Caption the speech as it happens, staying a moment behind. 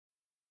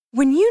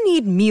When you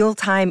need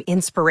mealtime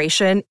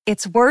inspiration,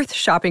 it's worth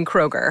shopping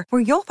Kroger,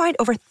 where you'll find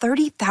over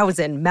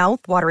 30,000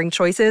 mouth-watering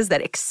choices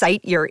that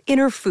excite your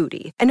inner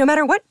foodie. And no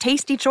matter what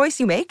tasty choice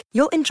you make,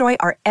 you'll enjoy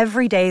our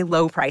everyday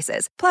low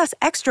prices, plus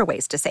extra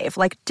ways to save,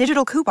 like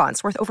digital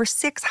coupons worth over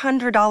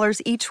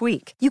 $600 each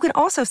week. You can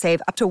also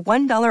save up to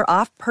 $1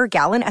 off per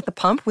gallon at the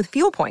pump with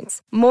fuel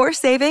points. More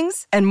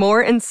savings and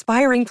more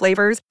inspiring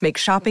flavors make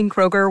shopping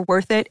Kroger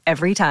worth it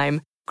every time.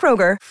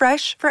 Kroger,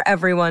 fresh for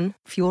everyone.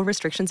 Fuel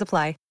restrictions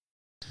apply.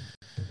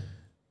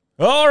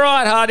 All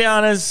right, hard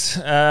yarners.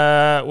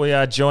 We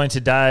are joined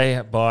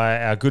today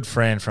by our good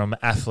friend from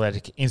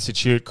Athletic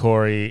Institute,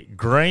 Corey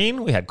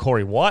Green. We had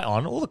Corey White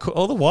on, all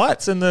the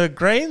whites and the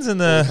greens and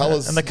the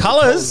colours of the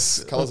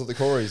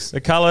Coreys, the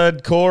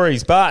coloured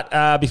Coreys.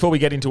 But before we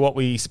get into what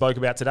we spoke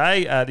about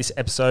today, this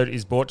episode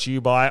is brought to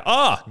you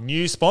by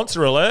new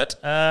sponsor alert,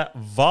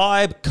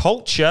 Vibe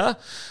Culture.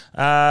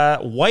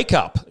 Wake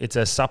Up. It's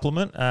a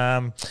supplement,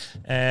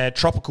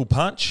 tropical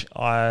punch.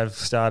 I've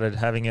started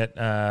having it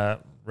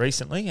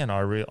recently, and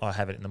I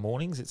have it in the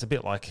mornings. It's a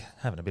bit like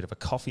having a bit of a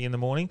coffee in the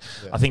morning.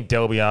 Yeah. I think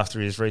Delby, after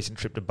his recent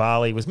trip to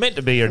Bali, was meant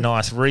to be a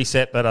nice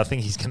reset, but I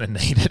think he's going to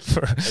need it for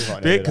a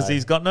bit because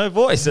he's got no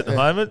voice at the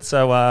moment.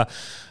 So,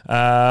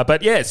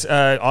 but yes,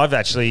 I've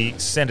actually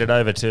sent it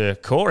over to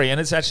Corey,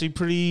 and it's actually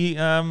pretty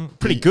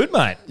good,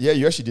 mate. Yeah,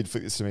 you actually did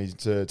flick this to me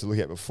to look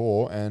at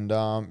before, and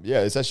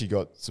it's actually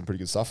got some pretty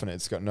good stuff in it.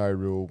 It's got no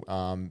real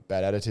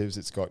bad additives.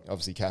 It's got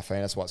obviously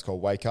caffeine. That's why it's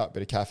called Wake Up.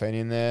 Bit of caffeine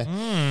in there.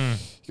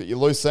 You've got your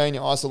leucine,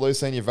 your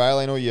isoleucine, your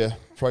valine, all your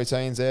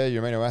proteins there,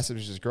 your amino acids,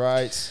 which is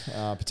great,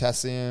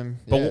 potassium.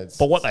 But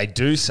what they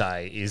do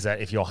say is that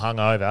if you're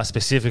hungover,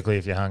 specifically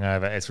if you're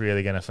hungover, it's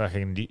really going to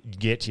fucking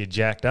get you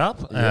jacked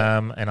up.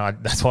 Yeah.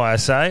 That's why I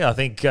say I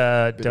think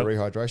bit of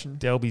rehydration.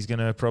 Delby's going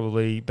to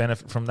probably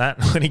benefit from that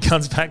when he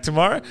comes back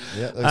tomorrow.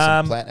 Yeah, there's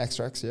some plant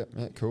extracts. Yeah,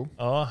 cool.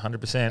 Oh,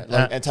 100%.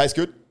 And tastes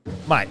good,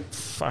 mate.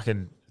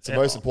 Fucking. It's the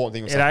most important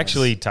thing. It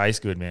actually tastes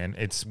good, man.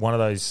 It's one of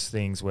those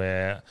things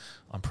where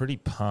I'm pretty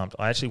pumped.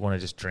 I actually want to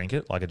just drink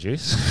it like a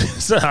juice.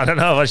 So I don't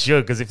know if I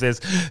should, because if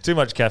there's too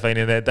much caffeine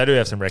in there, they do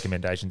have some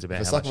recommendations about how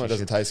much. If a supplement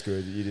doesn't taste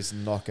good, you're just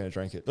not going to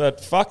drink it. But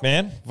fuck,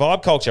 man.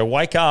 Vibe Culture.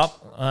 Wake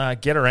up.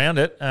 Get around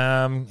it.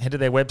 Head to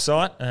their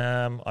website.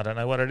 I don't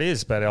know what it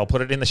is, but I'll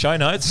put it in the show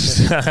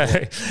notes.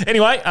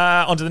 Anyway,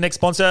 on to the next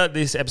sponsor.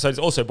 This episode is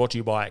also brought to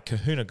you by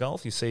Kahuna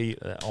Golf. You see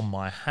on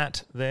my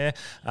hat there,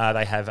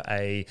 they have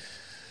a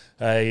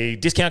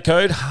discount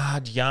code,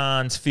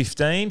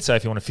 HARDYARNS15. So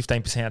if you want a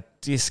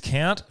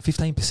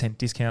 15%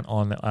 discount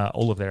on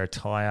all of their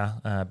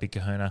attire, Big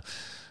Kahuna.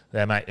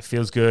 Yeah, mate, it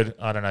feels good.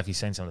 I don't know if you've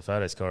seen some of the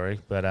photos, Corey,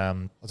 but I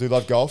do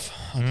love golf.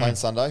 I'm playing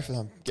Sunday for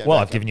them.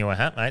 I've given you a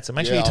hat, mate, so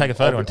make sure you take a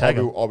photo and tag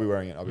them. I'll be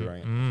wearing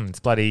it. It's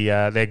bloody.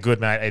 They're good,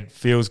 mate. It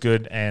feels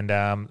good, and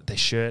their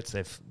shirts,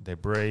 they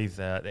breathe.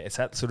 It's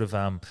that sort of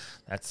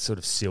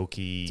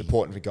silky. It's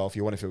important for golf.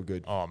 You want to feel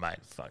good. Oh, mate,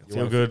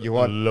 feel good. You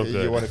want look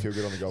good. You want to feel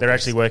good on the golf. They're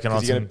actually working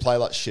on. You're going to play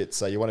like shit,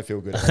 so you want to feel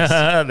good.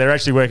 They're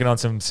actually working on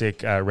some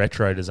sick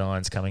retro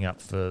designs coming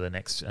up for the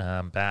next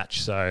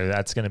batch, so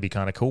that's going to be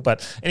kind of cool.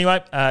 But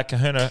anyway,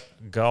 Kahuna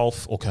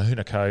Golf or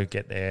Kahuna Co.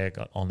 Get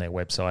on their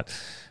website,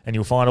 and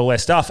you'll find all their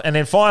stuff. And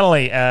then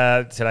finally,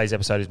 today's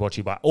episode is brought to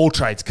you by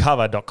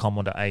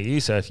alltradescover.com.au.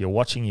 So if you're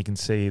watching, you can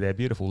see their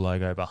beautiful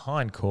logo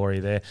behind Corey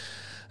there.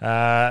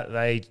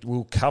 They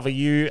will cover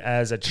you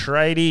as a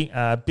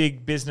tradie,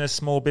 big business,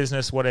 small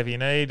business, whatever you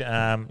need.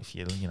 If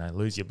you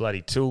lose your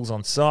bloody tools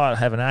on site,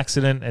 have an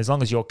accident, as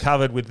long as you're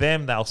covered with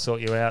them, they'll sort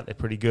you out. They're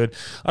pretty good.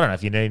 I don't know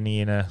if you need any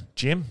in a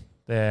gym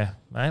there,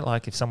 mate.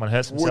 Like if someone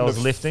hurts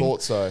themselves lifting.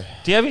 Thought so.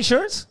 Do you have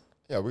insurance?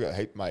 Yeah, we got a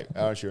heap, mate.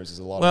 Our insurance is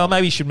a lot. Well,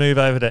 maybe you should move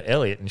over to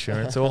Elliott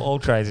Insurance. All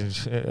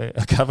trades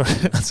cover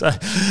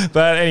it.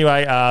 But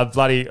anyway,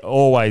 bloody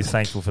always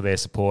thankful for their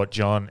support.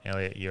 John,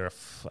 Elliott, you're a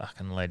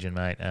fucking legend,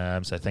 mate.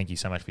 So thank you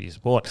so much for your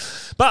support.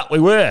 But we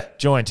were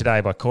joined today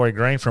by Corey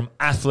Green from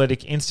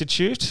Athletic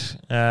Institute,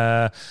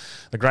 the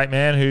great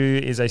man who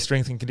is a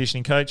strength and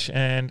conditioning coach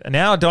and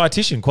now a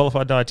dietitian,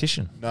 qualified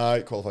dietitian. No,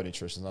 qualified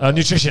nutritionist.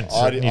 Nutritionist.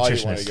 I didn't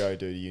want to go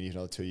do uni for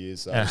another 2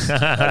 years. So I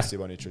just did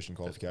my nutrition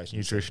qualification.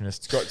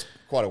 Nutritionist. It's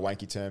quite a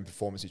wanky term,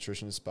 performance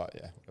nutritionist, but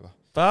yeah, whatever.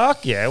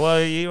 Fuck yeah.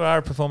 Well, you are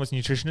a performance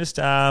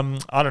nutritionist.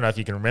 I don't know if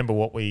you can remember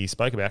what we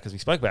spoke about, because we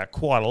spoke about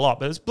quite a lot,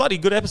 but it was a bloody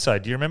good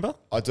episode. Do you remember?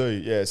 I do,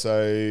 yeah.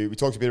 So we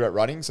talked a bit about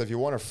running. So if you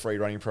want a free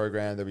running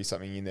program, there'll be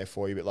something in there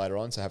for you a bit later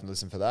on, so have a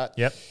listen for that.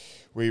 Yep.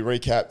 We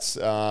recapped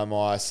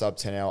my sub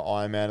 10 hour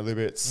Ironman a little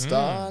bit at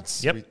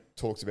start. Yep. We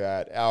talked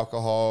about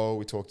alcohol.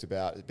 We talked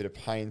about a bit of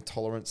pain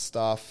tolerance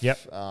stuff.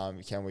 Yep.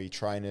 Can we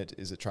train it?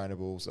 Is it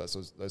trainable? So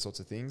those sorts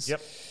of things.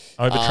 Yep.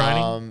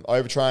 Overtraining.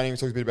 Overtraining. We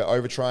talked a bit about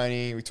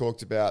overtraining. We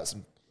talked about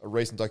a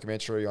recent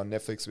documentary on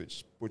Netflix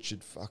which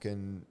butchered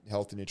fucking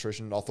health and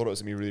nutrition. I thought it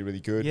was going to be really, really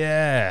good.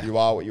 Yeah. You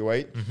are what you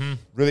eat. Mm-hmm.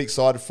 Really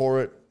excited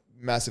for it.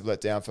 Massive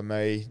letdown for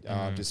me.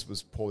 Just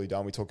was poorly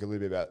done. We talked a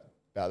little bit about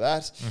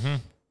that. Mm-hmm.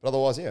 But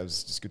otherwise, yeah, it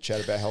was just a good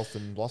chat about health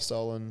and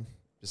lifestyle and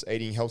just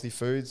eating healthy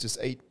foods. Just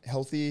eat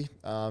healthy,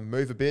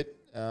 move a bit,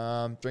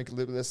 drink a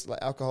little less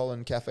alcohol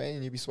and caffeine,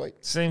 and you'll be sweet.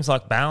 Seems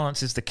like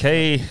balance is the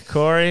key,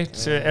 Corey,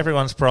 to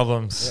everyone's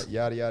problems.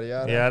 Yeah, yada, yada,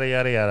 yada. Yada,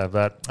 yada, yada.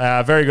 But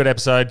very good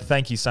episode.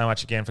 Thank you so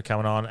much again for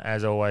coming on.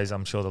 As always,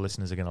 I'm sure the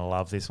listeners are going to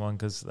love this one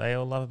because they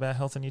all love about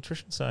health and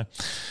nutrition. So,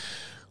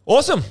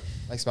 awesome.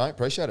 Thanks, mate.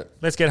 Appreciate it.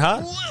 Let's get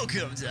hard.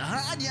 Welcome to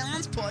Hard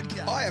Yarns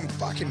Podcast. I am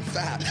fucking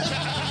fat.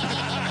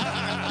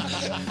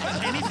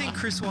 Anything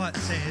Chris White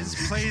says,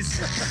 please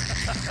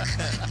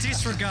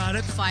disregard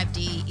it.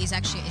 5D is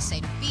actually a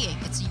state of being.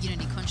 It's a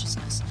unity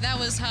consciousness. That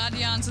was Hard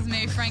Yarns with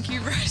me, Frankie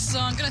Rose. So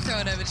I'm going to throw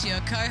it over to your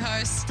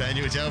co-host,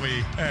 Daniel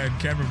Jelby. And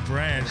Cameron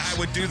Brand. I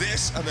would do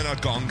this and then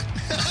I'd gong.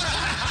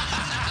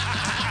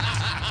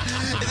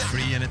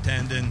 Free in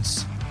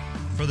attendance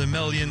for the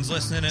millions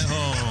listening at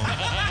home.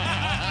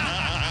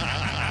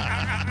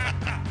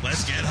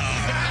 Let's get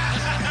hard.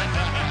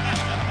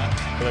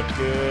 Look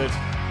good.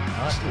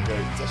 It's actually a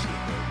very good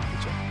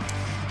picture.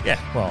 Yeah,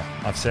 well,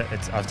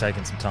 I've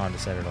taken some time to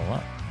set it all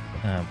up,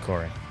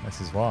 Corey. This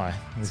is why.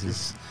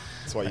 That's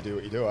why you do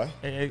what you do, eh?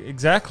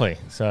 Exactly.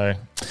 So,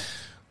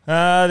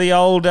 the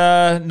old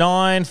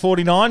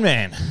 949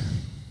 man.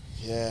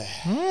 Yeah.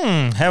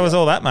 How was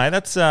all that, mate?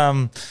 That's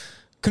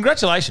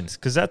congratulations,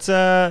 because that's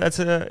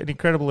an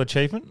incredible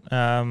achievement.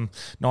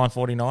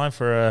 949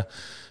 for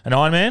an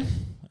Ironman.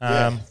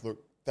 Yeah.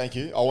 Look, thank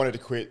you. I wanted to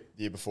quit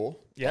the year before.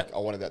 Yeah. I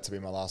wanted that to be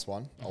my last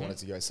one. I wanted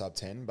to go sub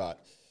 10,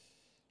 but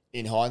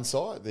in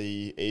hindsight,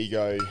 the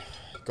ego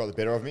got the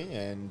better of me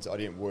and I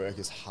didn't work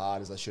as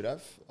hard as I should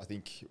have. I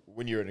think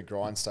when you're in a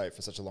grind state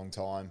for such a long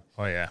time,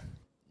 Oh, yeah.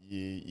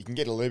 you can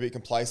get a little bit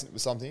complacent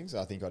with some things.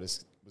 I think I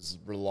just was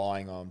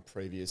relying on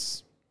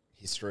previous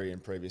history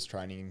and previous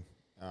training,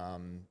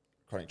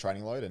 chronic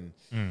training load, and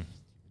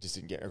just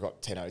didn't get. I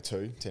got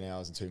 10:02, 10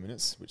 hours and 2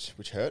 minutes,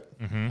 which hurt.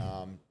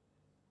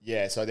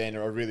 So then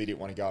I really didn't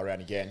want to go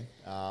around again.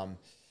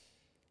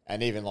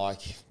 And even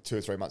like 2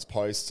 or 3 months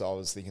post, I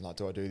was thinking like,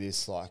 do I do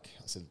this? Like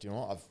I said, do you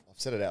know what? I've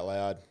said it out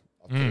loud.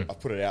 I've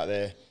put it out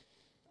there.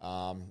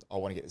 I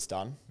want to get this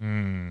done.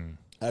 And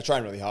I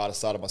trained really hard. I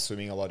started my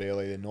swimming a lot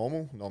earlier than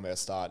normal. Normally I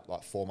start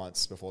like 4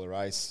 months before the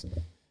race.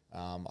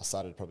 I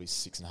started probably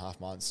 6.5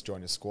 months,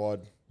 joined a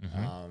squad.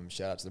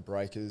 Shout out to the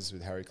Breakers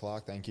with Harry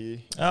Clark. Thank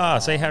you. I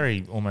see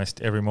Harry almost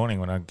every morning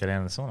when I go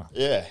down to the sauna.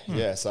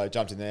 Yeah. So I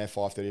jumped in there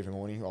 5:30 every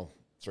morning. Well,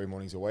 3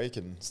 mornings a week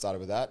and started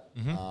with that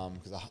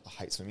because I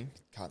hate swimming.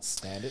 Can't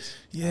stand it.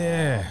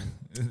 Yeah.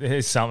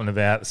 There's something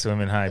about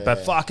swimming, hey.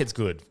 But fuck, it's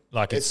good.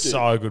 Like, it's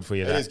so good for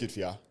you. It is good for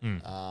you.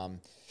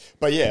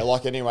 But yeah,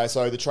 like anyway,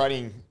 so the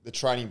training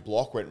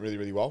block went really,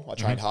 really well. I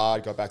trained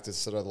hard, got back to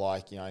sort of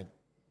like,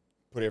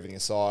 put everything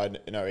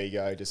aside, no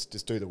ego,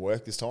 just do the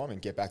work this time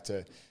and get back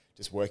to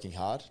just working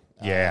hard.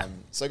 Yeah.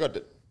 So I got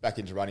back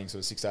into running sort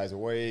of 6 days a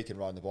week and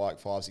riding the bike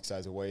 5-6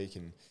 days a week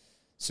and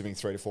swimming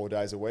 3 to 4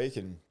 days a week,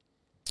 and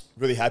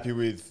really happy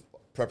with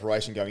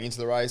preparation going into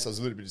the race. I was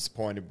a little bit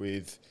disappointed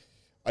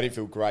I didn't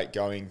feel great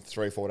going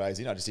 3 or 4 days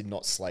in. I just did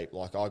not sleep.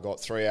 Like I got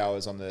 3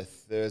 hours on the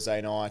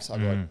Thursday night. I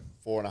got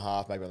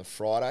 4.5 maybe on the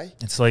Friday.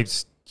 And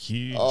sleep's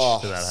huge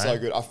for that, so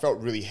good. I felt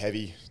really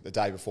heavy the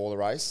day before the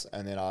race,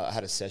 and then I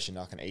had a session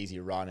like an easy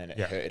run, and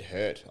it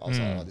hurt. I was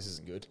like, oh, this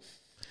isn't good.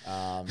 Then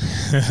I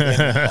was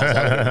like,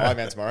 I'm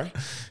Ironman tomorrow.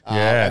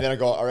 And then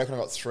I reckon I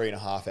got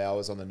 3.5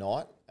 hours on the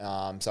night.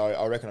 So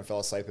I reckon I fell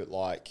asleep at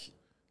like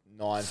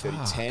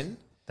 9:30, 10.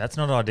 That's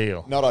not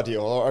ideal. Not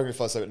ideal. I reckon I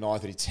fell asleep at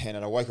 9:30, 10,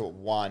 and I woke up at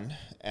 1,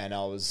 and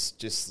I was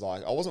just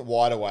like, I wasn't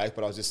wide awake,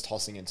 but I was just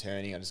tossing and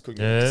turning. I just couldn't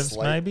get to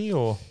sleep. Maybe,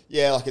 or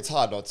yeah, like it's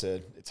hard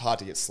to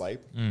get sleep.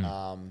 And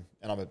I'm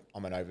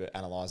an over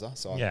analyzer,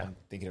 so I'm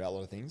thinking about a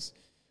lot of things.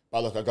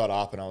 But look, I got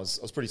up and I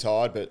was pretty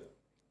tired, but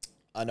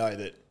I know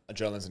that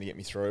adrenaline's going to get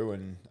me through.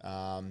 And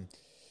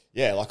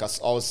like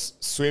I was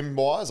swim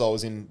wise, I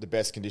was in the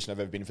best condition I've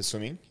ever been for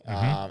swimming,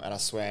 and I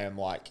swam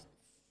like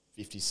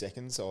 50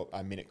 seconds or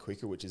a minute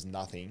quicker, which is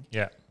nothing.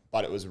 Yeah.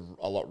 But it was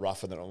a lot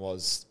rougher than it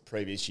was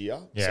previous year.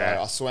 Yeah.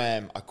 So I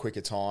swam a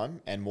quicker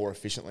time and more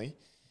efficiently,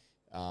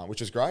 which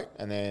was great.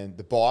 And then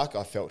the bike,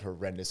 I felt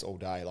horrendous all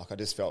day. Like I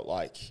just felt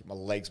like my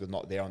legs were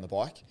not there on the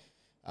bike.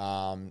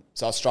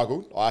 So I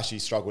struggled. I actually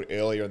struggled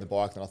earlier on the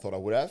bike than I thought I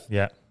would have.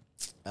 Yeah.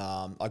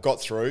 I got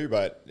through,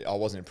 but I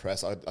wasn't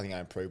impressed. I think I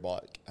improved by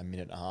like a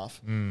minute and a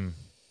half.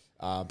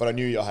 But I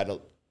knew I had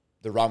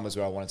the run was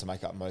where I wanted to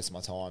make up most of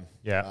my time.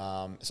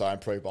 Yeah. So I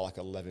improved by like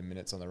 11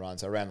 minutes on the run.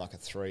 So I ran like a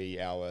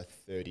 3 hour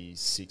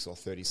 36 or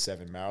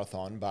 37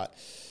 marathon. But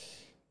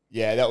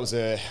yeah, that was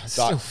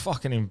still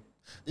fucking.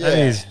 That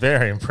is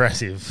very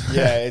impressive.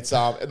 Yeah, it's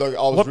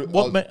look.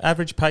 What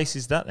average pace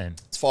is that then?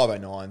 It's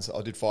 5:09s.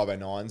 I did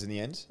 5:09s in the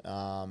end.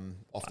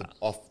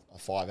 Off a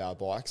 5 hour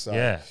bike. So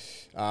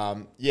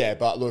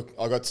but look,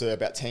 I got to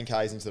about 10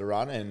 Ks into the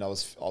run and I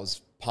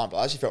was pumped.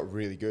 I actually felt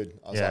really good.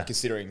 I was like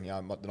considering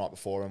the night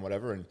before and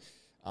whatever, and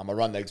my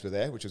run legs were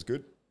there, which was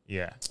good.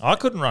 Yeah, I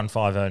couldn't run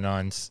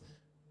 5:09s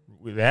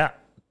without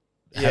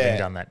having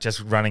done that.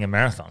 Just running a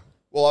marathon.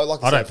 Well,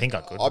 I don't think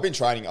I could. I've been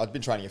training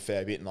a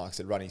fair bit, and like I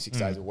said, running 6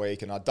 days a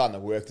week, and I'd done the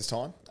work this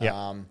time.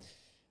 Yeah.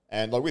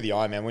 And like with the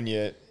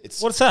Ironman,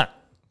 what's that?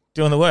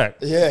 doing the work.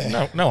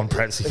 Yeah. No one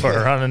preps for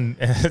a run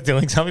and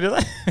doing something, do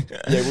they?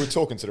 Yeah, we were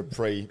talking sort of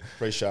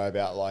pre-show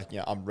about like,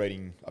 I've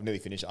nearly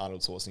finished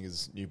Arnold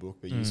Schwarzenegger's new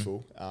book, Be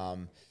Useful.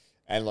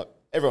 And like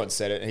everyone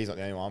said it, and he's not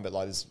the only one, but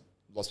like there's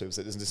lots of people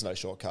said there's just no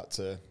shortcut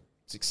to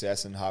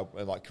success and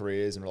like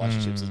careers and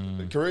relationships.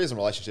 Careers and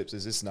relationships,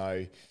 there's just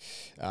no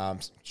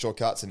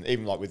shortcuts, and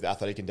even like with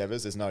athletic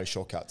endeavors, there's no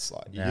shortcuts.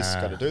 Like you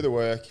just got to do the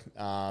work,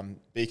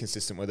 be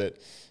consistent with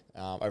it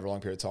over a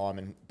long period of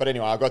time. But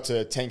anyway, I got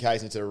to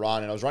 10Ks into the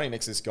run, and I was running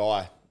next to this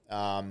guy,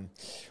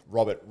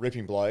 Robert,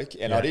 ripping bloke,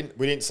 and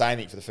we didn't say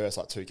anything for the first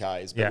like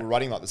 2Ks, but we're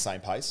running like the same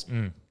pace.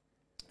 And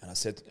I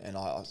said, and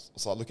I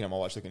was like looking at my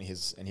watch, looking at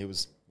his, and he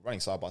was running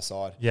side by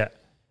side. Yeah,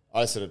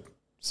 I just sort of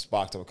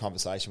sparked up a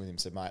conversation with him.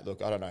 Said, mate,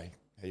 look, I don't know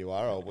who you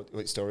are or what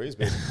your story is,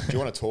 but do you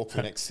want to talk for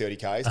the next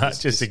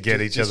 30Ks? Just to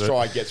get each other. Just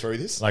try and get through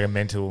this. Like a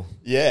mental.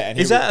 Yeah. And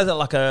is that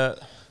like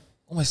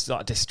almost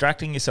like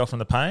distracting yourself from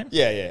the pain?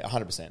 Yeah,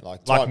 100%.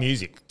 Like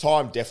music.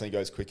 Time definitely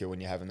goes quicker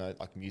when you're having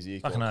like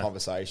music or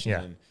conversation.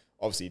 Yeah. And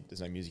obviously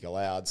there's no music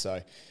allowed.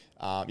 So,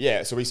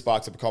 so we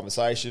sparked up a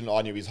conversation.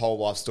 I knew his whole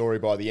life story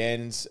by the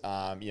end.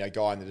 Guy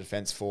in the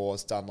Defence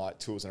Force, done like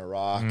tours in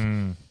Iraq.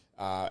 And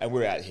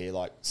we're out here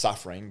like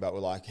suffering, but we're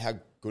like, how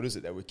good is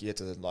it that we get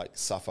to like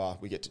suffer?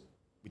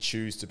 We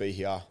choose to be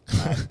here,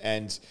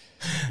 and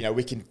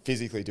we can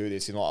physically do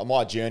this.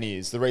 My journey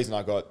is the reason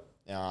I got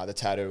the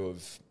tattoo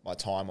of my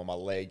time on my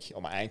leg,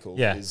 on my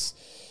ankle, is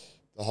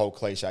the whole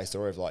cliche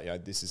story of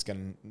like, this is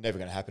never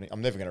going to happen.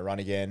 I'm never going to run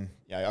again.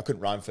 I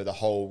couldn't run for the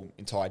whole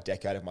entire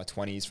decade of my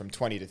 20s. From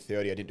 20 to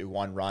 30, I didn't do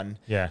one run.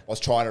 Yeah, I was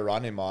trying to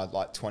run in my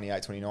like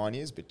 28, 29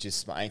 years, but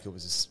just my ankle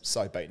was just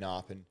so beaten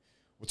up. And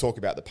we'll talk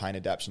about the pain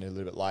adaptation a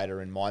little bit later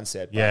and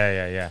mindset.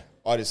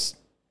 But I just,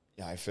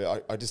 I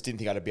just didn't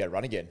think I'd be able to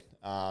run again.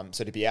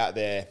 So to be out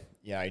there,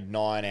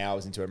 9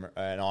 hours into an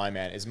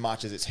Ironman, as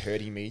much as it's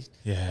hurting me,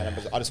 and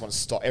I just want to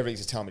stop. Everything's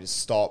just telling me to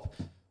stop.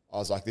 I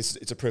was like,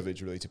 it's a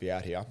privilege really to be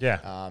out here.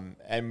 Yeah.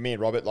 And me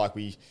and Robert,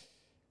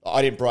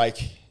 I didn't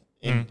break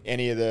in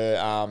any of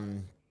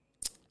the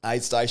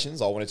aid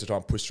stations. I wanted to try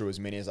and push through as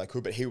many as I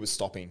could, but he was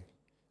stopping.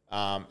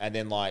 And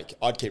then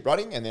I'd keep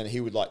running, and then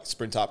he would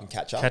sprint up and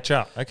catch up.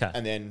 Okay.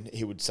 And then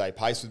he would say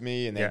pace with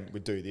me, and then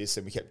we'd do this,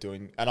 and we kept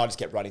doing, and I just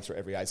kept running through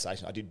every aid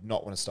station. I did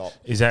not want to stop.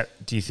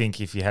 Do you think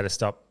if you had to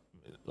stop,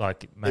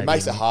 maybe it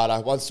makes it harder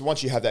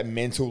once you have that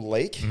mental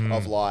leak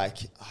of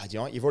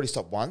you've already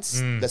stopped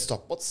once, let's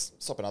stop. Let's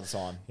stop another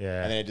time.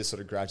 Yeah. And then it just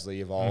sort of gradually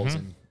evolves,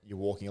 and you're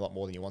walking a lot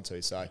more than you want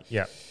to. So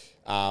yeah.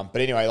 But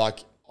anyway,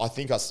 I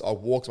think I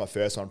walked my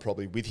first one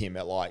probably with him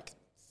at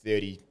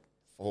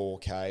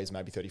 34Ks,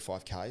 maybe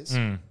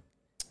 35Ks.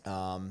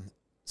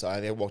 So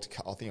I walked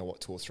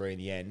 2 or 3 in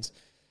the end.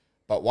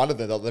 But one of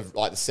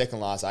the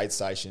second last aid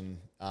station,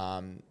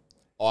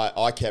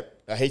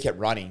 he kept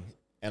running,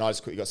 and I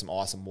just quickly got some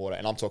ice and water,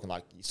 and I'm talking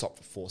you stop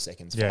for 4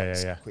 seconds,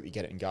 quickly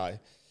get it and go.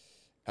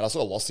 And I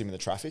sort of lost him in the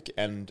traffic,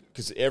 and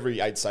because every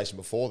aid station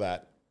before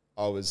that,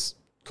 I was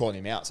calling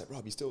him out,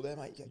 Rob, you still there,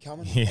 mate? You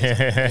coming?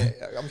 Yeah,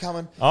 I'm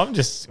coming. I'm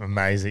just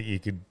amazed that you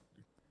could,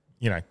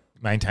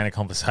 maintain a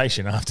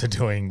conversation after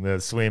doing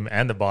the swim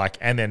and the bike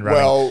and then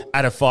running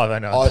at a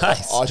 5:09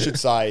 pace. I should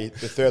say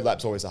the third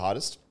lap's always the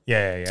hardest.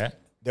 Yeah.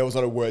 There was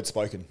not a word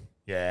spoken.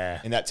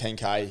 Yeah. In that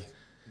 10K,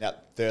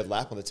 that third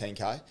lap on the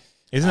 10K.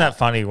 Isn't that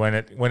funny when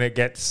it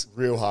gets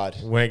real hard?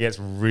 When it gets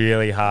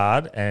really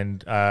hard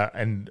and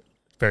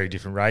very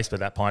different race,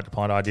 but that pint to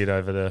pint I did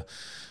over the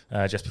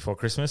just before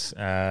Christmas,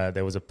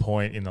 there was a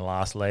point in the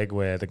last leg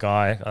where the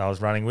guy I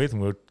was running with, and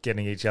we were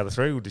getting each other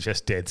through, was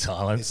just dead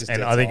silence.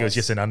 And I think it was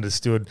just an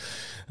understood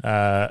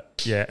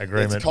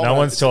agreement. No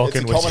one's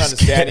talking. It's a common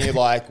understanding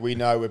of we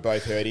know we're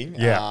both hurting.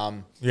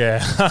 Yeah.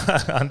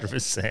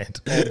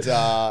 100%.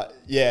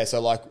 And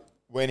so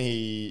when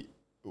we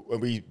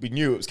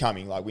knew it was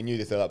coming, we knew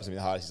the third lap was going to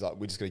be the hardest. He's like,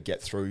 we're just going to get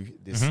through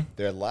this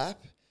third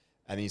lap.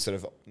 And then you sort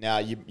of, now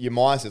your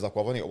mind says, well,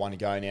 I've only got one to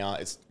go now.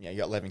 It's, you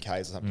got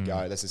 11Ks or something to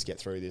go. Let's just get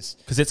through this.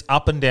 Because it's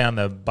up and down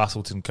the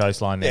Bustleton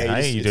coastline there,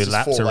 hey? You do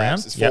laps around?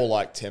 It's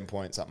 4 10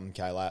 point something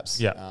K laps.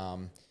 Yeah.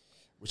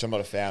 Which I'm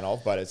not a fan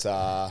of, but it's,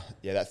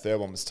 that third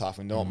one was tough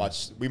and not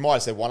much. We might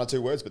have said 1 or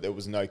 2 words, but there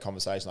was no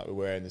conversation like we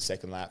were in the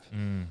second lap.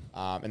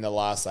 In the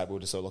last lap, we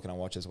were just sort of looking on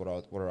watches, what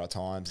are our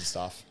times and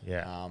stuff.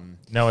 Yeah.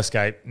 No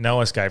escape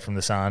from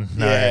the sun.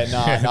 No.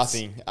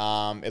 Nothing.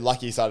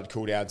 Lucky he started to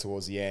cool down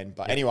towards the end.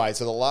 But anyway,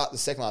 so the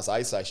second last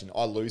aid station,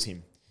 I lose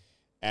him.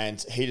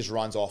 And he just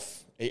runs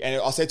off. And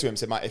I said to him,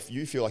 mate, if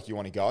you feel like you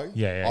want to go, I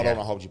don't want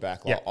to hold you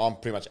back. I'm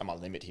pretty much at my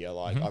limit here.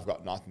 I've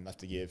got nothing left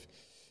to give.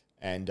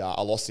 And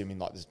I lost him in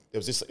this.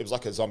 It was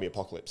like a zombie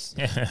apocalypse.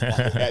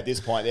 At this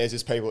point, there's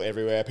just people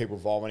everywhere, people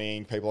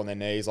vomiting, people on their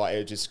knees.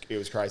 It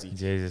was crazy.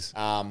 Jesus.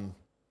 Anyway,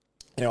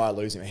 I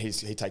lose him.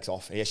 He takes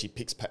off. He actually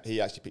picks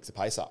the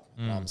pace up.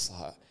 And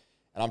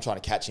I'm trying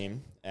to catch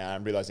him, and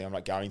I'm realizing I'm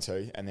not going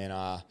to. And then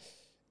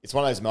it's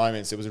one of those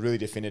moments. It was a really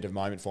definitive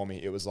moment for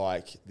me. It was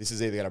this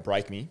is either going to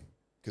break me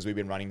because we've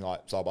been running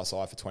side by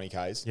side for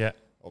 20Ks,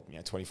 or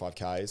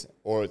 25Ks,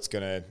 or it's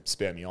going to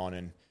spur me on.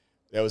 And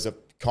there was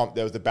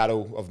the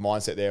battle of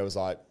mindset there. It was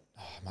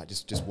mate,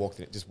 just walk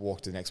to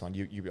the next one.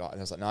 You be like, and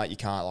I was like, no, you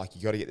can't. Like,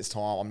 you got to get this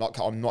time. I'm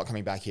not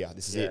coming back here.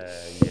 This is it.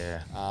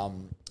 Yeah.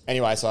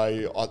 Anyway,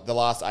 so the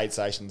last 8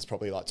 stations,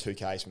 probably like 2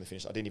 Ks from the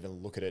finish. I didn't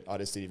even look at it. I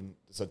just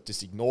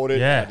ignored it.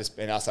 Yeah.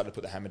 And I started to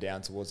put the hammer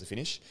down towards the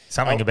finish.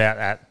 Something about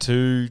that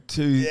 2,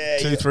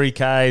 3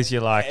 Ks.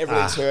 You're like,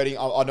 everything's hurting.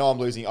 I know I'm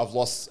losing. I've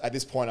lost, at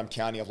this point I'm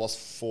counting, I've lost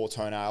 4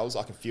 toenails.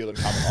 I can feel them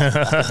coming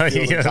off.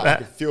 I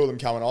can feel them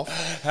coming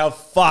off. How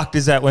fucked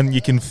is that when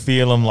you can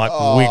feel them like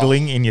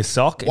wiggling in your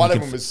sock? One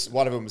of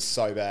them was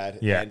so bad.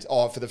 Yeah. And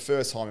for the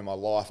first time in my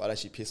life, I'd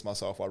actually pissed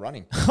myself while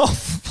running.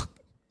 Oh,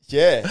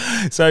 Yeah.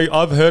 so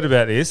I've heard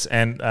about this,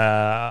 and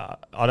I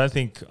don't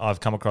think I've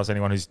come across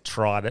anyone who's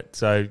tried it.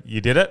 So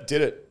you did it?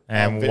 Did it.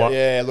 And what?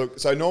 Yeah, look,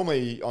 so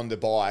normally on the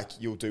bike,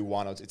 you'll do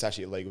one, or it's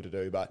actually illegal to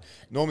do, but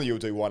normally you'll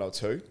do 1 or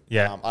 2.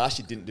 Yeah. I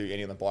actually didn't do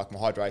any on the bike. My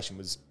hydration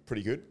was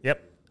pretty good.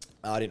 Yep.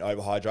 I didn't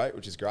overhydrate,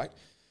 which is great.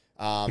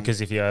 Because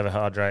if you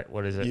overhydrate,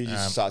 what is it? You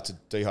just start to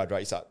dehydrate,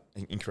 you start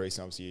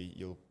increasing, obviously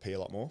you'll pee a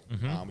lot more,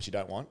 which you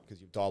don't want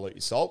because you dilute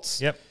your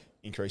salts. Yep.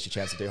 Increase your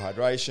chance of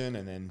dehydration,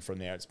 and then from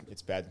there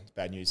it's bad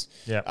news.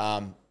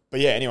 Yeah. But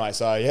yeah, anyway,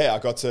 so yeah,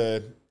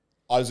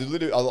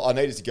 I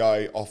needed to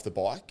go off the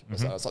bike. I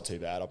was like, it's not too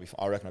bad.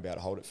 I reckon I'll be able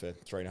to hold it for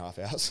 3.5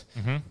 hours.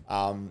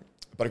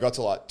 But I got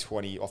to like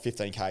 20 or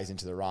 15 Ks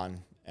into the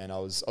run, and I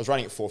was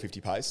running at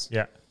 450 pace.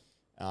 Yeah.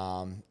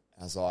 I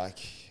was like,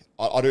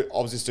 I did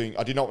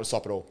not want to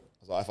stop at all.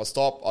 I was like, if I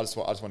stop, I just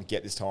want to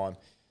get this time.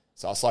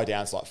 So I slowed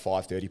down to like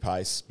 5:30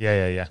 pace.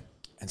 Yeah.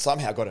 And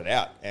somehow got it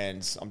out, and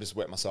I'm just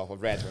wet myself. I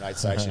ran to an aid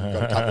station,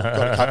 got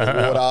a cup of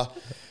water,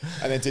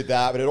 and then did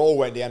that. But it all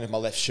went down in my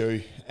left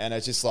shoe, and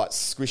it's just like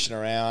squishing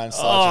around,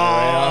 sludging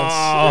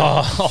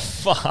around. Oh,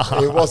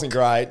 fuck. It wasn't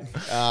great.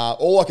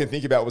 All I can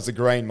think about was the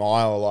Green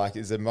Mile. Like,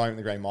 is the moment in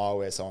the Green Mile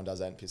where someone does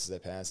that and pisses their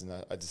pants, and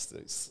I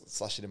just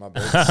slush it in my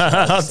boots.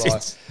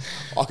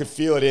 I could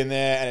feel it in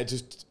there,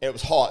 and it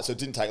was hot, so it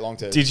didn't take long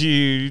to. Did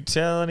you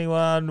tell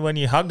anyone when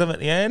you hugged them at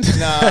the end?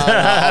 No,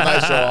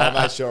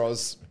 I made sure I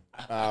was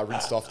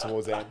rinsed off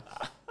towards the end.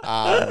 But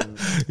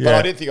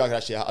I didn't think I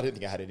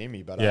had it in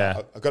me, but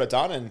I got it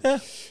done.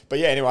 But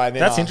yeah, anyway. And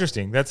then, that's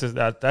interesting.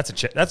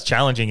 That's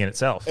challenging in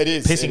itself. It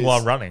is. Pissing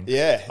while running.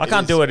 Yeah. I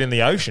can't do it in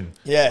the ocean.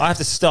 Yeah. I have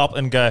to stop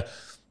and go.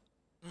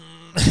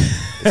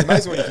 It's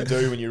amazing what you can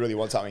do when you really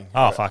want something.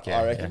 Oh, fuck yeah.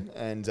 I reckon.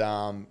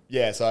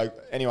 Yeah. And so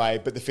anyway,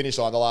 but the finish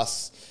line, the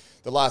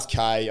last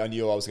K, I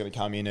knew I was going to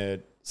come in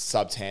at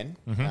sub 10.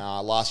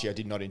 Last year, I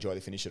did not enjoy the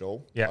finish at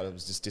all. Yeah. I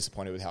was just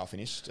disappointed with how I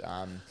finished.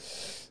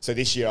 So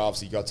this year, I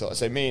obviously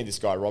so me and this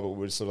guy, Robert,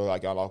 were sort of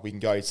like going, we can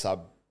go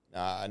sub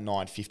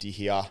 950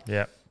 here.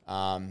 Yeah.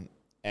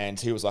 And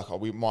he was like,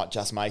 we might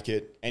just make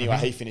it. Anyway,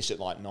 he finished at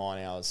like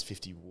 9 hours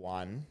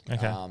 51.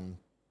 Okay. And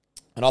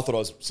I thought I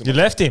was You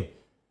left him.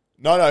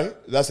 No,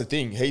 that's the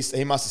thing.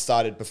 He must have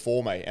started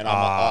before me, and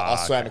I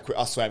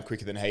swam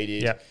quicker than he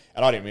did,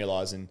 and I didn't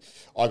realise. And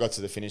I got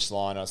to the finish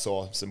line, I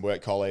saw some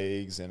work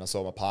colleagues, and I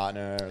saw my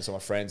partner, and I saw my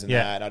friends, and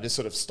that, and I just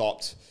sort of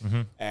stopped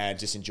and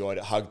just enjoyed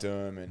it, hugged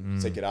them,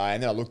 and said good day.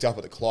 And then I looked up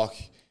at the clock;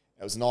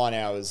 it was 9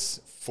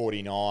 hours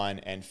 49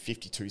 and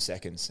 52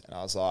 seconds, and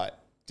I was like,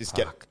 "Just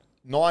get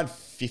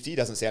 9:50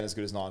 doesn't sound as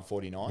good as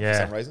 9:49 for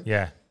some reason."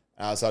 Yeah.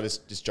 So I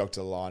just jogged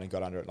to the line and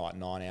got under at like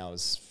 9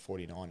 hours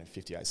 49 and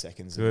 58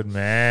 seconds. Good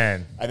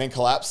man. And then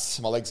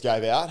collapsed. My legs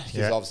gave out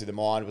because obviously the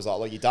mind was like,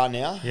 look, you're done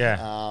now.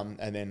 Yeah.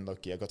 And then, look,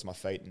 I got to my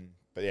feet.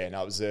 It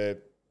was a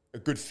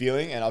good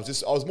feeling. And I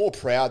was more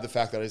proud of the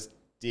fact that I just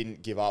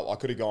didn't give up. I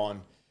could have gone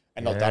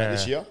and not done it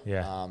this year.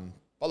 Yeah.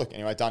 But look,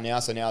 anyway, done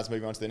now. So now let's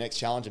move on to the next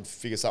challenge and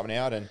figure something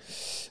out. And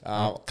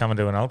come and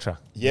do an ultra.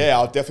 Yeah,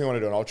 I definitely want to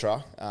do an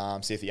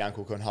ultra. See if the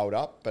ankle can hold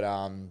up.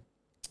 But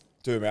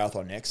do a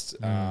marathon next.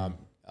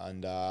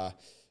 And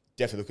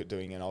definitely look at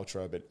doing an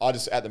ultra. But I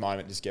just, at the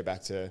moment, just get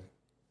back to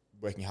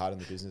working hard in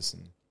the business.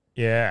 And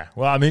yeah.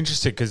 Well, I'm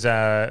interested because,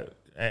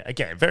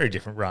 again, very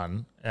different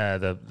run,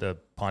 the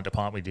pint to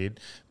pint we did.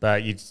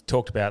 But you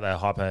talked about the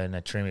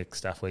hyponatremic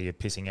stuff where you're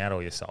pissing out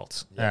all your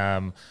salts.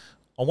 Yeah.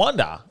 I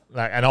wonder,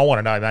 and I want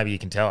to know, maybe you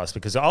can tell us,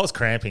 because I was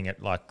cramping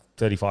at like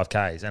 35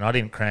 Ks and I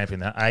didn't cramp in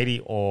the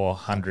 80 or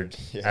 100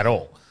 at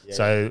all. Yeah.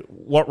 So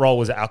what role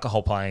was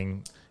alcohol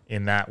playing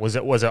in that? Was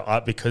it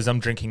because I'm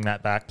drinking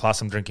that back, plus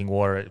I'm drinking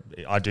water,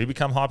 I do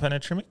become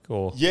hyponatremic?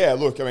 Or yeah,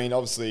 look, I mean,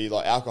 obviously,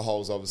 like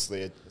alcohol is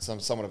obviously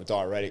somewhat of a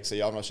diuretic. So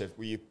I'm not sure,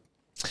 were you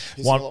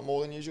pissing a lot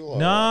more than usual?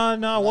 No,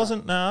 I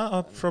wasn't. No,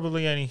 I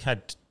probably only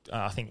had,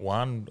 I think,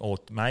 1 or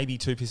maybe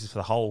 2 pisses for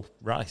the whole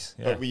race.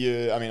 Yeah. But were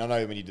you, I mean, I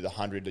know when you did the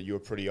 100 that you were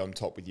pretty on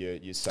top with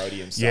your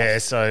sodium stuff. Yeah,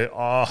 so,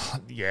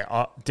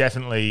 I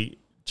definitely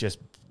just,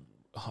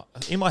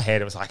 in my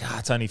head, it was like,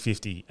 it's only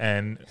 50.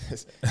 And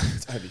it's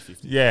only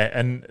 50. Yeah,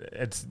 and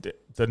it's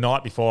the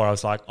night before, I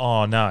was like,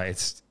 oh, no,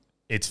 it's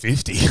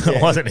 50. Yeah,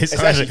 it wasn't. It's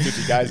actually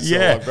 50 Ks.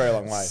 Yeah. It's a very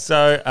long way.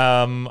 So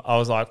I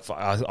was like,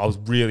 I was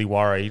really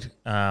worried,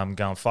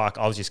 going, fuck,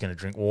 I was just going to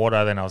drink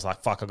water. Then I was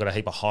like, fuck, I've got a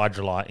heap of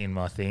Hydrolite in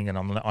my thing. And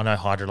I know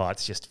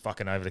Hydrolite's just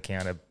fucking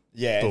over-the-counter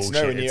Yeah, it's bullshit.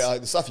 nowhere near It's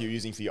like, the stuff you're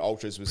using for your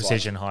ultras was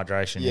precision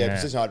hydration. Yeah, Yeah.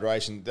 precision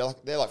hydration.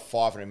 They're like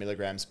 500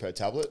 milligrams per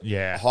tablet.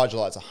 Yeah. A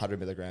Hydrolyte's 100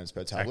 milligrams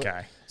per tablet.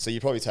 Okay. So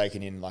you're probably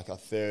taking in like a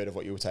third of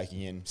what you were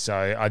taking in.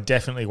 So I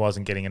definitely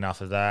wasn't getting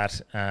enough of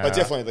that. But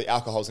definitely the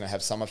alcohol's going to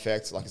have some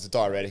effect. Like it's a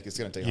diuretic, it's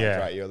going to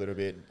dehydrate you a little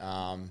bit.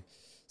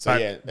 So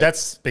but yeah, that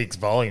speaks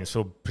volumes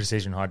for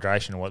precision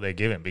hydration and what they're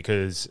given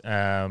because,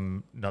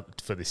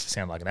 not for this to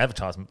sound like an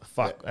advertisement,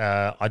 but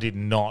I did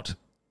not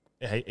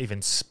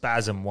even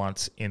spasm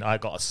once I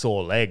got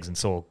sore legs and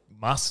sore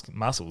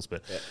muscles,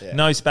 but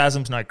no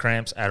spasms, no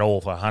cramps at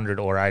all for 100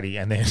 or 80,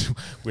 and then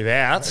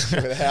without.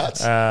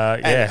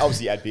 and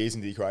obviously add beers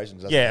into the equation.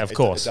 Of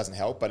course. It doesn't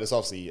help, but it's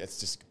obviously, it's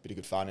just a bit of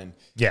good fun and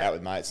out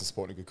with mates and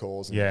supporting a good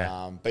cause.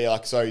 And, but yeah,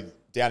 like, so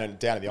down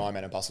at the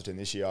Ironman in Busselton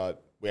this year,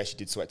 we actually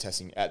did sweat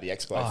testing at the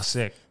expo. Oh,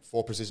 sick.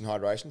 For precision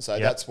hydration. So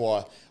that's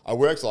why I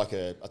worked like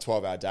a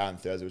 12-hour day on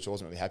Thursday, which I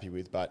wasn't really happy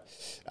with. But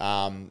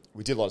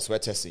we did a lot of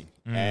sweat testing.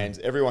 And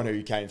everyone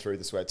who came through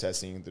the sweat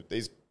testing,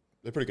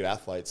 they're pretty good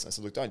athletes. I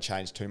said, look, don't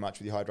change too much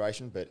with your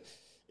hydration. But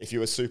if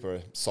you're a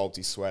super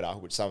salty sweater,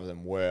 which some of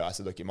them were, I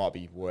said, look, it might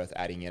be worth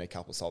adding in a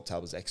couple of salt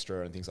tablets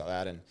extra and things like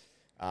that. And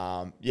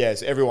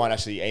so everyone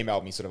actually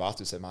emailed me sort of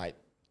after, said, mate,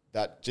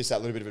 that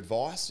little bit of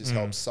advice just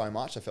helps so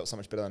much. I felt so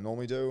much better than I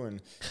normally do.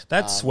 And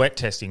that sweat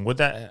testing, would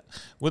that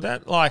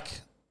like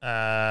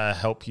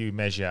help you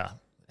measure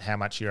how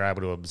much you're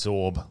able to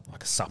absorb,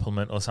 like a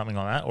supplement or something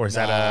like that, or is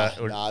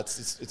that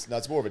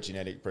it's more of a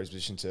genetic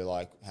predisposition to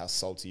like how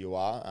salty you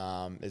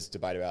are. There's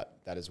debate about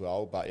that as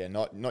well, but yeah,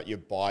 not your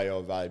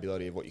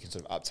bioavailability of what you can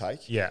sort of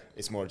uptake. Yeah,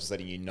 it's more just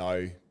letting you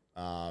know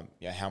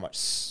how much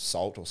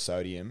salt or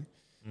sodium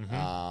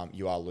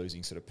you are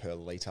losing sort of per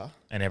litre.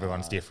 And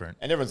everyone's different.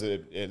 And everyone's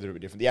a little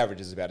bit different. The average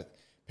is about,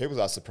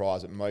 people are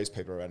surprised, but most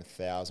people are around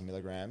 1,000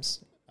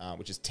 milligrams,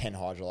 which is 10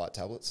 hydrolyte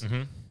tablets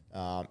in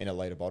a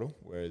litre bottle,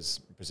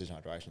 whereas precision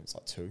hydration is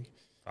like 2.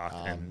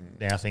 And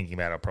now thinking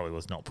about it, I probably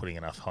was not putting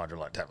enough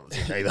hydrolyte tablets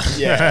in either.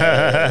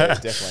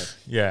 Definitely.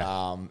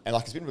 Yeah. And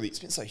like it's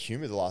been so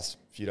humid the last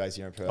few days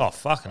here in Perth. Oh,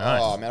 fucking oath.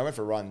 Oh, man, I went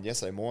for a run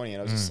yesterday morning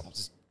and I was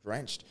just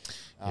drenched.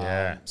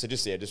 So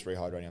just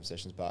rehydrating up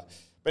sessions, but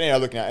anyway,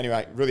 looking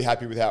at really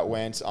happy with how it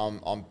went.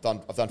 I've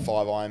done 5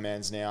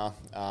 Ironmans now.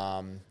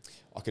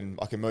 I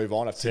can move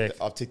on. I've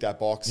ticked that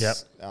box. Yep.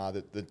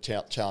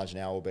 The challenge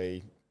now will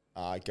be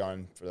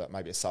going for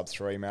maybe a sub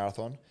 3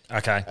 marathon.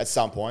 Okay. At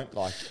some point,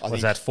 like I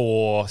think that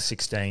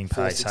 4:16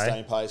 pace?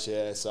 4:16 pace,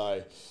 yeah.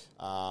 So,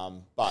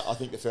 but I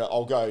think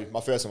I'll go.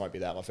 My first one won't be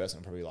that. My first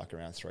one will probably like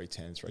around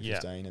 3:10,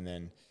 3:15, and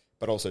then.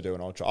 But also do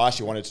an ultra. I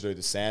actually wanted to do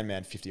the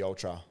Sandman 50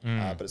 Ultra,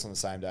 but it's on the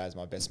same day as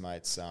my best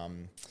mate's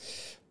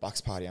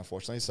Bucks party,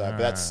 unfortunately. So, but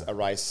that's a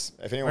race.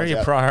 If where are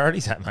your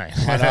priorities at, mate?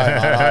 I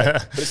know.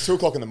 But it's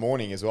 2:00 in the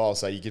morning as well,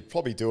 so you could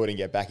probably do it and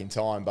get back in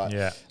time. But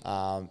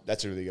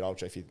that's a really good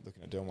ultra if you're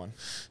looking at doing one.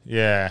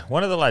 Yeah,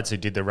 one of the lads who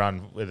did the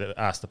run with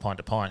Ask the Pint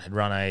to Pint had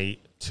run a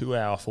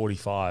 2-hour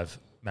 45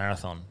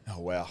 marathon.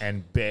 Oh wow!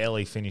 And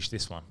barely finished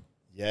this one.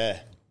 Yeah.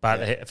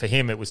 But for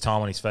him, it was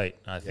time on his feet,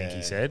 I think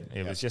he said.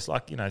 It was just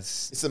like,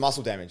 It's the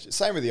muscle damage.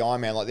 Same with the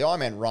Ironman. Like the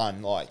Ironman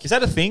run, like... Is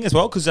that a thing as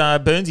well? Because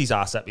Burnsy's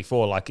asked that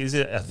before. Like, is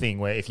it a thing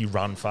where if you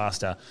run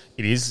faster,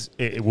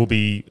 it will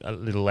be a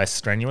little less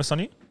strenuous on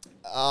you?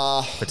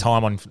 For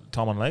time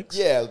on legs?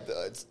 Yeah,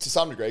 to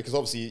some degree, because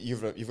obviously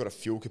you've got a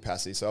fuel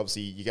capacity, so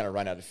obviously you're going to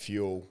run out of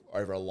fuel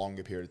over a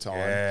longer period of time.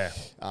 Yeah.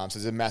 So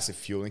there's a massive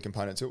fueling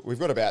component to it. We've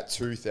got about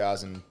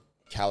 2,000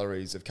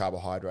 calories of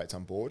carbohydrates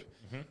on board.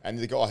 And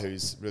the guy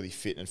who's really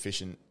fit and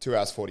efficient, 2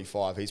 hours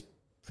 45, he's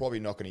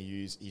probably not going to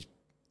use.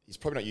 He's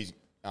probably not using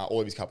all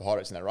of his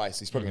carbohydrates in that race.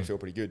 He's probably going to feel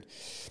pretty good.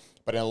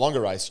 But in a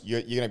longer race,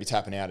 you're going to be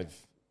tapping out of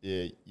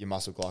your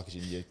muscle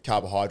glycogen, your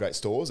carbohydrate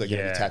stores are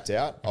going to be tapped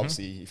out.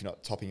 Obviously, if you're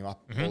not topping them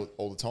up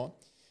all the time,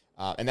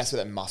 and that's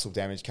where that muscle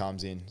damage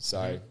comes in.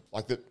 So,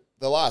 like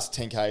the last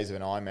 10Ks of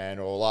an Ironman or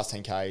the last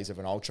 10Ks of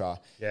an ultra,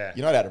 you're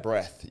not out of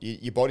breath.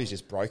 Your body's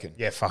just broken.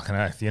 Yeah, fucking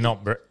oath. You're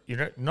not.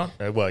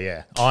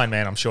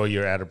 Ironman, I'm sure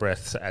you're out of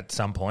breath at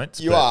some points.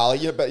 You are,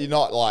 but you're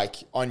not like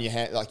on your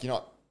hand. Like you're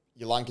not.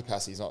 Your lung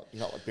capacity is not.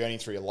 You're not like burning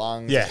through your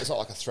lungs. Yeah. It's not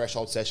like a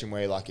threshold session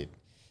where like you're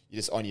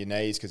just on your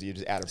knees because you're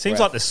just out of breath.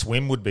 Seems like the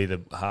swim would be the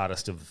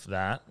hardest of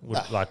that.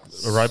 Like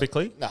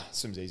aerobically. Nah,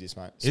 swim's easiest,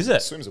 mate. Is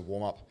it? Swim's a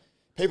warm up.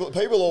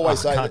 People always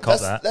say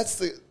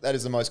that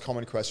is the most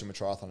common question with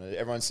triathlon.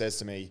 Everyone says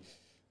to me,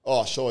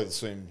 "Oh, surely the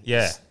swim."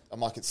 Yeah. I'm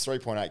like, it's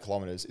 3.8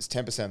 kilometers. It's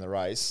 10% of the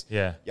race.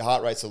 Yeah. Your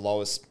heart rate's the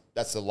lowest.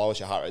 That's the lowest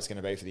your heart rate's going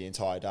to be for the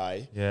entire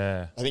day.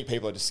 Yeah. I think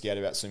people are just scared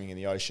about swimming in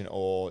the ocean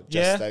or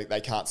just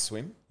they can't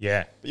swim.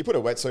 Yeah. But you put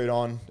a wetsuit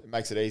on, it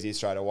makes it easier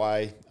straight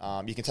away.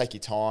 You can take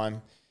your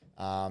time.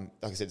 Like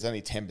I said, it's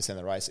only 10% of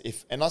the race.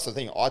 And that's the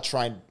thing. I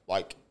trained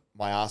like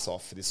my ass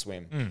off for this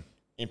swim.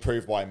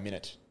 Improved by a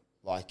minute.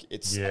 Like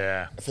it's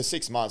for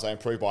 6 months, I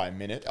improved by a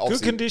minute.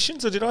 Good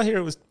conditions, or did I hear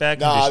it was bad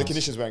conditions? No, the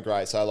conditions weren't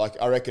great. So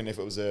like I reckon if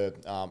it was the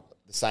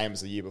same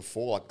as the year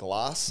before, like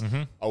glass,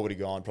 I would have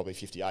gone probably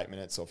 58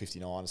 minutes or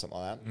 59 or something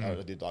like that.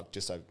 I did like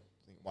just over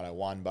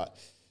 101, but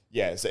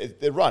Yeah, so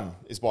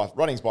running's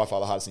by far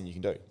the hardest thing you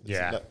can do.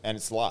 And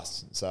it's the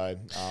last. So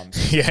After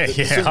the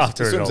it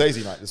swim's all.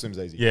 easy, mate. The swim's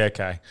easy. Yeah,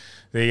 okay.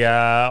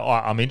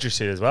 I'm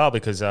interested as well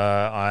because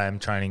I am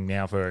training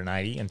now for an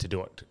 80 and to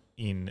do it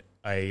in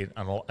I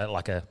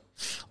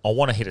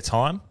want to hit a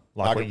time.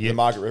 Like the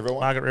Margaret River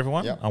one? Margaret River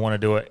one. Yep. I want to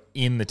do it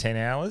in the 10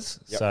 hours.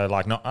 Yep. So,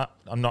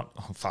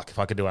 if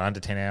I could do it under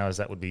 10 hours,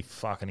 that would be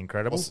fucking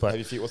incredible. What's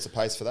the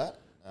pace for that?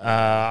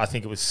 I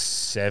think it was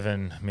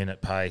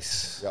 7-minute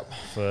pace Yep.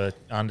 for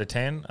under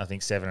 10. I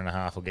think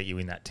 7.5 will get you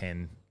in that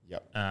 10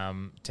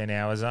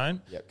 hour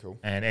zone. Yep, cool.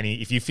 And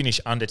if you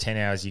finish under 10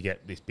 hours, you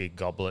get this big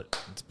goblet.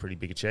 It's a pretty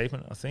big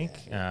achievement, I think.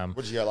 Yeah.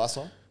 What did you go last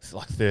time? It's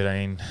like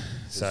 13.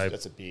 So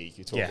that's a big.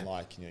 You're talking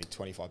like nearly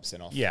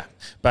 25% off. Yeah,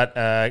 but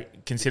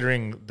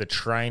considering the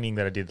training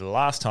that I did the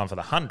last time for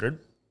the 100,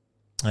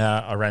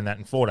 I ran that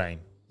in 14.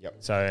 Yep.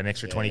 So an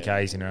extra 20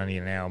 Ks in only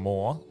an hour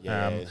more.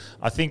 Yeah.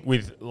 I think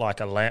with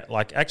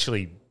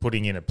actually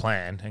putting in a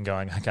plan and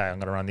going, okay, I'm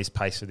going to run this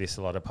pace for this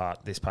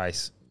this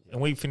pace. And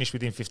we finished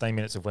within 15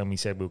 minutes of when we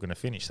said we were going to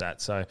finish that.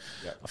 So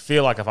I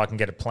feel like if I can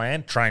get a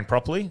plan, train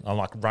properly, I'm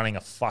like running a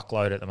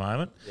fuckload at the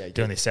moment,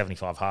 doing this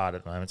 75 hard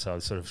at the moment. So I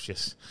was sort of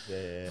just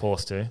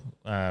forced to,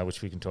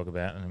 which we can talk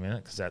about in a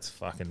minute because that's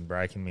fucking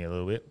breaking me a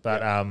little bit.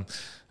 But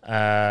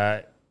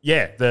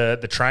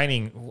the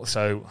training.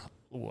 So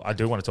I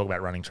do want to talk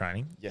about running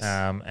training. Yes.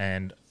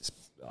 And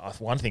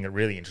one thing that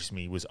really interests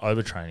me was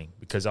overtraining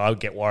because I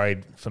would get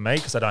worried for me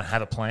because I don't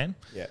have a plan.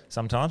 Yeah.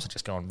 Sometimes I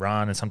just go and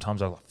run, and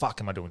sometimes I'm like,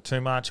 fuck, am I doing too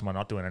much? Am I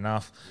not doing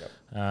enough?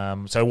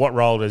 Yep. So what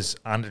role does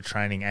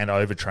undertraining and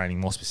overtraining,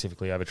 more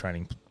specifically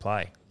overtraining,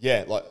 play?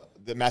 Yeah,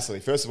 massively.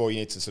 First of all, you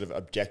need to sort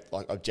of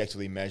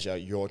objectively measure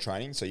your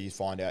training so you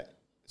find out,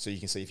 so you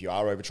can see if you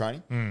are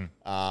overtraining.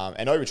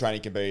 And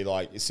overtraining can be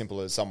like as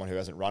simple as someone who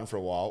hasn't run for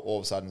a while all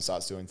of a sudden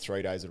starts doing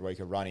 3 days a week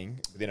of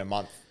running. Within a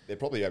month, they're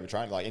probably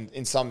overtrained. Like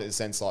in some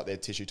sense, like their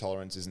tissue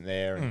tolerance isn't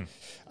there.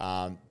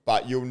 And,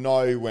 but you'll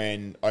know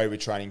when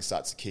overtraining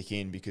starts to kick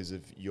in because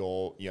of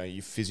your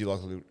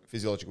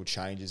physiological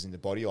changes in the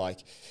body. Like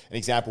an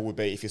example would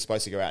be if you're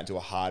supposed to go out and do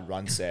a hard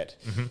run set,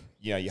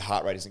 your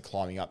heart rate isn't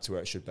climbing up to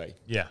where it should be.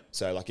 Yeah.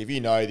 So like if you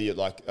know that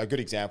like a good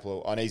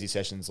example on easy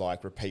sessions,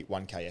 like repeat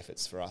 1K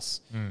efforts for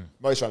us.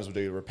 Most runners will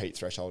do repeat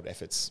threshold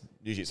efforts.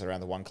 Usually it's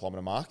around the 1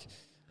 kilometre mark.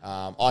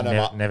 I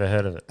know never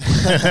heard of it.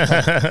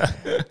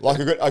 like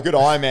a good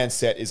Ironman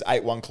set is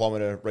 8 1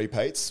 kilometre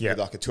repeats with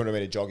like a 200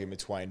 metre jog in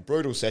between.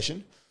 Brutal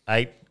session.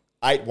 8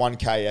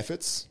 1K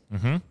efforts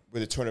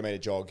with a 200 metre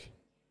jog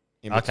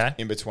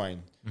in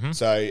between.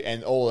 So,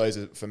 and all of those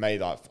are, for me,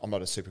 like I'm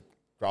not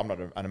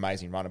an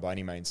amazing runner by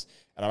any means,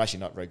 and I'm actually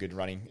not very good at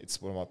running. It's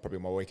probably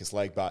my weakest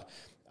leg, but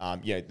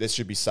this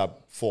should be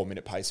sub 4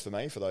 minute pace for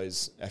me for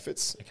those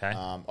efforts. Okay.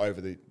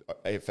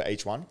 For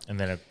each one, and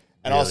then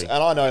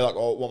I know like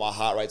what my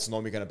heart rate's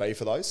normally going to be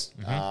for those.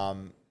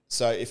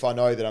 So if I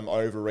know that I'm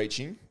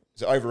overreaching,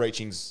 so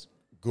overreaching's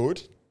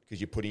good because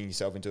you're putting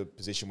yourself into a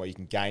position where you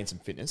can gain some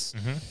fitness.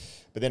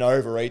 But then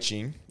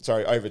overtraining,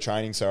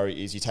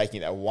 is you're taking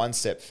it that one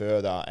step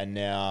further, and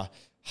now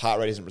heart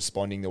rate isn't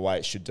responding the way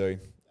it should do.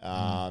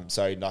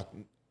 So like,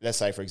 let's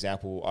say, for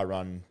example, I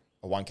run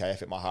a 1K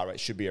effort, my heart rate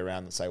should be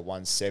around, let's say,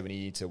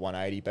 170 to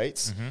 180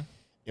 beats.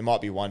 It might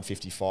be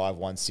 155,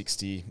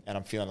 160, and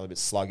I'm feeling a little bit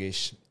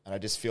sluggish, and I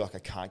just feel like I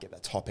can't get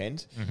that top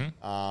end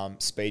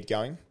speed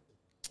going.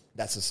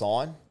 That's a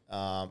sign.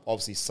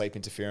 Obviously, sleep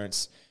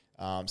interference.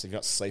 So if you're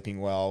not sleeping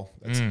well,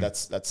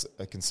 that's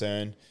a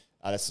concern.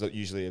 That's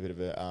usually a bit of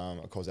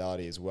a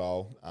causality as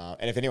well.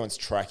 And if anyone's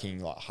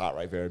tracking like heart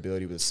rate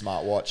variability with a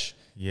smartwatch,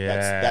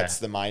 that's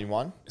the main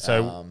one.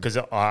 So because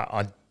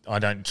I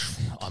don't,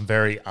 I'm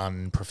very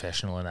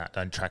unprofessional in that.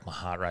 Don't track my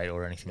heart rate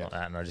or anything like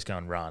that, and I just go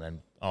and run. And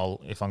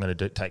if I'm going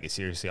to take it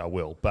seriously, I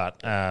will. But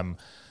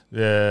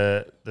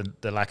the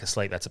lack of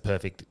sleep, that's a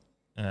perfect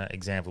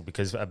example,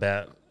 because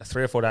about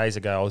 3 or 4 days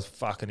ago, I was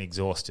fucking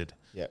exhausted.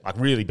 Like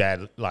really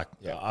bad. I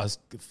was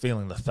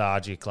feeling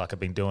lethargic, like I've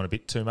been doing a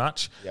bit too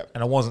much.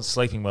 And I wasn't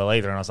sleeping well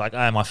either. And I was like,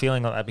 am I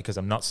feeling like that because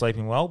I'm not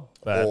sleeping well?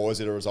 Or is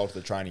it a result of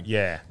the training?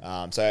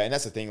 And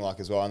that's the thing, like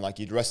as well. And like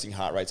your resting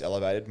heart rate's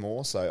elevated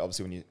more. So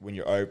obviously when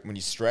you're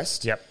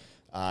stressed,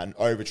 and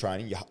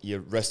overtraining,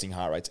 your resting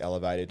heart rate's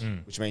elevated,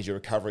 which means your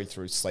recovery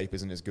through sleep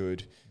isn't as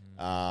good.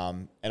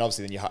 And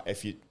obviously then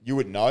if you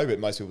wouldn't know, but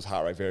most people's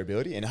heart rate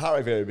variability, and heart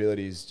rate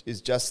variability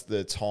is just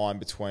the time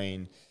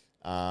between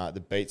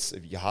the beats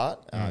of your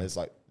heart. There's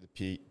like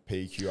the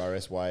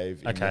PQRS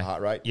wave in your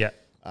heart rate.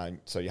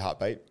 So your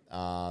heartbeat.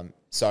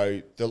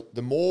 So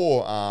the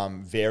more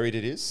varied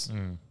it is,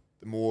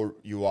 the more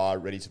you are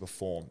ready to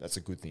perform. That's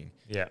a good thing.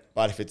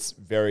 But if it's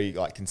very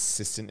like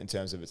consistent in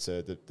terms of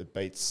the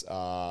beats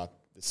are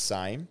the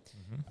same,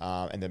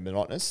 and they're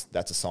monotonous,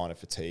 that's a sign of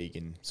fatigue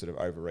and sort of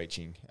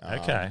overreaching.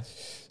 But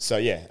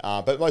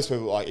most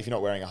people, like if you're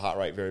not wearing a heart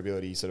rate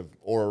variability sort of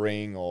Oura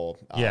Ring or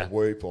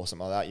Whoop or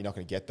something like that, you're not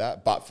going to get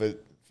that. But for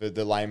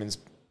the layman's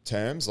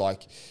terms,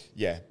 like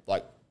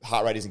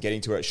heart rate isn't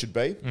getting to where it should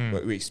be,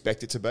 where we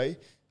expect it to be.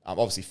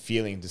 Obviously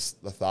feeling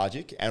just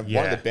lethargic. And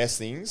one of the best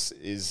things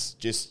is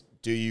just,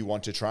 do you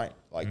want to train?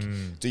 Like,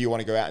 do you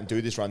want to go out and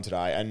do this run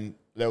today? And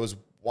there was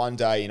one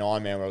day in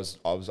Ironman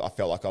where I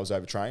felt like I was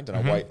overtrained, and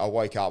I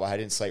woke up, I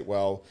didn't sleep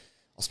well.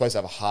 I was supposed to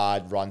have a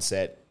hard run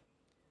set,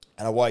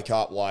 and I woke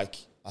up like,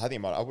 I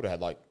think I would have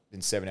had like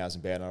been 7 hours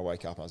in bed, and I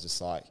woke up and I was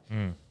just like,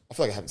 I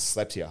feel like I haven't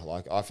slept here.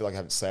 Like, I feel like I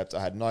haven't slept.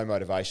 I had no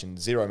motivation,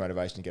 zero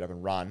motivation to get up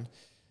and run.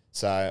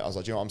 So I was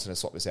like, you know what, I'm just going to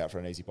swap this out for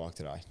an easy bike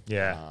today.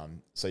 Yeah.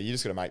 So you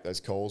just got to make those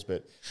calls.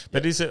 But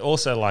is it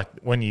also like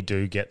when you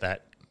do get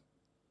that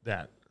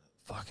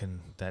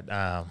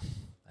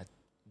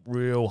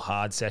real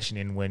hard session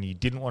in when you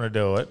didn't want to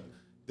do it?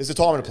 There's a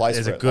time and a place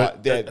There's for a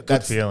it. good, a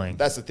good feeling.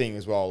 That's the thing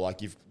as well.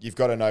 Like, you've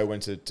got to know when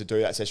to do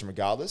that session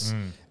regardless.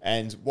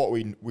 And what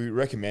we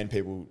recommend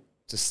people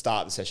to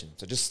start the session.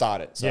 So just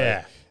start it.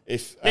 So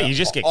if you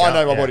just get I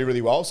know my body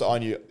really well, so I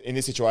knew in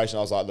this situation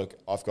I was like, look,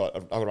 I've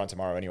got to run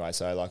tomorrow anyway,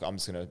 so like I'm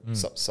just going to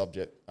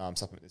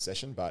supplement this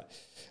session. But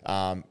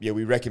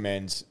we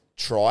recommend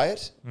try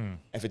it.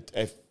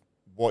 If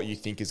what you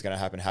think is going to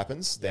happen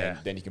happens,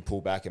 then you can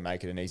pull back and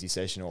make it an easy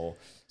session or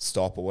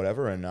stop or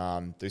whatever,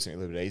 and do something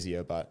a little bit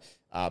easier. But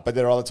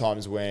there are other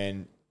times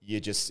when you're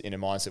just in a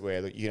mindset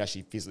where you can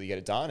actually physically get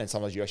it done, and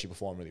sometimes you actually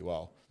perform really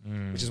well,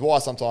 which is why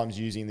sometimes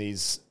using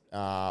these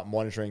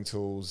monitoring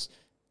tools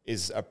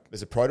is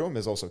a pro to them.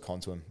 There's also a con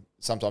to them.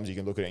 Sometimes you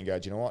can look at it and go,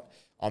 do you know what?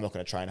 I'm not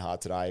going to train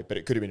hard today, but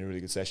it could have been a really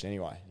good session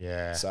anyway.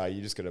 Yeah. So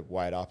you just got to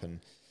weigh it up and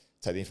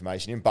take the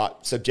information in.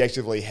 But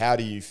subjectively, how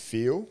do you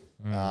feel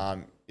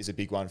is a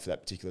big one for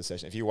that particular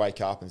session. If you wake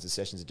up and there's a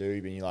session to do,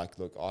 and you're like,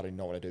 look, I do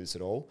not want to do this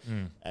at all,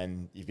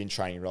 and you've been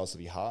training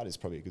relatively hard, it's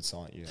probably a good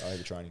sign you're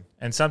overtraining.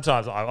 And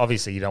sometimes,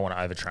 obviously, you don't want to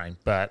overtrain,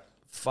 but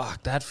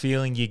fuck, that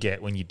feeling you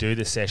get when you do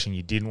the session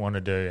you didn't want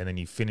to do and then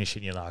you finish it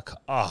and you're like,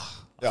 I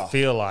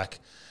feel like,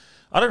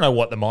 I don't know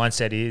what the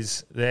mindset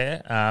is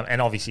there.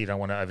 And obviously you don't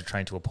want to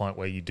overtrain to a point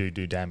where you do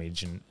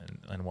damage and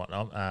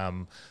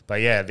whatnot.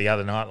 But yeah, the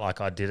other night,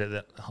 like I did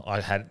it, I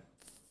had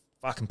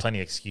fucking plenty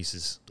of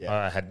excuses. Yeah.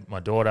 I had my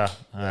daughter,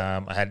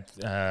 I had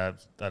that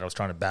I was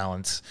trying to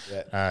balance,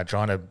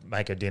 trying to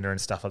make her dinner and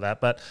stuff like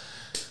that. But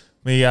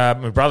my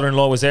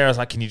brother-in-law was there. I was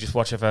like, can you just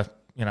watch it for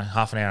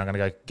half an hour? I'm going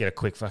to go get a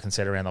quick fucking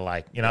set around the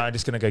lake. I'm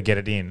just going to go get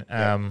it in.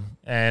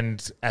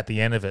 And at the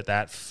end of it,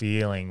 that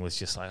feeling was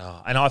just like,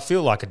 and I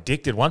feel like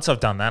addicted. Once I've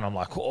done that, I'm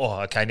like,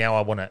 okay, now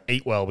I want to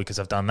eat well because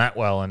I've done that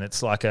well. And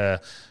it's like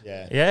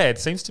it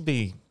seems to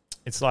be,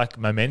 it's like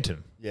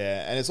momentum.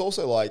 Yeah. And it's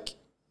also like,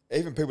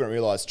 even people don't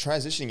realise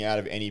transitioning out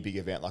of any big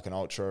event like an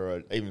ultra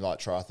or even like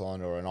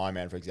triathlon or an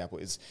Ironman, for example,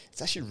 it's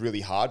actually really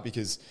hard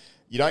because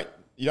you don't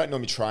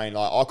normally train.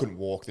 Like, I couldn't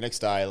walk the next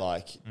day.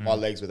 Like, my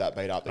legs were that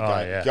beat up.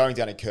 Going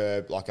down a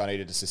curb, like I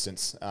needed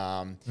assistance.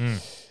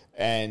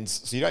 And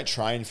so you don't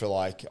train for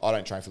I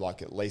don't train for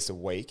at least a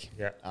week.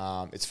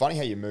 Yeah. It's funny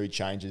how your mood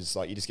changes.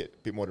 Like, you just get a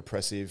bit more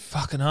depressive.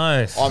 Fucking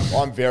oath.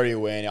 I'm very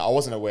aware now. I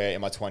wasn't aware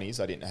in my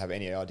 20s. I didn't have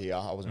any idea.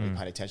 I wasn't really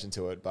paying attention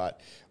to it.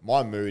 But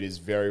my mood is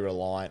very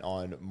reliant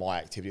on my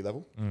activity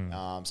level.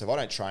 So if I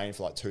don't train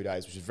for 2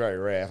 days, which is very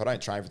rare, if I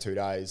don't train for 2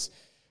 days,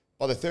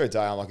 by the third day,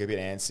 I'm a bit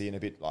antsy and a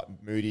bit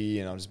moody,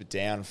 and I'm just a bit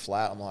down and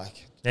flat. I'm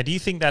like... Now, do you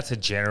think that's a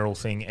general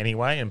thing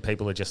anyway, and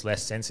people are just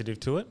less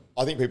sensitive to it?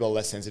 I think people are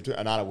less sensitive to it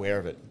and aren't aware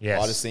of it.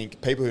 Yes. I just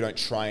think people who don't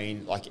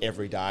train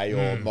every day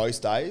or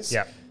most days,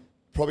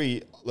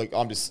 probably,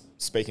 I'm just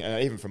speaking,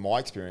 and even from my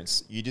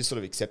experience, you just sort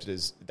of accept it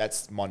as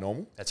that's my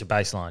normal. That's your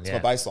baseline, It's my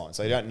baseline.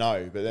 So you don't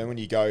know. But then when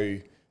you go,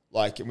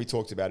 and we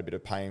talked about a bit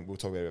of pain, we'll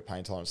talk about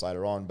pain tolerance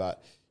later on,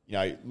 but,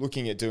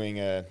 looking at doing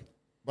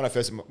when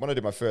I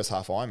did my first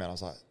half Ironman, I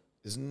was like,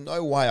 there's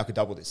no way I could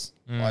double this.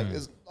 I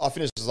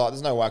finished,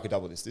 there's no way I could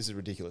double this. This is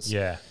ridiculous.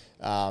 Yeah.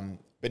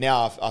 But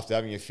now after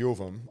having a few of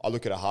them, I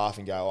look at a half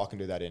and go, I can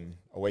do that in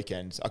a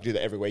weekend. I can do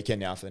that every weekend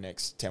now for the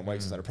next 10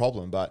 weeks. It's not a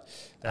problem. But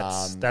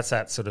that's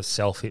that sort of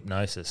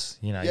self-hypnosis.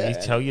 You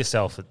tell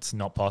yourself it's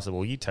not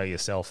possible. You tell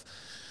yourself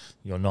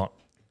you're not,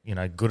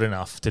 good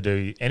enough to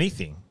do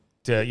anything.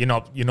 You're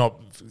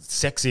not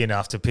sexy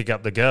enough to pick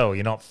up the girl.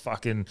 You're not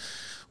fucking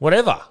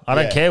whatever. I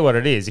don't care what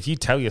it is. If you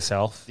tell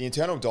yourself the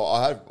internal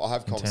dialogue, I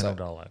have internal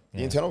dialogue. Yeah.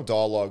 The internal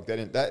dialogue,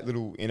 that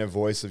little inner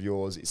voice of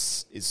yours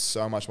is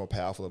so much more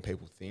powerful than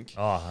people think.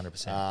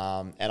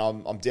 100%. And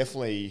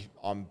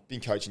I'm been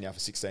coaching now for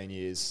 16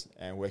 years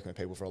and working with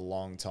people for a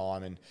long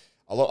time, and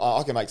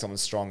I can make someone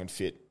strong and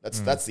fit.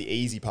 That's the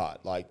easy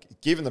part.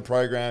 Given the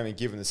program and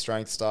given the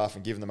strength stuff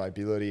and given the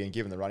mobility and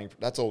given the running,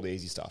 that's all the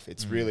easy stuff.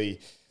 It's really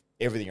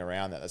everything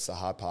around that's the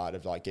hard part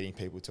of getting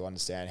people to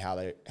understand how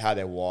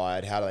they're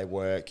wired, how do they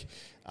work,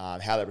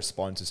 how they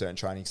respond to certain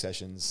training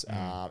sessions,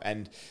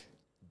 and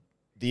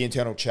the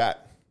internal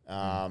chat.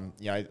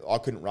 I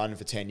couldn't run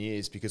for 10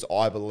 years because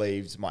I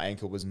believed my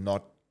ankle was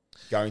not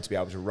going to be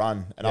able to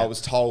run, and I was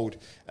told,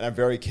 and I'm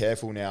very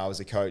careful now as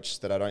a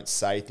coach that I don't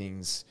say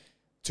things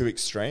too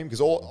extreme,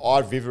 because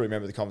I vividly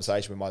remember the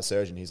conversation with my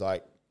surgeon. He's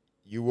like,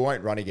 "You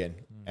won't run again,"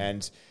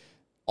 and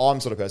I'm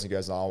the sort of person who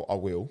goes, "No, I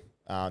will,"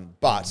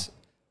 but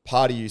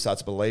part of you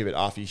starts to believe it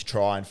after you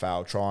try and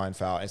fail. And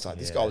it's like,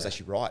 this guy was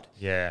actually right.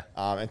 Yeah.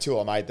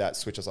 Until I made that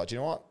switch, I was like, you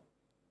know what?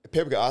 If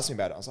people get asked me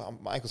about it, I was like,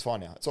 my ankle's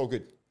fine now. It's all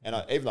good. And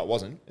even though it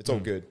wasn't, it's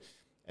all good.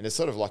 And there's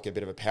sort of like a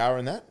bit of a power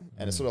in that.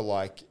 And it's sort of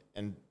like,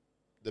 and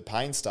the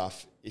pain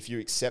stuff, if you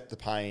accept the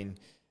pain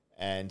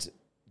and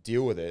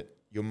deal with it,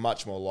 you're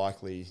much more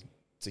likely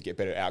to get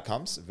better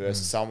outcomes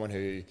versus someone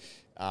who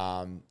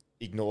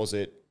ignores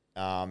it.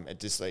 It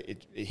just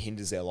it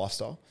hinders their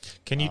lifestyle.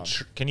 Can you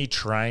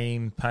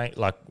train pain?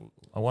 Like,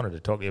 I wanted to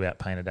talk to you about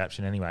pain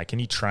adaptation anyway. Can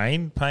you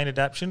train pain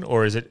adaptation,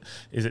 or is it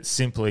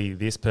simply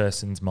this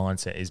person's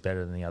mindset is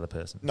better than the other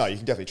person? No, you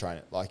can definitely train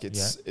it. Like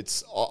it's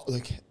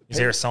like, is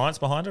there a science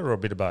behind it, or a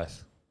bit of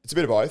both? It's a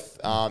bit of both.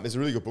 There's a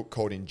really good book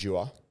called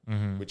Endure,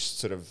 which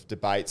sort of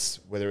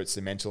debates whether it's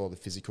the mental or the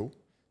physical.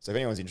 So if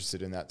anyone's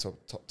interested in that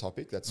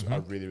topic, that's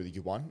a really, really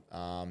good one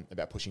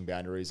about pushing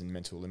boundaries and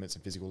mental limits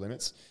and physical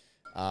limits.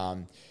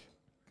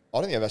 I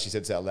don't think I've actually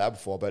said this out loud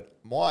before, but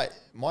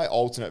my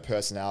alternate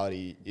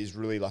personality is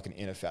really like an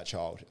inner fat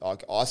child.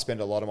 Like, I spend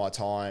a lot of my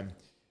time,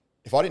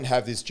 if I didn't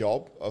have this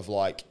job of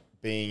like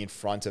being in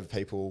front of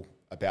people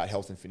about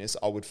health and fitness,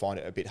 I would find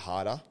it a bit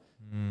harder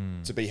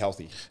to be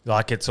healthy.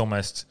 Like, it's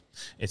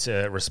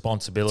a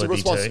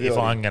responsibility. To, if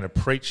I'm going to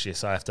preach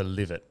this, I have to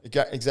live it.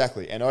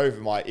 Exactly. And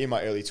in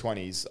my early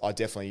 20s, I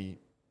definitely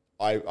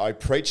I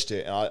preached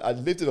it, and I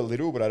lived it a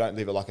little, but I don't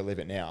live it like I live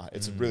it now.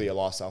 It's really a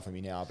lifestyle for me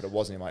now, but it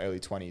wasn't in my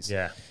early 20s.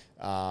 Yeah.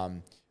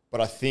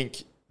 But I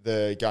think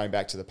going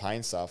back to the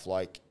pain stuff,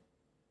 like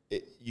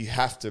you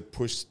have to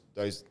push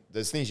those.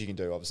 There's things you can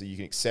do. Obviously, you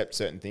can accept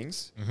certain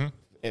things.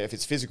 And if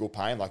it's physical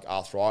pain, like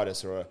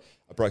arthritis or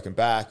a broken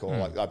back, or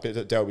like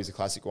Delby's a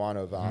classic one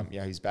of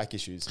his back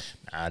issues.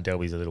 Nah,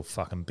 Delby's a little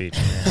fucking bitch.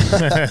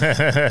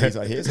 He's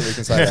not here, so we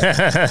can say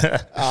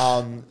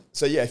that.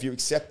 So yeah, if you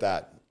accept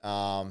that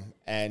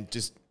and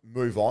just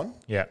move on,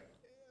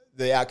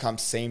 the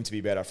outcomes seem to be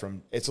better.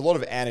 It's a lot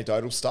of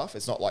anecdotal stuff.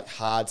 It's not like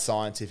hard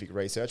scientific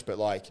research, but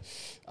like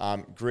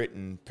grit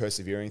and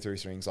persevering through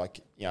things.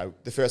 Like,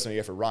 the first time you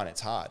go for a run,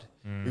 it's hard.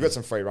 We've got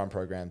some free run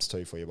programs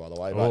too for you, by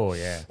the way. But,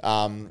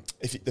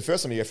 the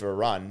first time you go for a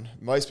run,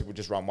 most people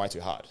just run way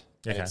too hard.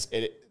 Okay.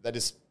 And they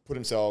just put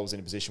themselves in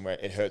a position where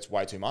it hurts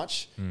way too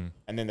much, and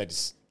then they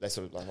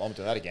sort of like, I'm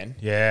doing that again.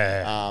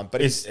 Yeah.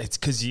 But it's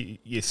because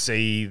you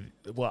see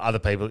what other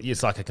people.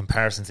 It's like a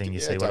comparison thing.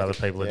 You see what other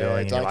people are doing,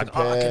 and you're like,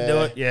 I can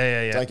do it.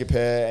 Yeah. Don't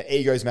compare.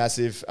 Ego's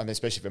massive. I mean,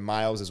 especially for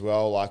males as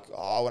well. Like,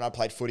 when I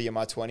played footy in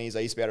my 20s,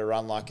 I used to be able to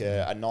run like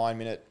a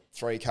 9-minute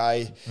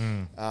 3K.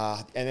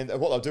 And then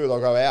what they'll do, they'll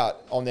go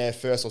out on their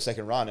first or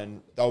second run,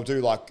 and they'll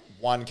do like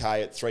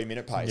 1K at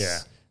 3-minute pace. Yeah.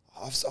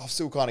 I've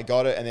still kind of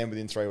got it, and then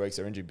within 3 weeks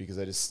they're injured because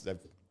they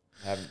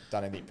haven't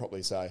done anything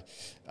properly. So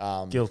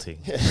guilty.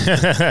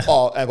 And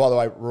by the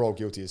way, we're all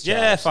guilty as charged.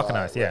 Yeah, fucking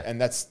oath. Yeah,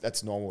 and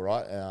that's normal,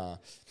 right?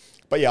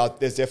 But yeah,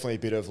 there's definitely a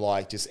bit of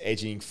like just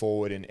edging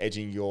forward and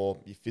edging your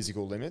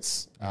physical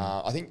limits.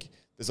 I think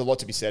there's a lot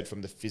to be said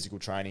from the physical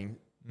training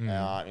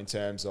in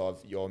terms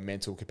of your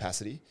mental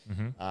capacity.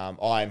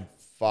 I'm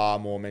far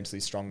more mentally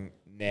strong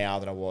now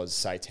than I was,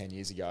 say, 10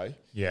 years ago.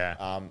 Yeah.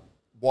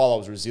 While I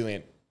was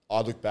resilient, I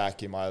look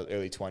back in my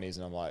early 20s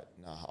and I'm like,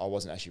 no, I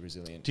wasn't actually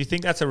resilient. Do you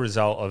think that's a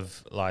result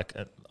of like,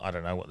 I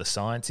don't know what the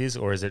science is,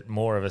 or is it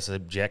more of a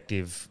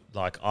subjective,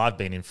 like I've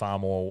been in far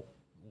more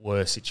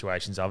worse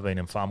situations, I've been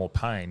in far more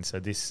pain, so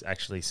this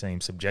actually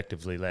seems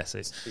subjectively less.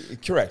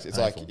 Correct. It's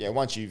painful. like,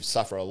 once you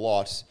suffer a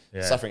lot,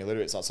 suffering a little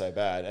bit, it's not so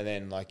bad. And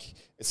then like,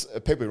 it's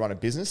people who run a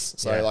business.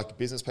 So like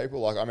business people,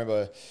 like I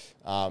remember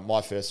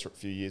my first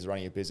few years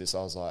running a business,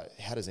 I was like,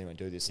 how does anyone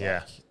do this?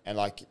 Like, and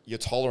like your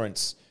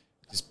tolerance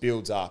just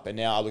builds up. And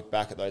now I look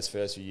back at those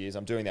first few years,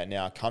 I'm doing that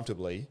now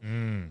comfortably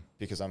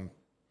because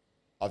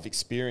I've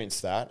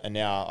experienced that, and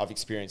now I've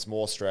experienced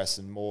more stress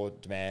and more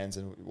demands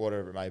and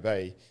whatever it may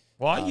be.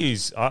 Well,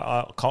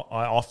 I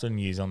often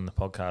use on the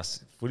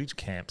podcast footage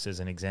camps as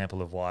an example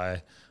of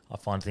why I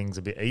find things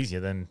a bit easier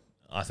than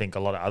I think a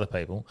lot of other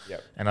people.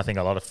 Yep. And I think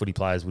a lot of footy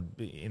players would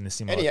be in the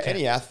similar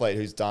any athlete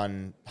who's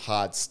done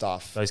hard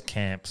stuff. Those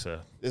camps are...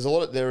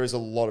 There is a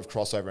lot of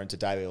crossover into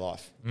daily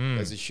life.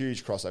 There's a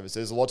huge crossover. So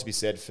there's a lot to be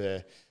said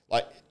for,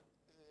 like,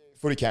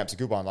 footy camp's a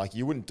good one. Like,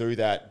 you wouldn't do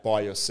that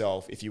by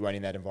yourself if you weren't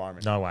in that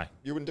environment. No way.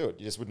 You wouldn't do it.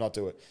 You just would not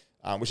do it.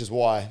 Which is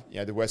why,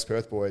 the West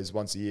Perth boys,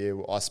 once a year,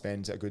 I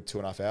spend a good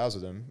 2.5 hours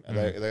with them, and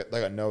they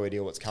got no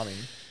idea what's coming.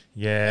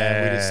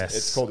 Yeah,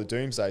 it's called the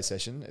Doomsday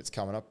Session. It's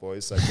coming up,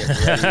 boys. So get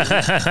ready.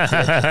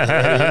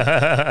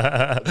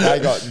 They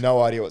got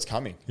no idea what's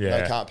coming. Yeah.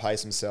 They can't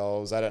pace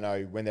themselves. They don't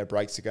know when their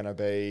breaks are going to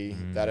be.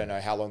 They don't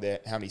know how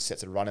many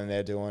sets of running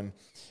they're doing,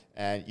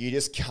 and you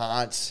just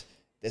can't.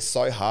 They're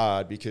so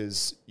hard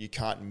because you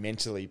can't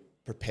mentally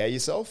prepare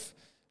yourself,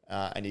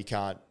 and you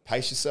can't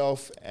pace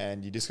yourself,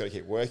 and you just got to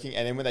keep working.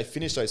 And then when they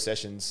finish those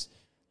sessions.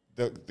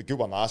 The good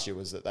one last year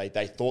was that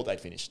they thought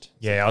they'd finished.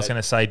 Yeah, so I was going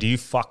to say, do you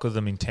fuck with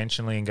them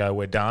intentionally and go,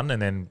 we're done,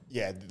 and then...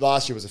 Yeah,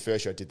 last year was the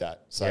first year I did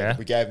that. So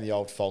we gave them the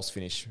old false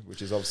finish,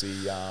 which is obviously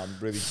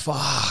really...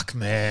 Fuck,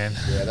 man.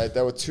 Yeah,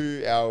 they were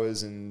 2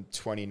 hours and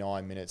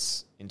 29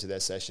 minutes into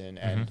their session,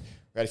 and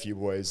we had a few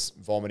boys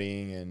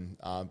vomiting, and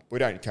we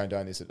don't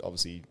condone this at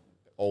obviously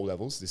all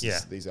levels.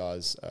 These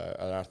guys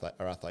are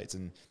athletes,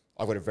 and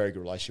I've got a very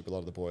good relationship with a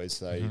lot of the boys,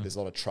 so there's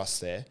a lot of trust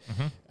there,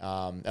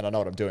 and I know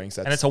what I'm doing.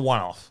 So And it's a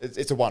one-off.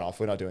 it's a one-off.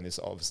 We're not doing this.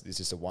 Obviously, it's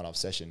just a one-off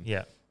session.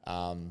 Yeah.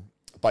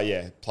 But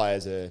yeah,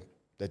 players they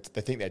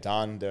think they're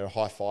done. They're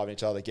high-fiving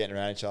each other. They're getting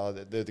around each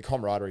other. The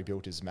camaraderie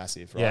built is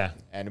massive, right? Yeah.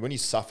 And when you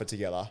suffer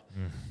together,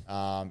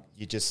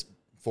 you just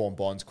form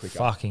bonds quicker.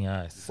 Fucking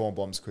oath. Form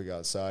bonds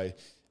quicker. So,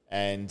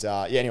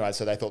 anyway,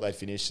 so they thought they'd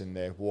finished, and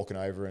they're walking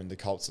over, and the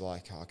Colts are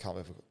like, I can't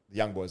believe the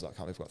young boys are like, I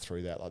can't believe we got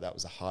through that. Like, that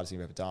was the hardest thing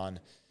we've ever done.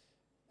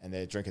 And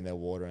they're drinking their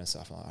water and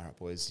stuff. I'm like, all right,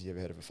 boys, you ever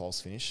heard of a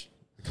false finish?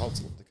 The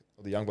Colts,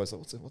 the young boys are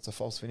like, what's a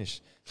false finish?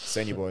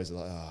 Senior boys are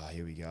like,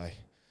 here we go.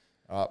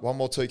 All right, one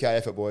more 2K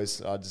effort, boys.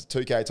 Just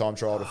 2K time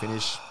trial to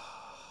finish.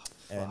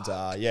 And,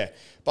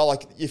 But,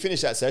 like, you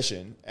finish that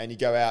session and you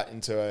go out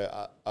into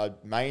a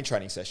main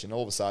training session,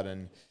 all of a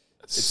sudden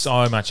It's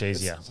so much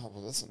easier.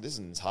 This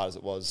isn't as hard as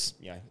it was,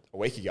 a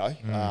week ago.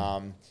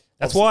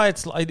 That's why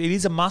it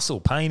is a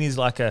muscle. Pain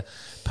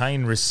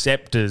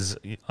receptors,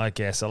 I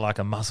guess, are like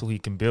a muscle you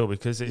can build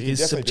because it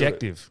is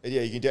subjective.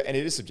 Yeah, you can and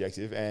it is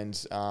subjective, and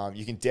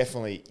you can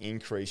definitely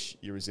increase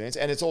your resilience.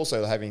 And it's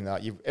also having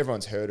that.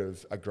 Everyone's heard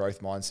of a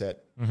growth mindset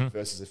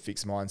versus a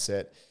fixed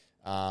mindset.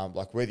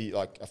 Like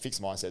a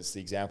fixed mindset, the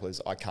example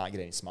is I can't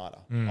get any smarter.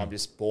 I'm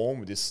just born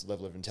with this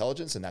level of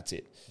intelligence, and that's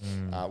it.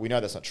 We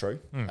know that's not true.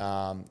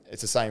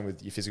 It's the same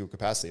with your physical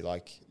capacity.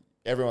 Like,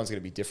 everyone's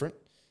going to be different.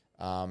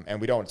 And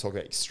we don't want to talk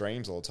about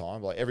extremes all the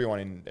time. Like, everyone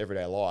in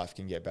everyday life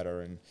can get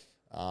better and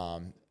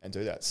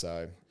do that.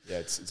 So yeah,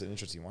 it's an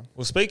interesting one.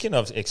 Well, speaking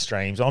of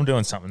extremes, I'm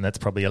doing something that's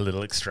probably a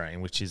little extreme,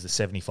 which is the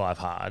 75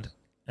 hard.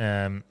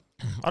 I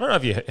don't know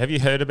if have you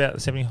heard about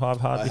the 75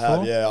 hard before? I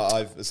have, yeah.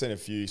 I've seen a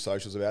few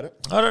socials about it.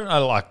 I don't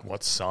know like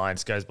what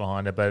science goes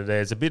behind it, but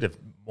there's a bit of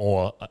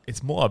more.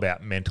 It's more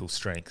about mental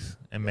strength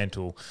and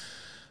mental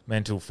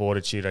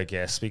fortitude, I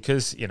guess,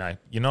 because you're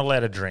not allowed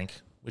to drink,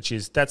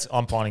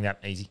 I'm finding that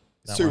easy.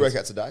 It's 2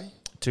 workouts a day.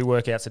 2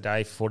 workouts a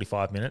day for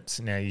 45 minutes.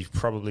 Now, you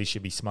probably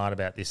should be smart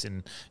about this,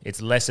 and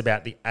it's less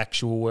about the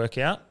actual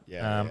workout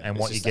and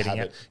what you're getting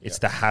at. It's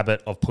the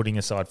habit of putting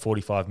aside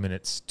 45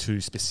 minutes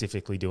to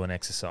specifically do an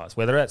exercise,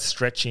 whether that's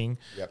stretching,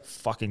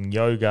 fucking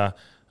yoga.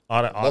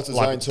 Lots of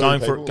zone 2 going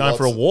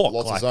for a walk.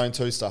 Lots of zone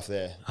 2 stuff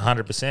there.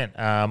 100%.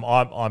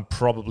 I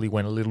probably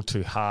went a little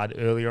too hard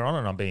earlier on,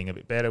 and I'm being a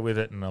bit better with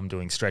it, and I'm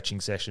doing stretching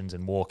sessions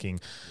and walking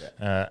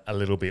a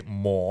little bit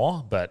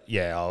more. But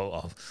yeah,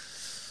 I'll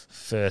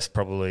first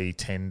probably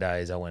 10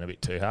 days I went a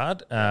bit too hard.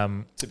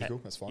 Typical,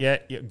 that's fine. Yeah,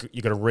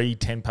 you got to read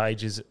 10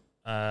 pages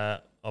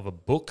of a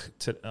book,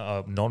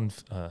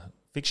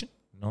 non-fiction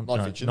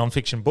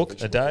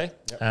book a day.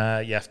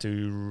 Yep. You have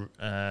to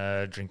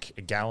drink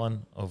a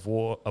gallon of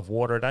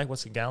water a day.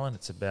 What's a gallon?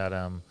 It's about...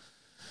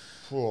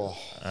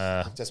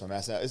 that's my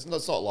maths now. It's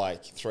not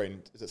like 3.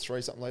 Is it 3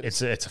 something later?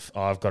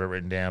 I've got it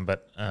written down,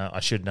 but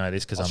I should know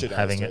this because I'm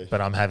having it. But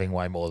I'm having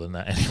way more than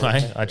that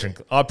anyway.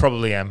 I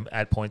probably am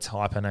at points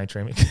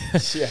hypernatremic,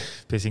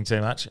 pissing too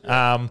much.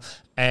 Yeah.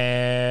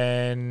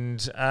 I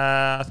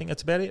think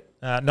that's about it.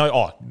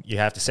 You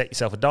have to set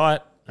yourself a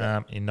diet.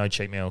 In no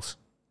cheat meals.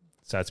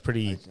 So it's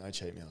pretty. No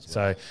cheat meals.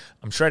 So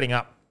I'm shredding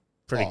up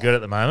pretty good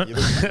at the moment. You're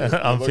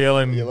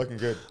looking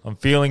good. I'm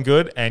feeling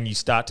good, and you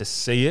start to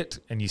see it,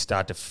 and you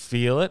start to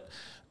feel it.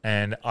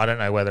 And I don't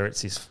know whether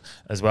it's this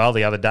as well.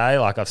 The other day,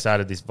 like, I've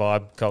started this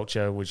Vibe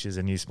Culture, which is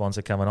a new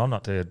sponsor coming on.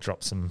 Not to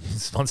drop some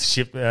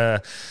sponsorship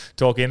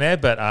talk in there,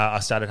 but I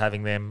started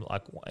having them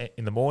like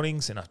in the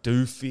mornings, and I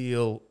do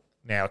feel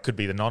now it could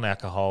be the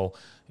non-alcohol.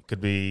 It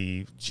could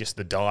be just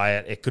the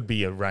diet. It could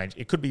be a range.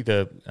 It could be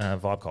the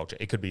Vibe Culture.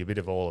 It could be a bit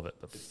of all of it.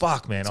 But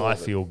fuck, man, I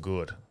feel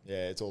good.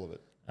 Yeah, it's all of it.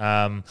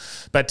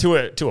 But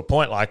to a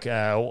point, like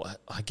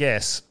I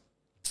guess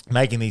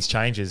making these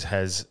changes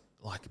has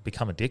like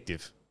become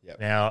addictive. Yep.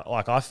 Now,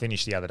 like, I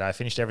finished the other day. I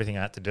finished everything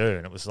I had to do,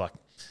 and it was like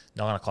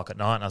 9 o'clock at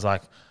night, and I was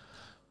like,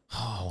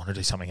 I want to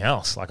do something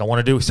else. Like, I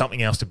want to do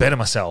something else to better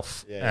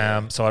myself.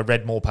 So I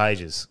read more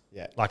pages.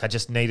 Yeah. Like, I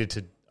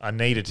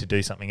needed to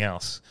do something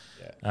else.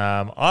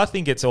 Yeah. I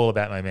think it's all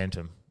about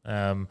momentum.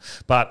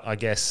 But I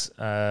guess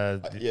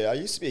I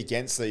used to be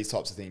against these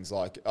types of things.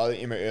 Like,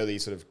 in my early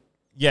sort of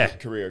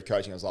career of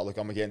coaching, I was like, look,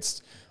 I'm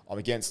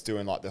against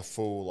doing like the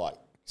full like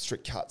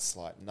strict cuts.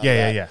 Like,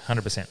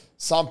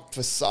 100%.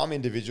 For some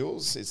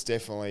individuals, it's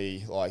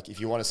definitely like, if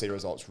you want to see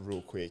results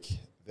real quick,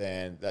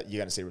 then that you're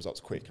going to see results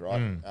quick, right?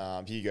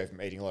 Here you go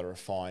from eating a lot of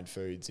refined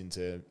foods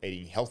into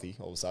eating healthy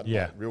all of a sudden,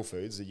 like real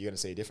foods, you're going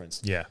to see a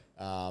difference. Yeah.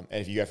 And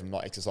if you go from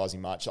not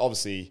exercising much,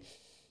 obviously,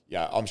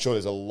 I'm sure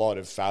there's a lot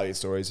of failure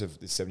stories of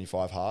the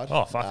 75 hard.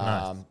 Oh, fuck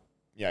no.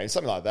 In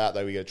something like that,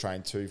 though, we got to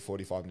train 2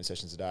 45-minute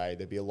sessions a day.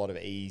 There'd be a lot of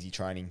easy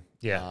training.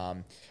 Yeah.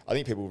 I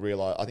think people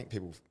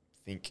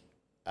think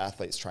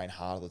athletes train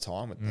hard all the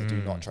time, but they do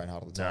not train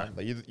hard all the time. No.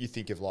 But you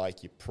think of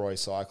like your pro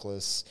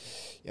cyclists,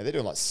 they're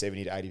doing like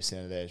 70 to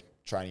 80% of their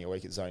training a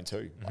week at zone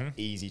 2, like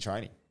easy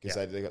training, because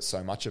they've got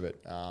so much of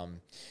it. And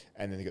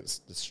then they've got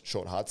the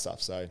short, hard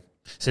stuff. So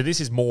this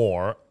is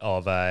more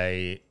of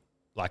a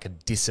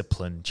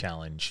discipline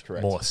challenge.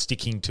 Correct. More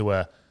sticking to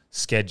a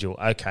schedule,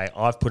 okay,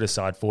 I've put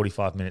aside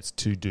 45 minutes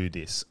to do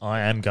this.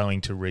 I am going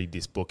to read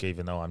this book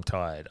even though I'm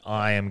tired.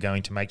 I am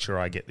going to make sure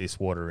I get this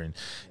water in.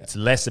 Yeah. It's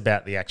less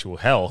about the actual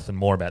health and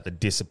more about the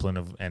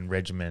discipline and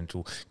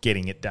regimental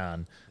getting it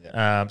done.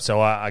 Yeah. So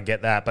I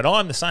get that. But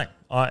I'm the same.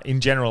 In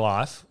general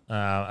life,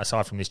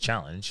 aside from this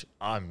challenge,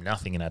 I'm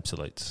nothing in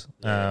absolutes.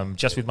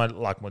 Just with my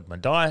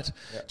diet,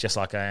 just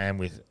like I am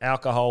with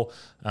alcohol.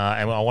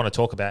 And I want to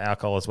talk about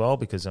alcohol as well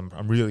because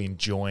I'm really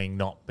enjoying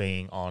not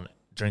being on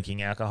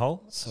drinking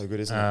alcohol. So good,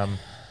 isn't it?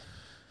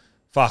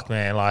 Fuck,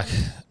 man, like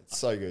it's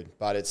so good,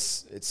 but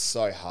it's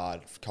so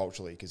hard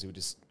culturally because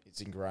it's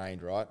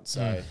ingrained, right?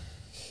 So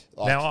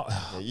now,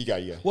 you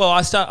go. Well,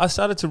 I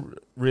started to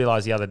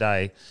realize the other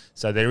day.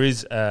 So there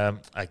is,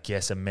 I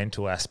guess, a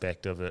mental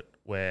aspect of it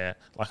where,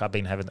 like, I've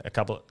been having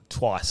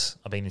twice.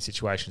 I've been in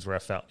situations where I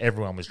felt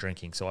everyone was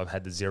drinking, so I've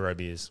had the 0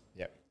 beers.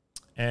 Yep.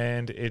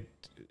 And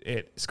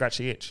it scratched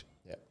the itch.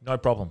 No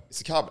problem.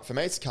 For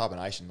me, it's the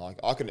carbonation. Like,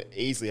 I could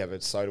easily have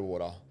a soda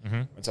water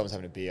when someone's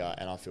having a beer,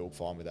 and I feel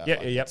fine with that.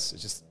 It's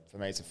just, for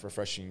me, it's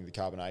refreshing, the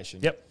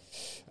carbonation. Yep.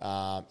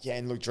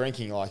 And look,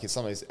 drinking, like, it's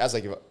something as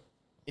like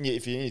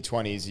if you're in your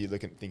 20s,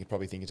 you're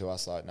probably thinking to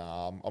us like,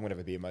 nah, I'm gonna have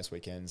a beer most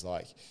weekends.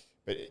 Like,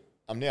 but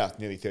I'm now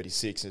nearly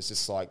 36, and it's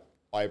just like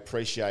I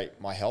appreciate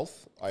my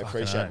health. I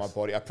appreciate my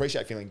body. I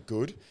appreciate feeling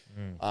good.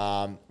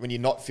 When you're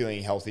not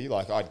feeling healthy,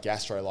 like I had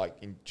gastro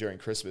during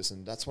Christmas,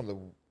 and that's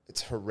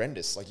it's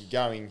horrendous. Like, you're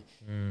going,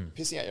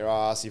 pissing out your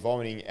ass, you're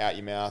vomiting out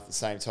your mouth at the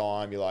same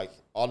time. You're like,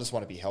 I just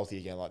want to be healthy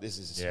again. Like, this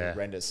is just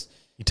horrendous.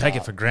 You take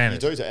it for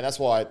granted. You do, and that's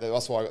why I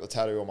got the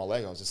tattoo on my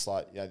leg. I was just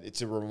like,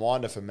 it's a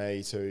reminder for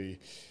me to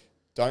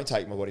don't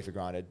take my body for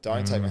granted.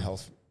 Don't take my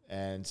health,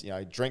 and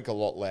drink a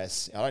lot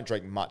less. I don't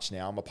drink much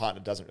now. My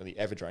partner doesn't really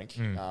ever drink,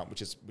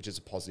 which is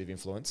a positive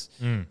influence.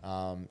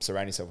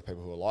 Surround yourself with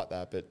people who are like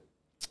that. But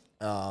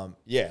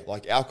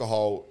like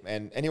alcohol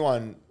and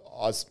anyone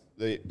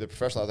the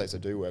professional athletes I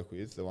do work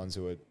with, the ones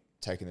who are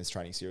taking this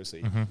training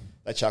seriously,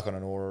 they chuck on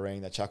an Oura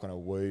ring, they chuck on a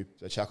Whoop,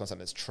 they chuck on something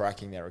that's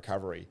tracking their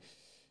recovery.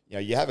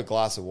 You have a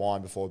glass of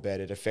wine before bed,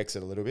 it affects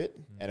it a little bit,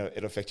 and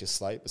it'll affect your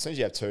sleep. As soon as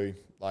you have 2,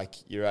 like,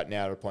 you're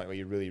now at a point where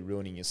you're really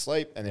ruining your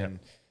sleep, and then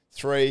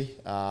 3,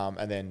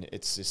 and then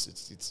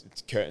it's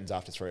curtains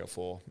after 3 or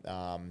 4.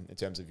 In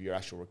terms of your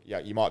actual,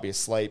 you might be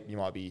asleep, you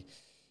might be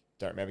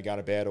don't remember going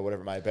to bed or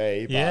whatever it may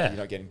be, but you're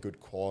not getting good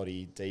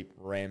quality deep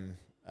REM.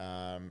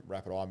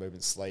 Rapid eye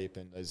movement sleep,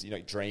 and there's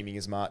dreaming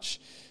as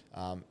much.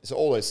 So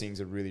all those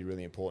things are really,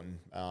 really important.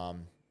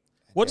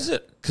 What is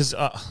it? Because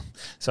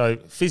so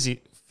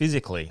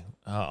physically,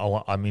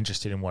 I'm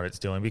interested in what it's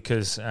doing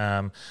because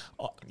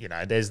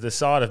there's the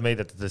side of me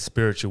that the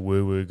spiritual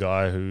woo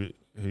guy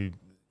who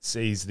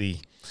sees the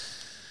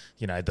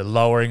the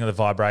lowering of the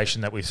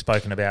vibration that we've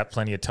spoken about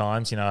plenty of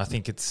times. I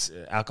think it's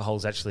alcohol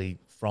is actually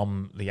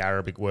from the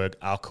Arabic word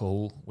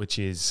alcohol, which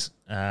is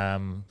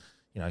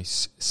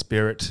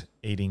spirit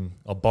eating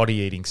or body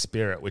eating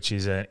spirit, which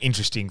is an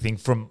interesting thing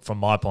from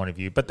my point of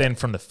view. But then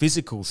from the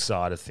physical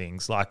side of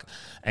things,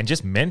 and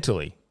just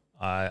mentally,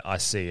 I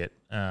see it.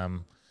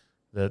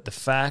 The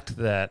fact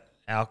that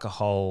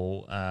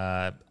alcohol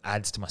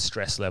adds to my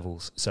stress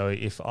levels. So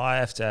if I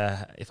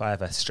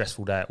have a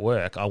stressful day at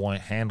work, I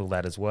won't handle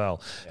that as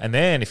well. Yeah. And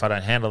then if I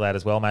don't handle that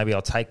as well, maybe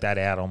I'll take that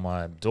out on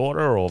my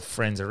daughter or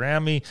friends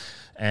around me.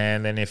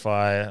 And then if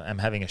I am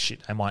having a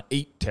shit, I might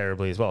eat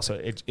terribly as well. So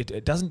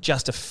it doesn't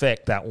just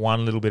affect that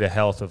one little bit of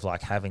health of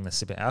like having the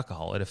sip of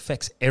alcohol. It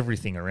affects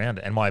everything around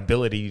it and my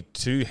ability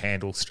to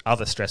handle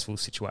other stressful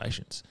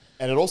situations.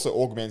 And it also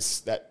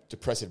augments that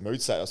depressive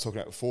mood state I was talking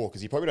about before,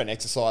 because you probably don't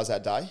exercise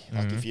that day.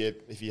 Like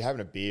if you're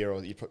having a beer,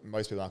 or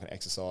most people aren't going to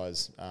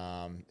exercise.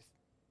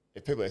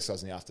 If people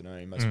exercise in the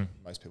afternoon,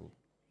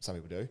 some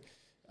people do.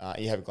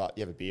 You have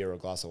a beer or a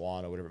glass of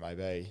wine or whatever it may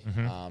be.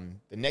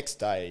 The next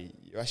day,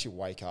 you actually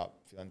wake up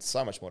feeling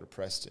so much more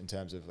depressed. In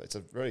terms of it's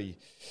a very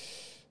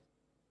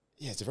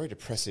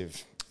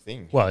depressive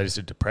thing. Well, it is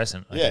a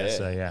depressant, I guess.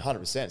 So,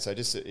 100%. So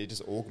it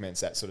just augments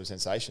that sort of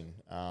sensation.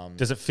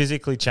 Does it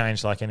physically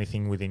change like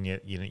anything within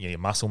your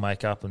muscle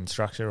makeup and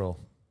structure,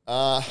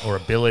 or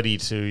ability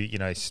to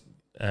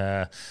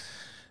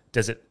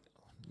does it?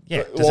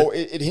 Yeah.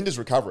 It hinders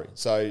recovery.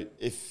 So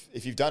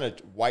if you've done a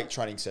weight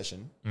training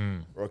session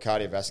or a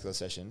cardiovascular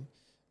session,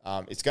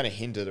 it's going to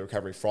hinder the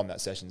recovery from that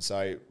session.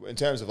 So in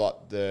terms of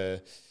like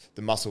the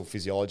muscle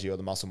physiology or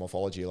the muscle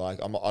morphology, like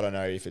I don't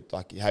know if it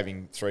like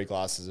having 3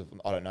 glasses of,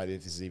 I don't know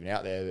if this is even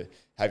out there,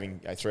 having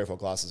 3 or 4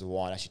 glasses of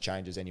wine actually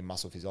changes any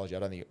muscle physiology. I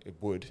don't think it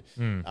would,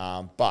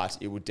 but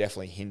it would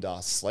definitely hinder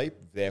sleep,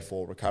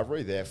 therefore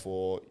recovery,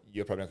 therefore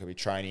you're probably not going to be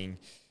training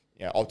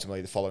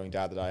ultimately the following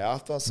day or the day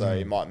after. So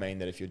it might mean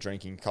that if you're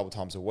drinking a couple of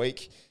times a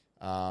week,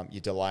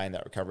 you're delaying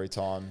that recovery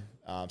time.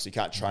 So you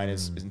can't train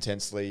as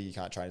intensely, you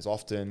can't train as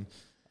often.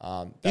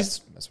 That's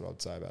what I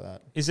would say about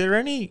that. Is there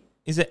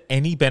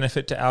any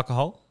benefit to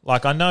alcohol?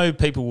 Like, I know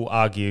people will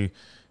argue,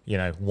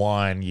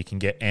 wine you can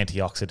get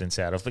antioxidants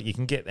out of, but you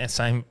can get that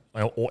same,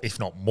 or if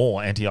not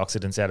more,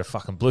 antioxidants out of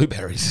fucking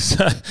blueberries.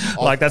 So,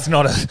 that's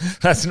not a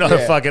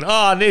fucking,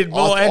 I need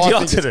more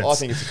antioxidants. I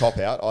think it's a cop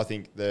out. I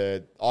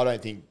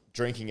don't think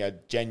drinking a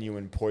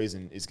genuine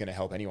poison is going to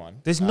help anyone.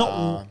 There's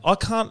not. I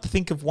can't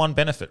think of one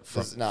benefit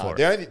from. No,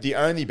 the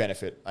only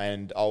benefit,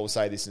 and I will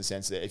say this in the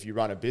sense that if you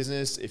run a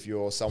business, if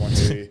you're someone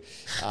who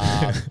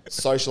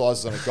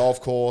socializes on a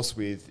golf course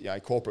with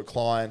corporate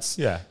clients,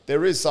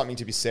 there is something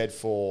to be said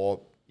for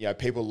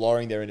people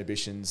lowering their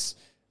inhibitions,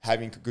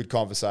 having good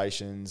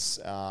conversations,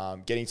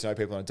 getting to know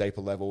people on a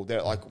deeper level.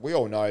 They're like, we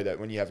all know that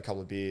when you have a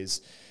couple of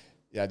beers,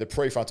 the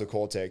prefrontal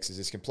cortex is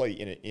just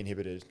completely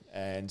inhibited,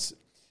 and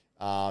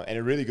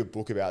a really good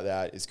book about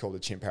that is called The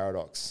Chimp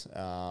Paradox.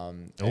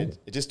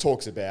 It just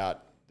talks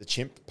about the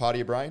chimp part of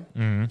your brain,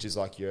 which is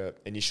like your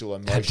initial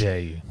emotion. How dare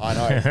you? I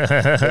know.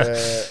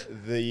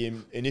 the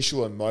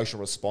initial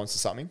emotional response to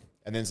something.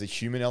 And then there's the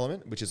human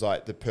element, which is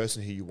like the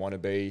person who you want to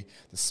be,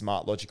 the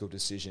smart, logical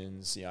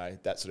decisions,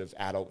 that sort of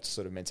adult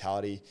sort of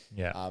mentality.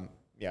 Yeah.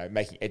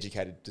 Making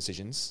educated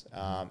decisions.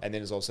 And then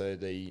there's also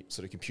the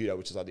sort of computer,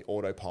 which is like the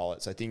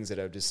autopilot. So things that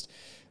have just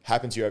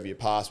happened to you over your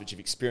past, which you've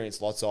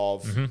experienced lots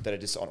of, that are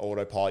just on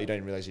autopilot. You don't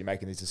even realize you're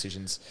making these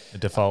decisions. The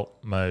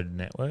default mode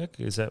network,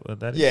 is that what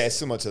that is? Yeah,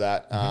 similar to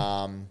that.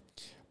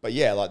 But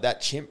yeah, like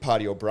that chimp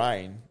part of your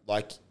brain,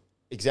 like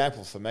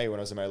example for me when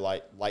I was in my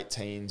late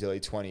teens, early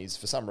 20s,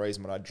 for some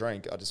reason when I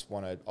drank, I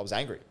was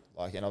angry.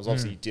 And I was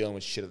obviously dealing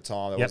with shit at the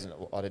time.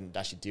 I didn't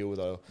actually deal with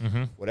it or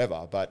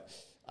whatever. But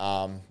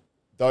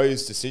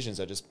those decisions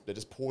they're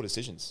just poor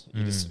decisions.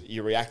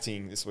 You're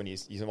reacting. This is when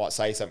you might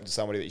say something to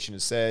somebody that you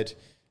shouldn't have said.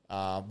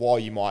 While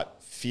you might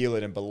feel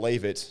it and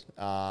believe it,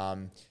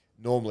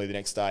 normally the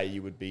next day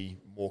you would be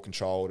more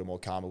controlled and more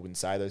calm and wouldn't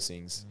say those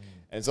things.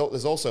 And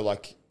there's also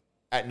like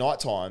at night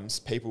times,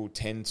 people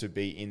tend to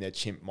be in their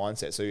chimp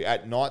mindset. So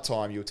at night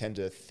time, you'll tend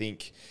to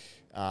think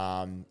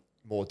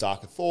more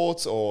darker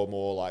thoughts or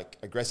more like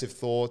aggressive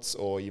thoughts,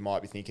 or you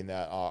might be thinking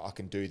that I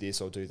can do this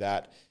or do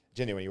that.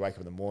 Generally, when you wake up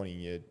in the morning,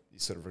 you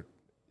sort of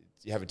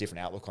you have a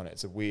different outlook on it.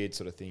 It's a weird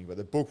sort of thing, but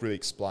the book really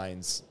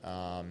explains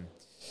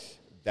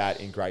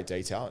that in great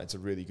detail. It's a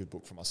really good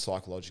book from a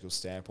psychological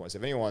standpoint. So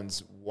if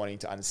anyone's wanting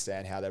to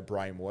understand how their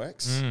brain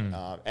works,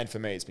 and for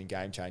me, it's been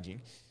game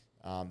changing.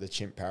 The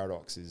Chimp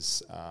Paradox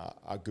is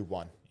a good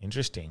one.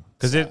 Interesting.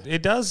 Because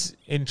it does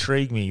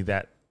intrigue me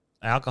that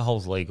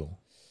alcohol's legal.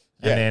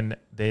 And then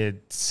there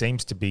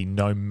seems to be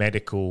no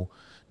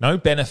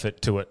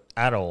benefit to it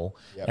at all.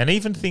 Yep. And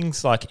even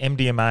things like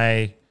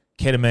MDMA,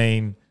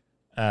 ketamine,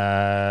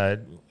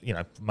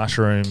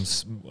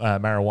 mushrooms,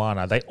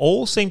 marijuana, they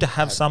all seem to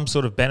have some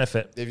sort of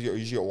benefit. They've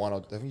usually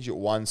got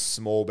one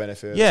small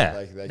benefit.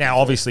 Yeah. Now,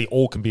 obviously,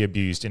 all can be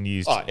abused and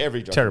used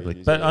every drug terribly.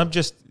 Used, but I'm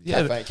just...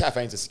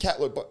 Caffeine's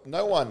look, but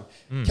no one...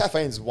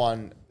 Caffeine's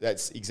one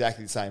that's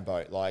exactly the same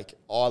boat. Like,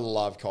 I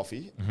love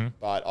coffee,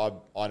 but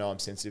I know I'm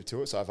sensitive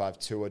to it. So if I have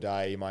 2 a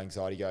day, my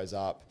anxiety goes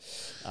up.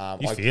 I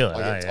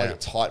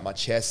get tight in my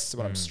chest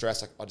when I'm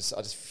stressed. I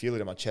just feel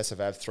it in my chest if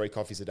I have 3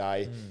 coffees a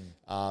day.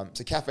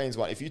 So caffeine's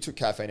one. If you took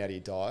caffeine out of your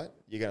diet,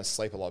 you're going to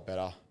sleep a lot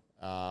better.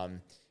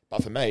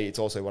 But for me, it's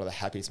also one of the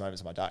happiest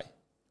moments of my day.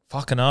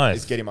 Fucking oath.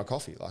 It's getting my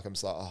coffee. Like I'm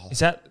just like,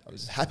 I'm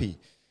just happy.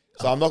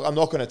 So I'm not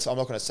going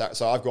to.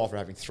 So I've gone from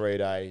having 3 a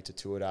day to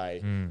 2 a day.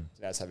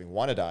 To now it's having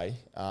 1 a day.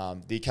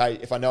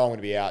 If I know I'm going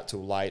to be out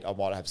till late, I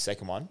might have a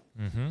second one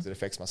because it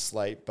affects my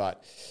sleep.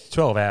 But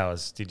 12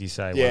 hours, did you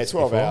say? Yeah,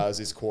 12 hours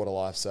is quarter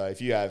life. So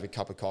if you have a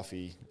cup of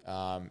coffee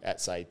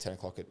at say 10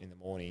 o'clock in the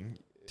morning,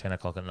 10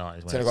 o'clock at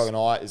night. 10 o'clock at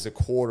night is a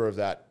quarter of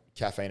that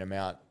caffeine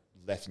amount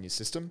left in your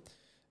system.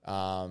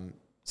 So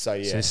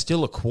there's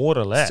still a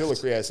quarter left.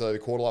 So the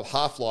quarter life,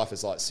 half life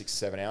is like 6 to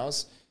 7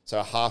 hours.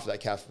 So half of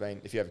that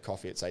caffeine, if you have a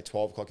coffee at say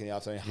 12 o'clock in the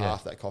afternoon,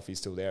 half that coffee is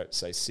still there at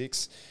say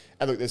 6.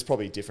 And look, there's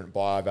probably different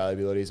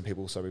bioavailabilities and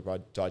people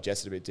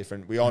digest it a bit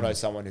different. We all know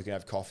someone who can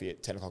have coffee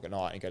at 10 o'clock at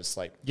night and go to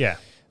sleep. Yeah.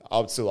 I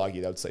would still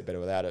argue they would sleep better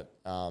without it.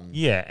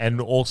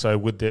 And also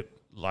would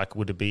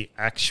it be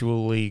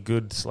actually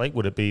good sleep?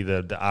 Would it be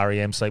the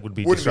REM sleep would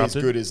be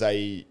disrupted? Wouldn't be as good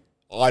as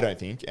I don't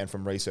think, and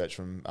from research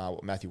from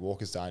what Matthew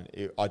Walker's done,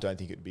 I don't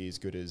think it would be as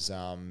good as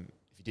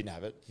if you didn't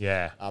have it.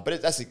 Yeah.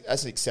 But that's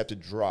an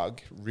accepted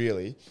drug,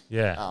 really.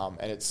 Yeah.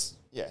 And it's,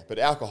 but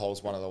alcohol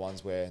is one of the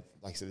ones where,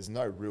 like I said, there's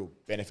no real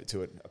benefit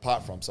to it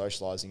apart from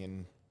socializing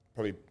and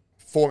probably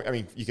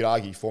you could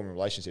argue forming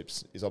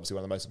relationships is obviously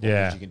one of the most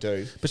important things you can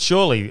do. But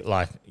surely,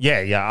 I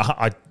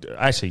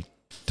actually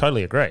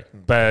totally agree.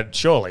 But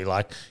surely,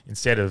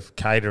 instead of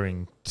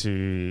catering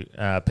to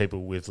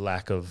people with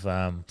lack of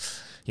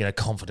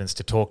confidence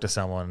to talk to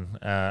someone,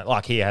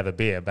 here, have a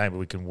beer. Maybe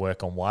we can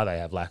work on why they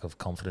have lack of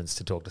confidence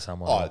to talk to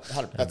someone. That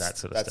sort of that's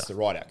stuff. The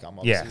right outcome.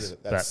 Yes,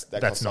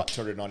 that costs not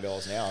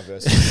 $290 an hour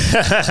versus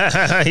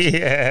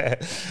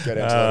go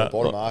down to the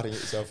bottom art and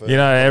get yourself.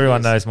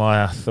 Everyone knows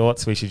my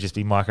thoughts. We should just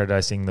be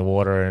microdosing the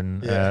water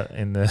and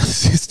in the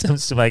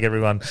systems to make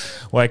everyone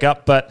wake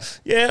up. But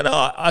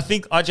I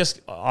think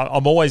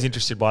I'm always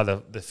interested by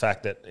the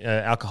fact that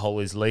alcohol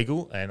is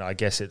legal, and I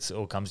guess it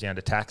all comes down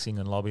to taxing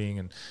and lobbying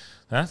and.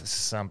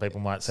 Some people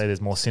might say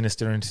there's more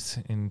sinister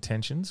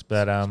intentions,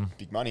 but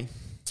big money.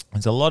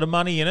 There's a lot of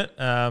money in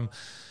it.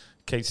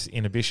 Keeps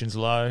inhibitions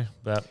low,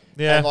 but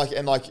and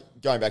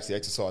going back to the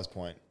exercise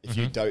point, if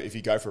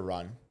you go for a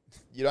run,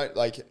 you don't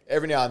like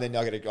every now and then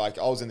I get like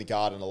I was in the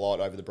garden a lot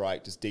over the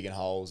break, just digging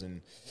holes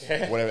and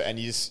whatever. And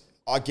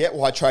I get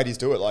why tradies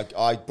do it. Like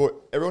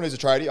everyone who's a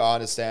tradie, I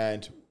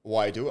understand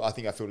why you do it. I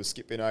think I feel to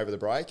skip in over the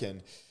break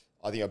and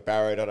I think I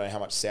barrowed. I don't know how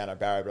much sound I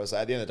barrowed, but I was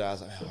like, at the end of the day, I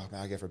was like, oh,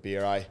 man, I'll go for a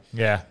beer, eh?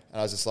 Yeah. And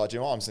I was just like, you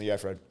know what? I'm just going to go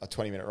for a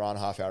 20-minute run,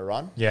 half-hour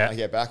run. Yeah. And I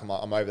get back, I'm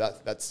over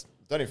that.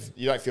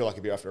 You don't feel like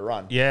a beer after a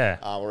run. Yeah.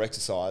 Or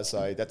exercise.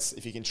 So that's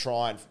if you can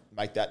try and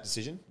make that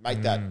decision,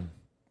 make that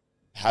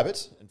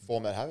habit and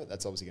form that habit,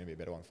 that's obviously going to be a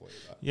better one for you.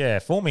 Right? Yeah,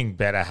 forming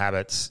better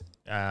habits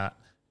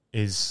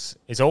is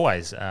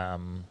always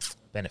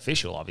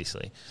beneficial,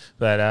 obviously,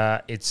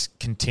 but it's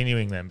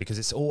continuing them because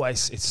it's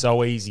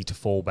so easy to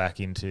fall back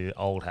into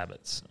old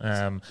habits.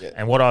 And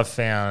what I've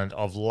found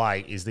of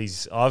late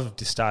is I've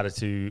started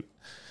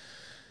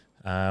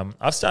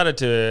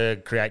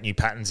to create new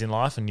patterns in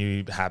life and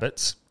new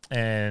habits,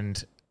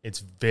 and it's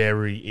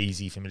very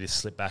easy for me to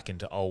slip back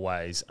into old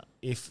ways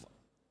if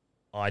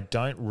I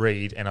don't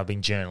read, and I've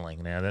been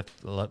journaling. Now that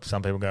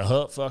some people go,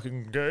 "Oh,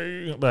 fucking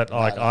gay," but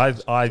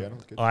I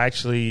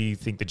actually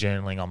think the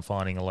journaling I'm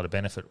finding a lot of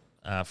benefit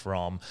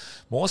from,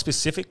 more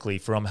specifically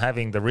from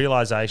having the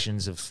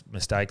realizations of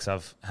mistakes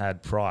I've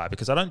had prior.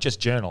 Because I don't just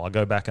journal; I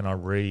go back and I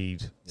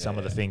read some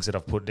of the things that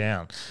I've put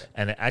down,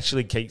 and it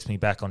actually keeps me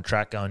back on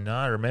track. Going,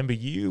 no, remember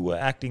you were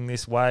acting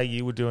this way,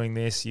 you were doing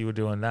this, you were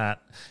doing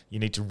that. You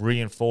need to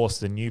reinforce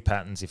the new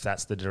patterns if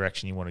that's the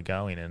direction you want to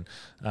go in,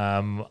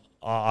 and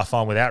I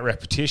find without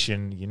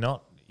repetition, you're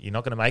not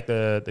going to make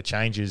the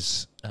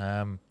changes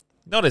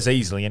not as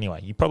easily anyway.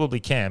 You probably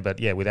can, but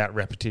yeah, without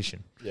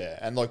repetition. Yeah,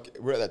 and like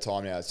we're at that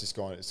time now. It's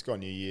gone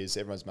New Year's.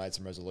 Everyone's made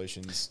some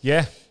resolutions.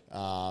 Yeah.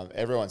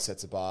 Everyone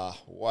sets a bar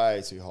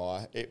way too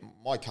high.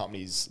 My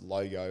company's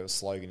logo or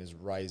slogan is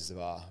 "Raise the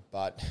Bar,"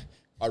 but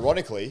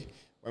ironically,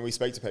 when we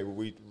speak to people,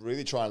 we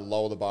really try and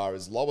lower the bar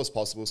as low as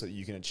possible so that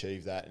you can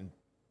achieve that and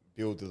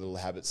build the little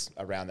habits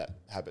around that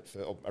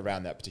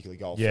around that particular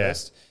goal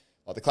first.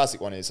 Like the classic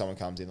one is someone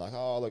comes in like,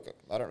 oh, look,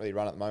 I don't really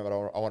run at the moment.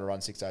 I want to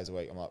run 6 days a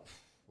week. I'm like,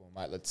 well,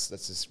 mate, let's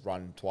just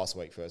run twice a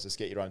week first. Let's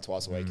get you running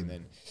twice a week, and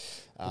then.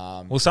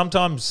 Well,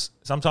 sometimes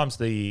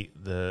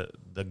the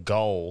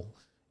goal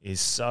is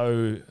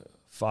so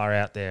far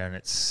out there, and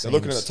they're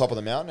looking at the top of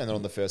the mountain and they're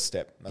on the first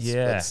step.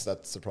 That's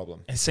the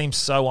problem. It seems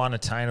so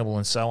unattainable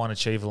and so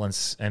unachievable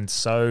and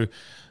so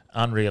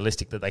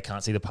unrealistic that they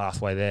can't see the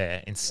pathway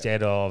there.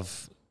 Instead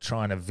of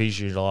trying to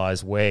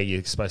visualize where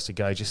you're supposed to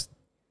go, just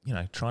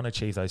trying to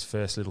achieve those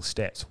first little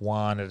steps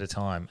one at a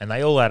time, and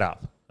they all add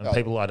up. And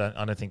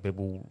I don't think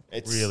people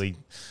really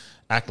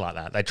act like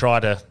that. They try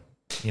to,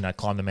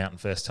 climb the mountain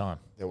first time.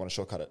 They want to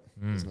shortcut it.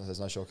 There's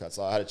no shortcuts.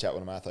 I had a chat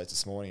with my athletes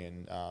this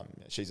morning, and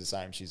she's the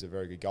same. She's a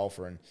very good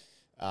golfer, and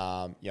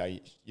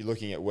you're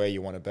looking at where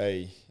you want to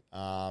be,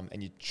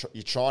 and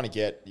you're trying to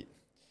get.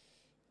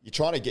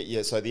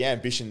 So the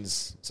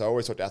ambitions. So I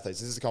always talk to athletes.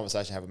 This is a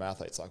conversation I have with my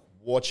athletes. Like,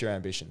 what's your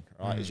ambition?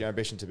 Right? Is your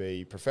ambition to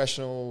be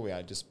professional?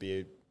 Just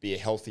be a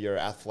healthier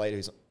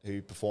athlete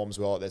who performs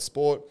well at their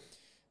sport?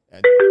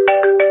 And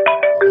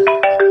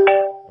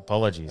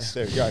apologies.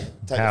 There we go.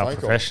 Take How the phone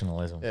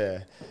professionalism.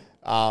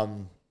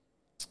 Call.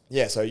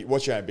 Yeah. So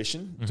what's your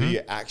ambition? Do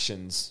your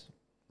actions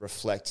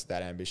reflect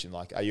that ambition?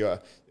 Like,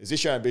 is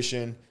this your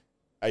ambition?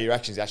 Are your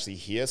actions actually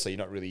here? So you're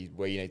not really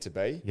where you need to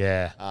be.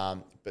 Yeah.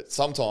 But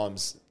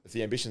sometimes if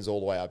the ambition's all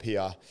the way up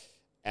here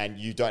and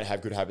you don't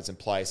have good habits in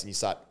place and you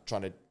start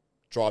trying to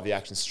drive the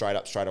action straight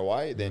up straight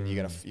away, then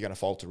you're gonna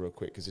falter real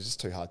quick because it's just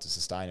too hard to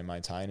sustain and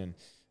maintain. And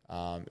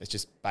it's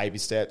just baby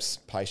steps,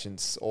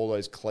 patience, all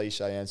those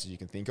cliche answers you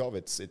can think of.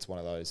 It's one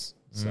of those.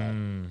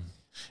 So.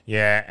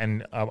 Yeah,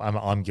 and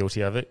I'm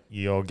guilty of it.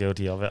 You're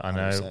guilty of it. I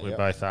know we yep.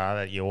 both are,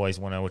 that you always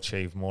want to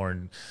achieve more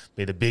and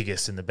be the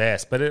biggest and the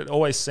best. But it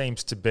always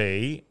seems to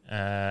be,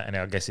 and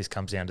I guess this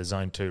comes down to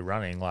zone 2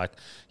 running, like,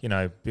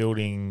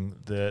 building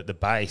the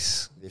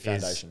base. The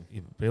foundation.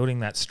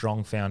 Building that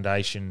strong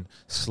foundation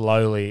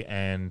slowly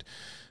and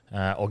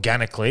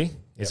organically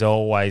is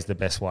always the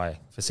best way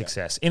for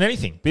success. In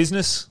anything,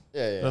 business,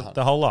 the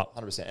whole lot.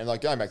 100%. And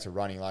like going back to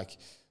running, like,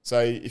 so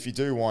if you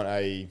do want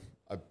a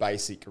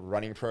basic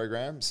running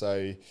program.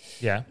 So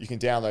you can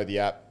download the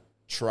app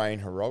Train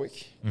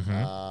Heroic.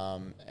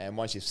 And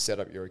once you've set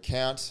up your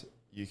account,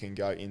 you can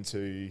go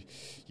into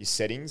your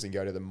settings and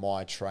go to the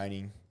My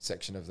Training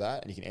section of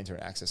that, and you can enter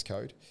an access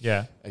code.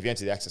 Yeah. If you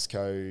enter the access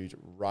code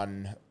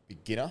Run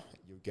Beginner,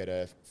 you'll get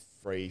a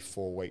free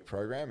 4-week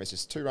program. It's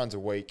just 2 runs a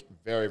week.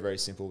 Very, very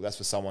simple. This is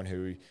for someone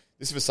who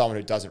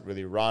doesn't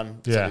really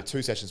run. So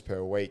 2 sessions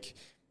per week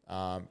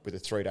with a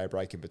 3-day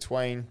break in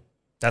between.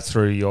 That's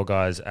through your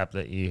guys' app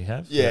that you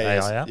have?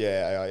 AI app?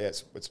 AI,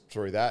 it's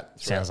through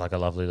that. Sounds like a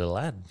lovely little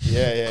ad.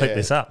 Click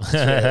this up.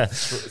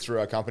 through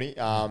our company.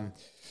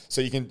 So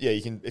you can,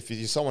 if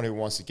you're someone who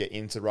wants to get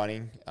into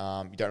running,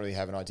 you don't really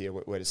have an idea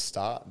where to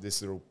start,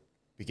 this little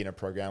beginner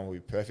program will be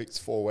perfect. It's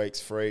 4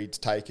 weeks free to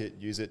take it,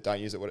 use it,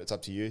 don't use it, it's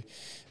up to you.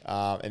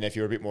 And if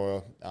you're a bit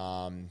more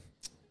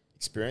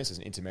experienced, as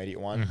an intermediate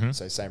one,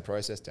 so same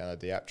process, download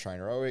the app Train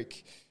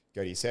Heroic,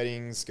 go to your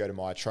settings, go to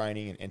My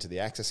Training and enter the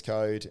access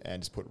code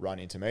and just put Run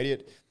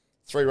Intermediate.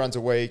 3 runs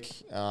a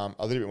week, a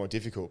little bit more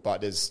difficult,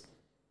 but it's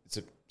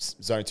a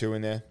zone 2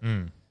 in there.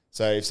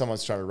 So if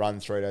someone's trying to run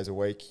 3 days a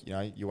week,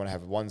 you want to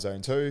have one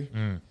zone 2.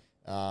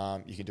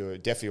 You can do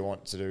it. Definitely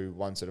want to do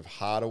one sort of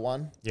harder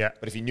one. Yeah.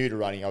 But if you're new to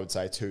running, I would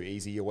say 2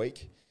 easy a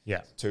week.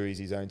 Yeah. 2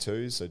 easy zone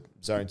 2s. So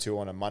zone 2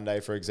 on a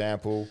Monday, for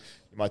example.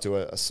 You might do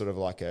a sort of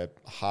like a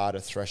harder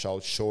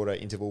threshold, shorter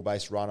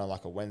interval-based run on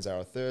like a Wednesday or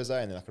a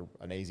Thursday, and then like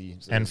an easy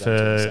sort And of zone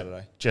 2 on for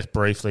Saturday. just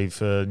briefly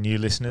for new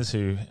listeners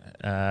who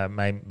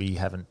maybe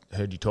haven't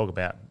heard you talk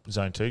about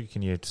Zone 2,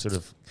 can you sort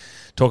of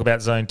talk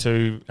about Zone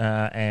 2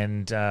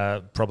 and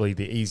probably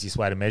the easiest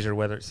way to measure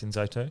whether it's in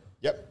Zone 2?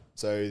 Yep.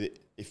 So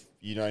if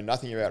you know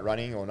nothing about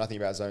running or nothing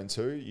about zone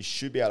 2, you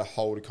should be able to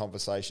hold a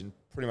conversation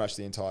pretty much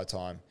the entire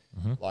time.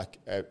 Like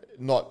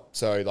not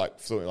so like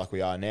fluent like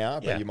we are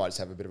now, but you might just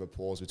have a bit of a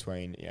pause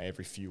between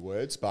every few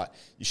words. But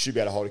you should be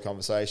able to hold a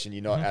conversation.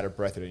 You're not out of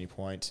breath at any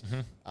point.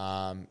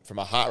 From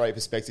a heart rate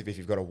perspective, if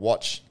you've got a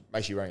watch,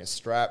 make sure you're wearing a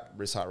strap.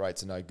 Wrist heart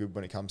rates are no good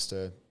when it comes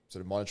to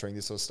sort of monitoring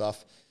this sort of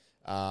stuff.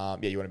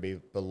 You want to be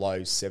below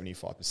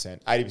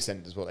 75%.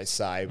 80% is what they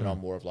say, but I'm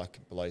more of like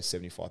below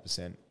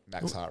 75%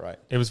 max heart rate.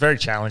 It was very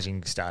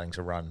challenging starting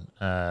to run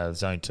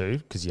Zone 2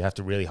 because you have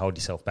to really hold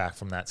yourself back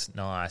from that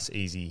nice,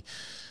 easy,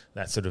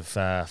 that sort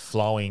of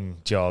flowing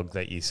jog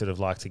that you sort of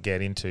like to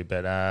get into.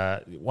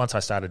 But once I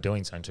started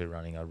doing Zone 2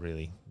 running, I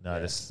really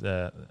noticed.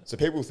 So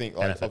people think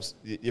like, benefit.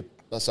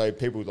 so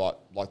people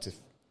like to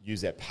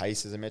use their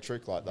pace as a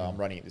metric, like I'm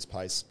running at this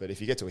pace. But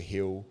if you get to a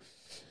hill,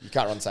 you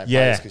can't run the same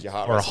pace because your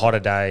heart rate. Or a hotter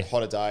day.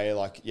 Hotter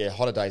day,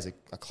 hotter day is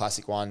a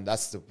classic one.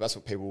 That's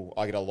what people.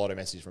 I get a lot of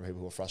messages from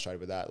people who are frustrated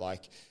with that.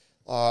 Like,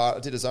 I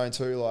did a zone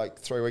 2 like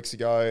 3 weeks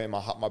ago, and my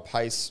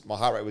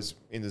heart rate was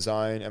in the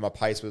zone, and my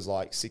pace was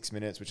like 6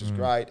 minutes, which is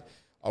great.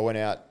 I went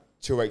out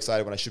 2 weeks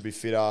later when I should be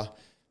fitter,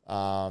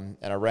 and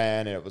I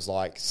ran, and it was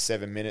like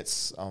 7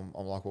 minutes. I'm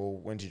like, well,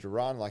 when did you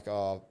run? Like,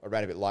 I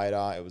ran a bit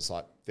later. It was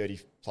like 30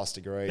 plus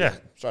degrees. Yeah.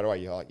 Straight away,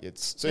 you're like, as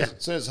soon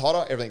as it's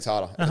hotter, everything's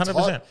harder. If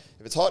 100%.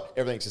 If it's hot,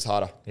 everything's just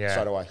harder. Yeah.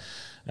 Straight away.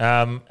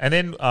 And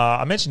then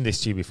I mentioned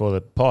this to you before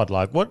the pod,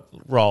 like what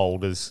role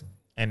does,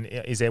 and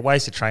is there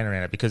ways to train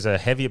around it? Because a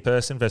heavier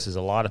person versus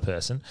a lighter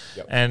person.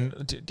 Yep.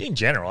 And in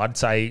general, I'd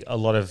say a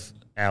lot of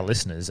our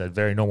listeners are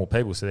very normal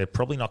people, so they're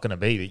probably not going to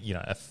be,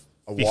 a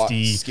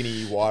 50...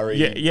 skinny, wiry.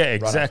 Yeah,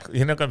 exactly.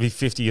 You're not going to be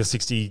 50 or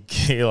 60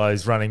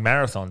 kilos running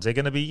marathons. They're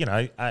going to be,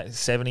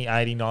 70,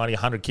 80, 90,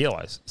 100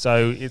 kilos.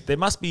 So there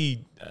must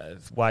be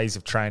ways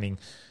of training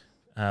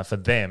for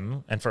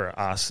them and for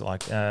us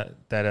that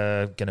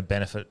are going to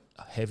benefit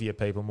heavier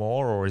people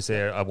more, or is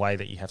there a way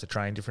that you have to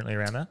train differently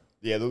around that?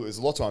 Yeah, look, there's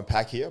a lot to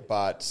unpack here,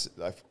 but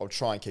I'll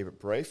try and keep it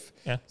brief.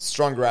 Yeah.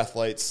 Stronger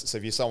athletes. So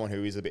if you're someone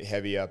who is a bit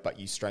heavier, but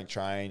you strength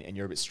train and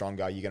you're a bit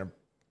stronger, you're going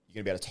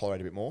to be able to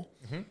tolerate a bit more.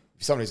 If you're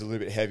someone who's a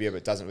little bit heavier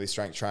but doesn't really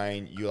strength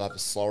train, you'll have a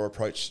slower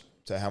approach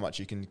to how much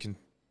you can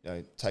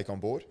take on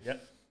board.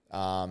 Yep.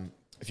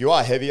 If you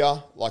are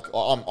heavier, like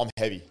I'm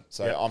heavy,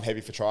 so I'm heavy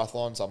for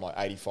triathlons. I'm like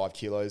 85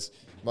 kilos.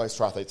 Most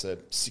triathletes are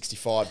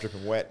 65,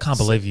 dripping wet. Can't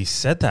believe you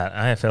said that.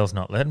 AFL's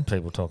not letting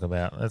people talk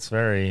about. That's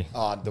very...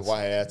 The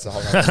way that's a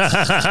whole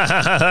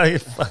other...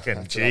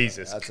 Fucking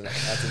Jesus.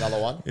 That's another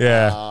one.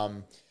 Yeah.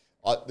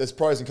 There's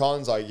pros and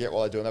cons. I get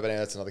why they're doing that, but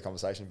that's another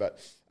conversation. But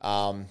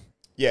so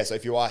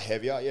if you are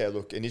heavier,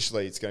 look,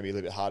 initially it's going to be a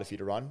little bit harder for you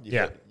to run.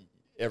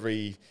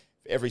 Every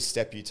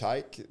step you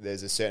take,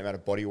 there's a certain amount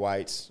of body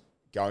weight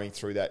going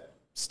through that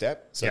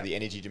step. So the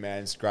energy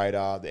demand is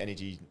greater. The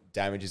energy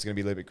damage is going to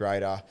be a little bit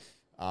greater.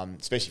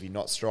 Especially if you're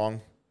not strong.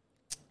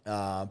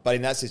 But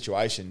in that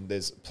situation,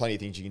 there's plenty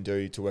of things you can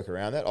do to work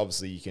around that.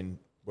 Obviously, you can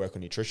work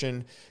on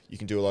nutrition. You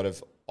can do a lot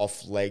of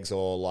off legs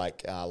or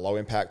low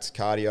impact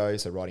cardio,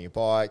 so riding a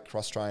bike,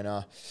 cross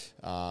trainer,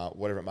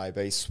 whatever it may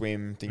be,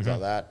 swim, things like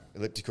that,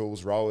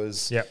 ellipticals,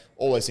 rowers.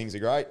 All those things are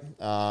great.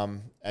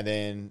 And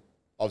then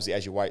obviously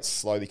as your weight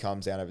slowly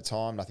comes down over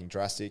time, nothing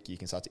drastic, you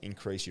can start to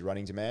increase your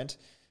running demand.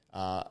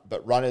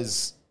 But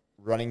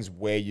running's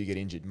where you get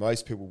injured.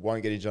 Most people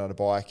won't get injured on a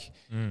bike.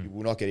 You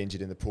will not get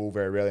injured in the pool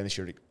very rarely unless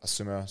you're a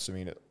swimmer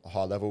swimming at a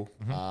high level.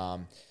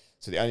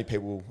 So the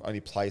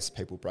only place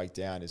people break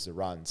down is the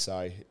run.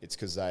 So it's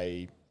because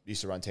they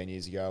used to run 10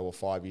 years ago or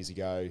 5 years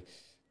ago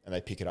and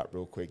they pick it up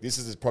real quick. This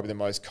is probably the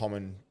most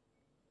common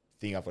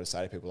thing I've got to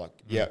say to people.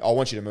 Like, I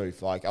want you to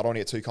move. Like, I don't want to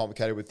get too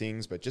complicated with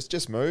things, but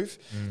just move.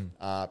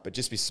 But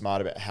just be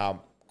smart about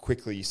how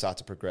quickly you start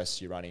to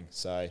progress your running.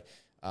 So,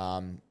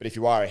 but if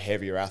you are a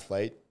heavier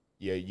athlete,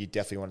 you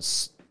definitely want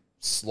to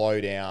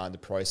slow down the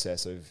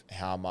process of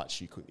how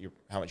much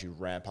you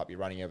ramp up your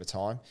running over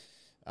time.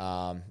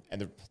 And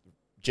the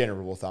general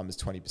rule of thumb is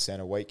 20%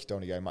 a week. Don't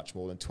want to go much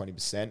more than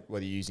 20%,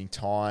 whether you're using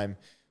time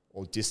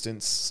or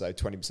distance. So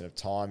 20% of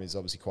time is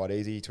obviously quite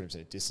easy. 20%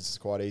 of distance is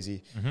quite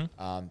easy.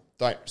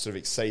 Don't sort of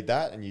exceed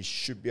that and you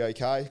should be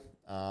okay.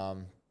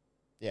 And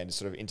just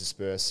sort of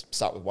intersperse,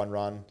 start with one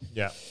run.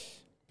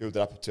 build it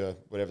up to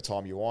whatever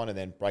time you want, and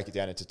then break it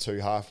down into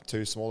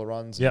two smaller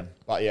runs. Yep.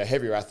 But yeah,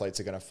 heavier athletes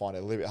are going to find it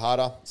a little bit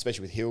harder,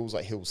 especially with hills.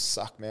 Like hills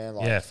suck, man.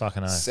 Like Yeah,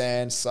 fucking oath.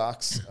 sand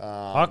sucks.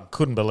 I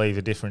couldn't believe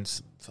the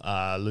difference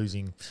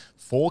losing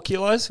 4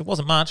 kilos. It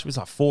wasn't much. It was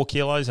like 4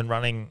 kilos and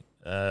running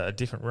a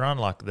different run,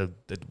 like the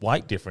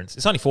weight difference.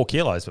 It's only 4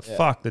 kilos, but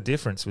fuck, the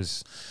difference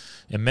was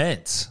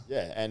immense.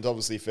 Yeah, and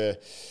obviously for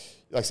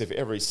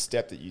every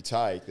step that you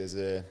take, there's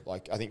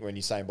I think when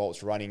Usain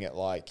Bolt's running at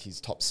like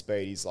his top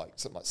speed, he's like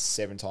something like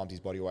 7 times his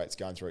body weight's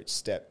going through each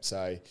step.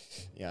 So,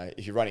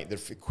 if you're running, the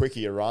quicker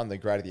you run, the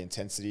greater the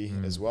intensity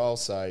as well.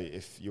 So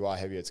if you are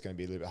heavier, it's going to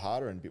be a little bit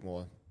harder and a bit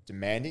more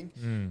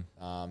demanding.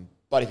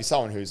 But if you're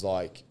someone who's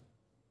like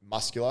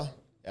muscular,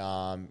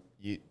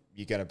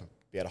 you're going to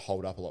be able to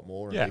hold up a lot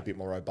more and be a bit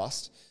more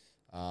robust.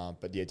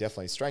 But yeah,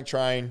 definitely strength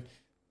train,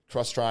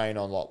 cross train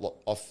on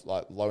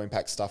low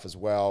impact stuff as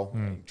well.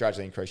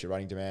 Gradually increase your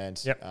running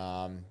demand.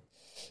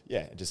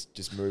 Yep.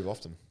 Just move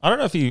often. I don't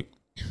know if you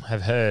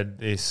have heard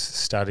this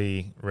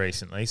study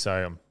recently, so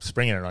I'm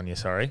springing it on you,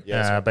 sorry.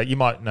 Yeah, but you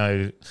might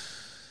know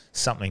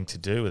something to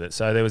do with it.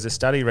 So there was a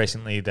study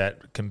recently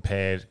that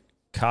compared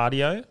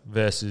cardio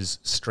versus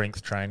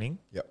strength training.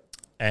 Yep.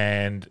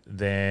 And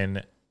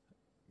then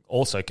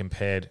also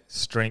compared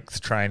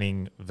strength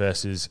training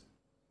versus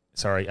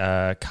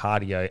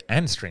cardio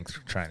and strength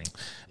training.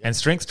 And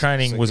strength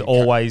training was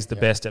always the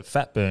best at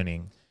fat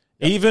burning.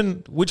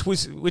 Even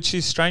which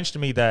is strange to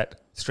me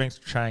that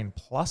strength train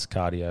plus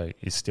cardio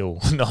is still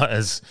not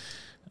as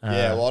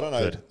I don't know.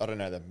 good. I don't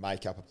know the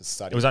makeup of the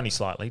study. It was only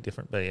slightly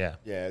different, but yeah.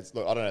 Yeah,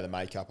 I don't know the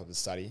makeup of the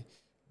study,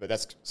 but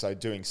that's so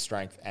doing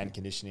strength and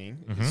conditioning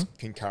is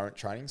concurrent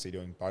training, so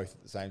you're doing both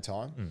at the same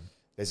time.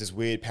 There's this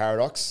weird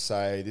paradox.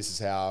 So this is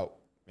how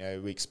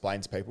we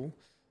explain to people.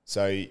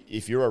 So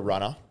if you're a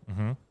runner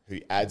who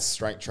adds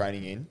strength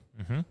training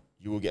in,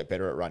 you will get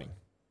better at running.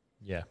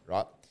 Yeah.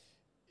 Right?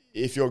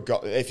 If your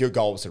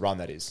goal was to run,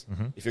 that is.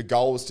 If your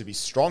goal was to be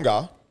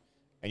stronger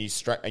and you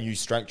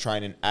strength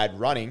train and add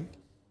running,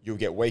 you'll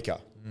get weaker.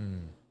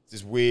 It's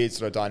this weird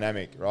sort of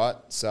dynamic, right?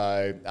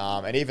 So,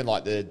 and even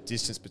like the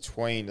distance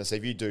between, let's say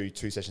if you do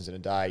 2 sessions in a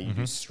day, you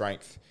do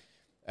strength,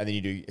 and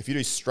then if you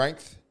do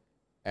strength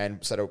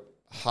and sort of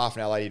half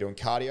an hour later you're doing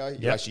cardio,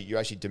 you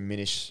actually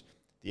diminish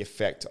the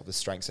effect of the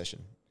strength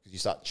session because you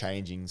start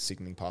changing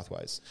signaling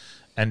pathways.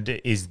 And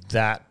is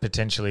that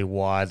potentially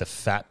why the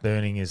fat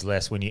burning is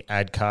less when you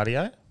add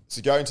cardio?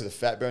 So going to the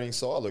fat burning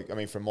side, look, I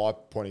mean, from my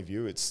point of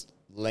view, it's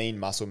lean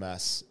muscle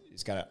mass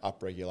is going to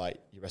upregulate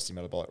your resting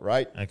metabolic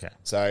rate. Okay.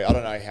 So I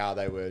don't know how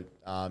they were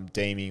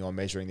deeming or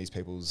measuring these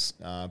people's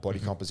body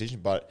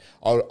composition, but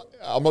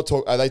I'm not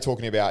talking. Are they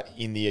talking about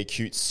in the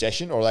acute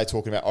session, or are they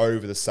talking about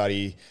over the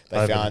study?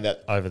 They found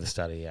that over the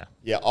study, yeah.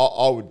 Yeah,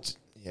 I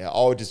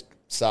would just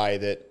say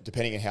that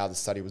depending on how the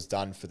study was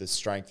done for the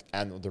strength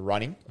and the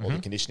running or the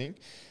conditioning,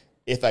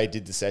 if they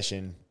did the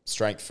session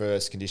strength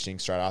first, conditioning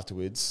straight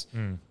afterwards,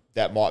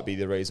 that might be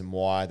the reason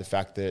why, the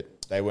fact that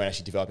they weren't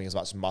actually developing as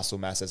much muscle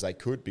mass as they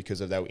could because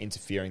they were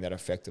interfering that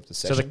effect of the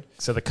session.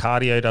 So the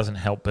cardio doesn't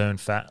help burn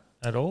fat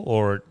at all,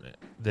 or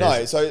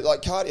no? So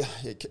like cardio,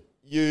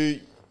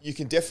 you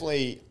can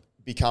definitely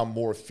become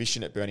more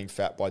efficient at burning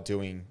fat by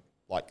doing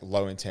like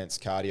low intense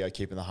cardio,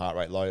 keeping the heart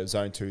rate low.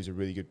 Zone 2 is a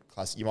really good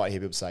class. You might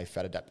hear people say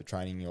fat adaptive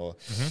training, or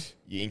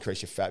you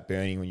increase your fat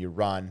burning when you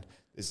run.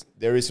 There's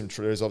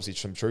obviously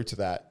some truth to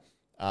that.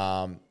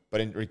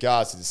 But in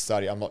regards to the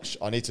study, I'm not.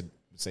 I need to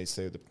see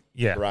the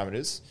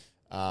parameters.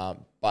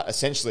 But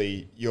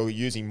essentially, you're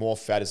using more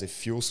fat as a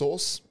fuel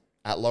source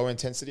at low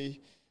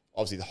intensity.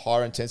 Obviously, the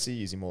higher intensity,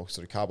 using more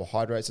sort of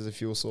carbohydrates as a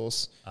fuel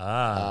source.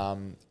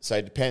 So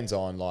it depends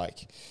on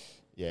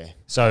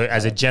So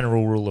as a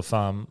general rule of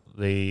thumb,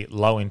 the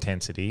low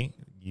intensity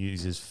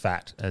uses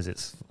fat as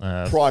its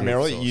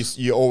primarily.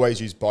 You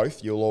always use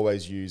both. You'll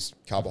always use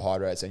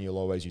carbohydrates and you'll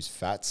always use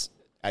fats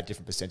at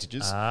different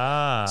percentages.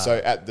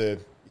 So at the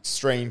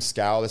extreme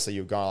scale, let's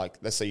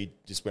say you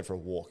just went for a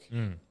walk.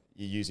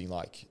 You're using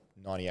like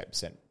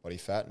 98% body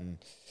fat and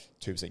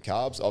 2%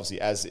 carbs. Obviously,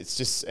 as it's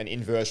just an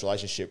inverse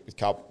relationship with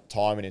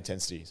time and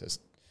intensity. So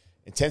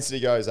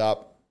intensity goes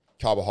up,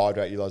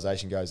 carbohydrate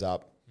utilization goes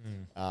up.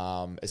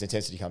 As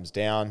intensity comes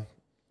down,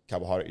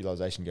 carbohydrate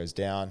utilization goes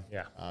down.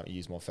 You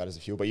use more fat as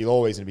a fuel, but you're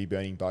always going to be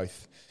burning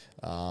both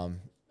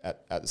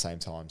at the same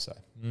time. So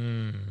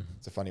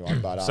it's a funny one.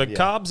 But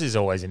carbs is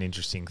always an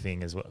interesting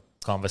thing as well,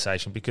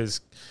 conversation, because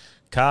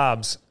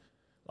carbs,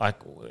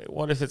 like,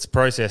 what if it's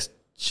processed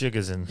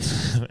sugars and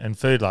and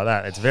food like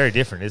that? It's very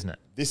different, isn't it?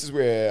 This is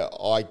where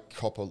I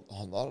cop I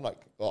don't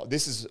know.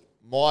 This is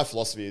my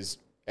philosophy is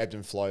ebbed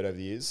and flowed over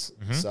the years.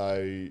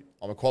 So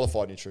I'm a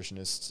qualified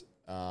nutritionist.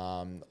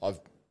 I've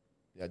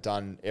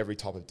done every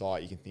type of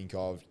diet you can think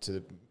of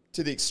to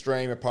the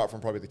extreme, apart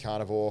from probably the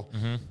carnivore.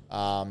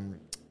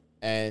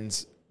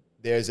 And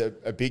there's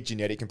a big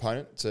genetic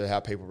component to how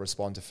people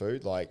respond to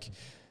food. Like,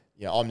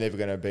 I'm never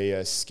going to be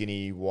a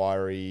skinny,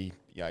 wiry,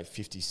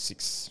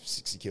 56,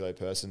 60 kilo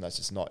person. That's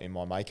just not in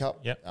my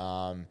makeup. There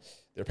are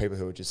people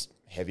who are just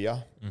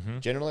heavier.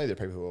 Generally, there are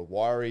people who are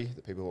wiry, there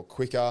are people who are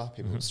quicker,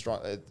 people who are strong.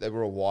 They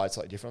were all wired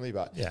slightly differently,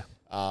 but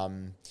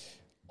I'm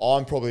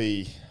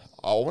probably,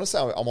 I want to say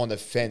I'm on the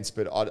fence,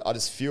 but I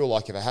just feel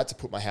like if I had to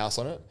put my house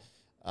on it,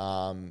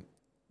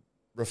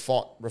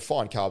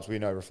 refined carbs, we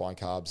know refined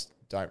carbs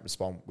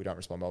we don't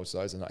respond well to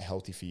those. They're not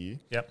healthy for you.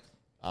 Yep.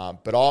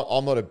 But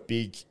I'm not a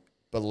big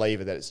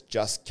believer that it's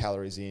just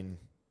calories in,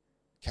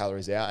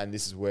 calories out. And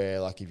this is where,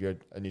 like, if you're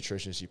a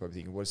nutritionist, you're probably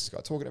thinking, what is this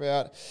guy talking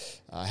about?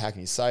 How can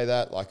you say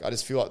that? Like, I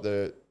just feel like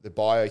the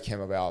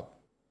biochem of our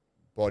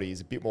body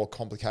is a bit more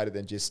complicated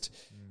than just,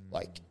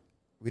 like,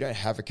 we don't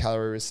have a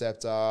calorie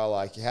receptor.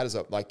 Like, how does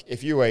it, like,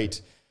 if you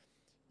eat,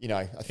 you know,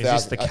 Is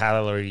this the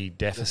calorie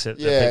deficit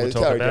that people the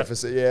talk calorie about?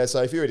 deficit. Yeah,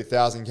 so if you eat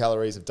 1,000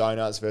 calories of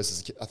donuts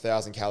versus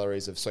 1,000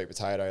 calories of sweet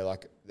potato,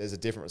 like, there's a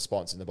different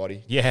response in the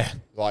body. Yeah.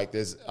 Like,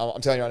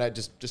 I'm telling you right now,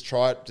 just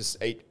try it.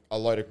 Just eat a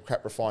load of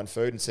crap refined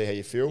food and see how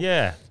you feel.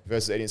 Yeah.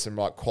 Versus eating some,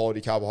 like,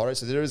 quality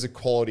carbohydrates. So there is a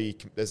quality.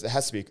 There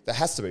has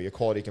to be a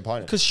quality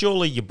component. Because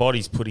surely your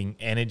body's putting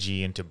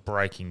energy into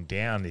breaking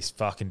down this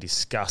fucking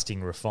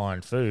disgusting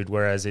refined food,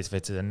 whereas if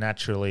it's a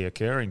naturally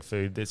occurring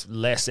food, there's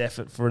less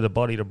effort for the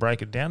body to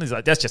break it down. Is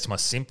like, that's just my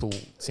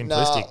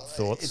simplistic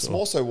thoughts. It's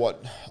more so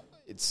what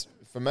it's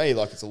for me.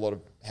 Like, it's a lot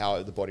of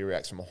how the body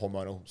reacts from a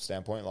hormonal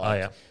standpoint. Like, Oh,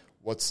 yeah.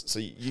 So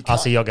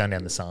you're going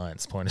down the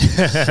science point.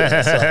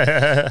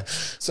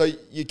 So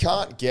you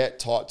can't get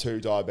type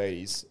 2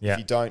 diabetes if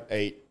you don't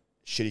eat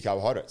shitty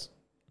carbohydrates.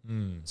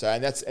 So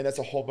and that's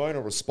a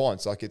hormonal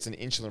response. Like, it's an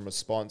insulin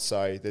response.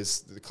 So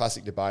there's the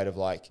classic debate of,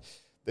 like,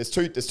 there's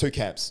two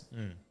camps.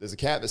 There's a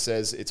camp that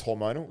says it's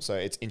hormonal, so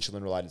it's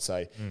insulin related.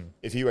 So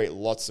if you eat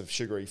lots of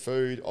sugary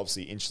food,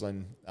 obviously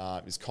insulin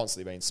is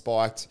constantly being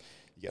spiked.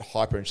 You get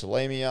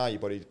hyperinsulinemia, your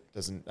body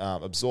doesn't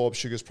absorb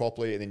sugars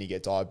properly, and then you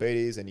get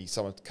diabetes, and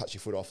someone cuts your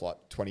foot off like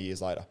 20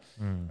 years later.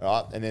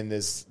 Right? And then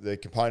there's the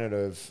component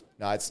of,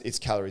 it's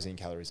calories in,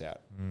 calories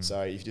out.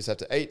 So if you just have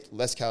to eat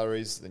less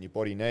calories than your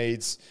body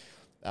needs,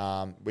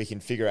 we can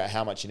figure out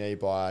how much you need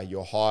by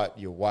your height,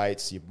 your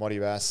weight, your body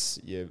mass,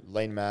 your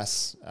lean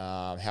mass,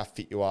 how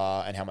fit you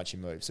are, and how much you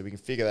move. So we can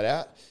figure that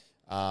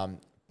out.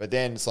 But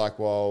then it's like,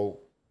 well,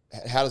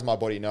 how does my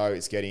body know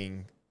it's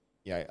getting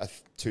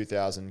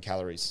 2,000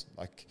 calories?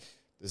 Like,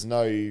 there's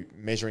no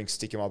measuring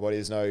stick in my body.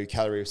 There's no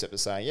calorie receptor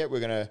saying,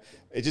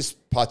 it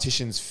just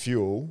partitions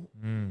fuel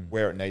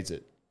where it needs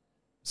it.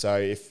 So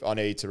if I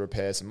need to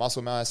repair some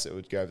muscle mass, it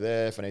would go over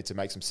there. If I need to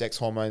make some sex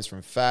hormones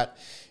from fat,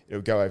 it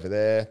would go over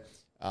there.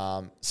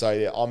 So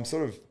yeah,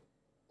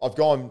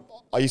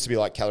 I used to be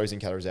like calories in,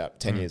 calories out,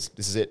 10 years.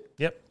 This is it.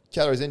 Yep.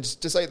 Calories in,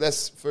 just eat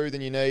less food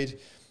than you need.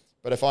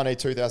 But if I need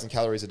 2,000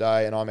 calories a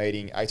day and I'm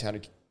eating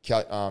 800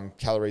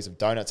 calories of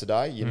donuts a day,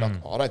 I don't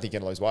think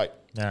you're going to lose weight.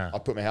 Nah. I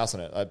put my house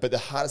on it. But the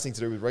hardest thing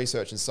to do with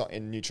research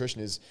and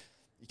nutrition is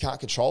you can't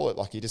control it.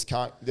 Like, you just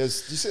can't. Did you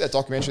see that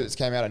documentary that's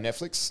came out on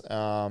Netflix?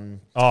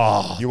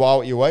 You Are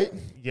What You Eat?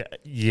 Yeah.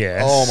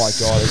 Yes. Oh my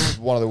God. It's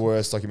one of the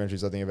worst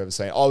documentaries I think I've ever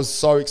seen. I was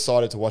so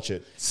excited to watch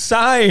it.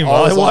 Same.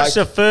 I watched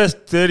the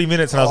first 30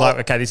 minutes and I was like,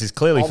 okay, this is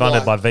clearly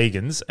funded by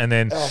vegans. And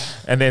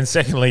then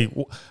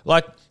secondly,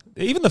 like,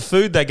 even the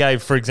food they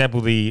gave, for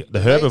example, the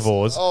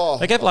herbivores,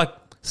 they gave like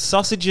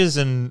sausages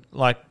and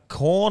like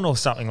corn or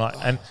something like,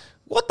 and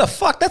what the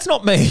fuck? That's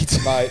not meat.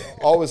 Mate,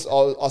 I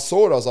saw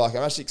it. I was like,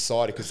 I'm actually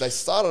excited because they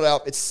started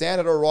out, it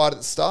sounded all right at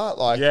the start.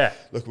 Like,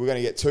 look, we're going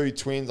to get 2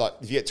 twins. Like,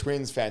 if you get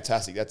twins,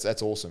 fantastic.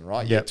 That's awesome,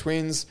 right? You get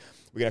twins,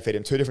 we're going to feed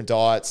them 2 different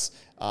diets,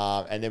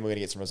 and then we're going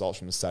to get some results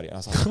from the study. And I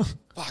was like,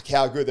 fuck,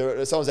 how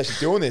good. Someone's actually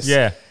doing this.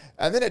 Yeah.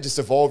 And then it just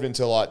evolved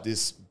into like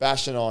this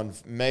bashing on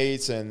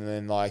meat, and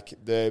then like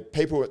the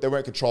people, they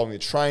weren't controlling the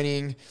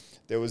training.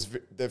 There was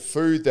the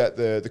food that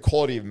the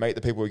quality of meat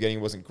that people were getting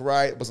wasn't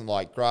great. It wasn't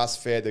like grass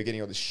fed. They're getting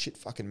all this shit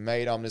fucking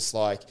meat. I'm just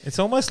like, it's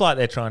almost like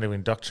they're trying to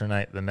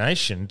indoctrinate the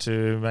nation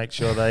to make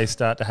sure they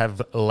start to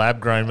have lab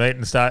grown meat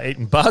and start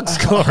eating bugs.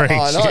 Corey,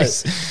 I know.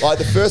 Like,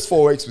 the first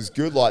 4 weeks was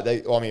good. Like,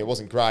 it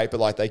wasn't great, but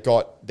like, they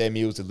got their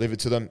meals delivered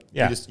to them.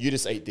 Yeah. You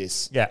just eat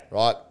this. Yeah.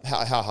 Right.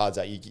 How hard's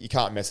that? You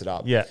can't mess it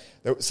up. Yeah.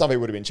 Some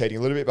people would have been cheating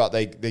a little bit, but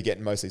they're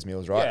getting most of these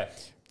meals right. Yeah.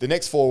 The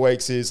next 4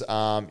 weeks is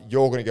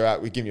you're going to go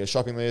out. We give you a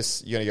shopping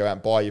list. You're going to go out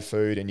and buy your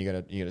food, and you're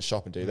going to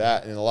shop and do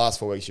that. And in the last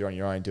 4 weeks, you're on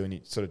your own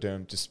doing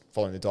just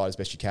following the diet as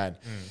best you can.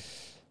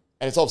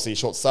 And it's obviously a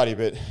short study,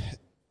 but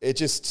it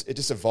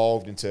just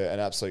evolved into an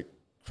absolute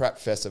crap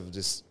fest of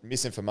just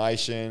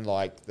misinformation.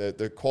 Like,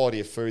 the quality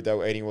of food they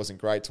were eating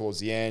wasn't great towards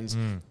the end.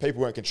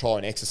 People weren't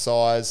controlling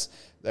exercise.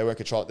 They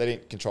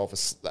didn't control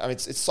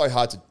it's so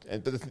hard to,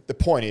 but the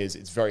point is,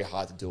 it's very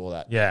hard to do all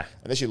that. Yeah.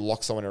 Unless you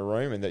lock someone in a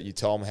room and that you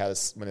tell them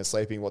when they're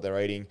sleeping, what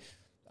they're eating.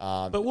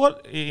 But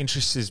what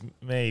interests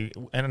me,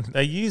 and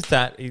they use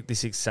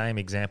this same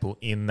example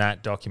in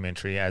that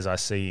documentary as I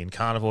see in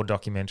carnivore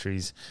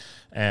documentaries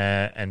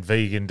and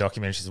vegan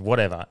documentaries,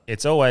 whatever.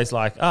 It's always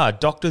like,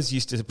 doctors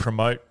used to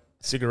promote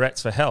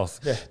cigarettes for health.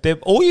 Yeah. They're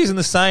all using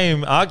the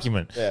same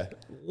argument. Yeah.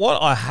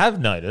 What I have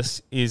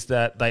noticed is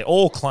that they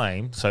all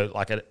claim, so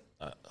like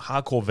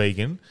hardcore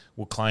vegan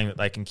will claim that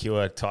they can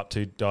cure type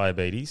 2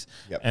 diabetes,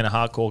 Yep. and a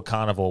hardcore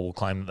carnivore will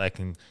claim that they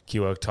can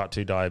cure type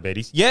 2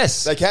 diabetes.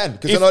 Yes, They can,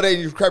 because they're not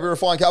eating crappy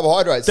refined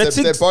carbohydrates.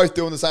 They're both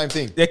doing the same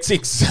thing. That's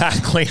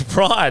exactly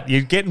right.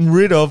 You're getting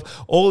rid of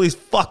all this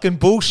fucking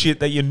bullshit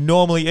that you're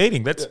normally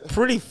eating. That's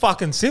pretty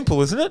fucking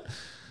simple, isn't it?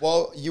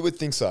 Well, you would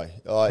think so.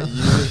 I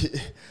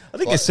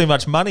think there's too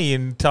much money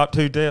in type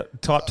 2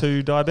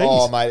 diabetes.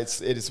 Oh,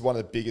 mate, it is one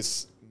of the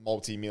biggest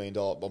multi-billion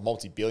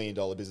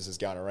dollar businesses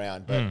going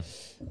around. But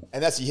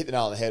and that's, you hit the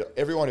nail on the head.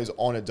 Everyone who's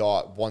on a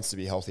diet wants to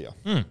be healthier.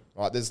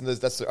 Right? That's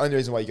the only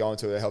reason why you go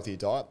into a healthier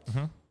diet.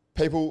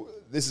 People,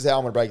 this is how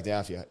I'm going to break it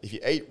down for you. If you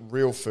eat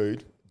real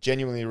food,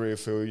 genuinely real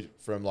food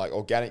from like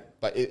organic,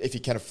 but if you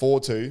can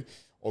afford to,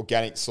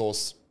 organic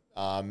source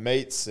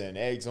meats and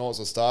eggs and all that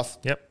sort of stuff.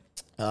 Yep.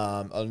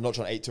 I'm not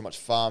trying to eat too much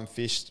farm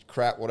fish,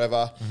 crap,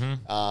 whatever.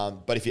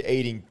 But if you're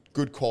eating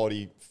good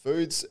quality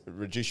foods,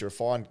 reduce your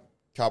refined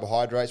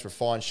carbohydrates,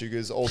 refined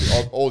sugars, all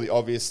the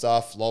obvious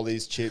stuff,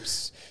 lollies,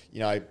 chips,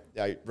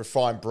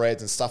 refined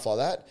breads and stuff like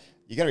that,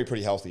 you're going to be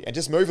pretty healthy. And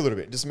just move a little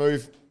bit. Just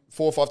move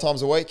 4 or 5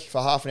 times a week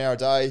for half an hour a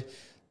day.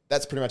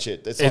 That's pretty much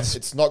it.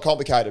 It's not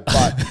complicated,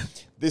 but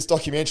this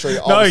documentary...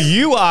 No,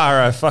 you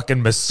are a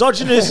fucking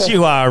misogynist.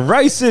 You are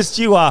racist.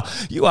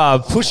 You are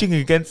pushing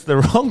against the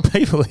wrong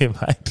people here,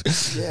 mate.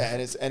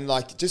 Yeah, and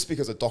like, just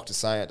because a doctor's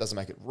saying it doesn't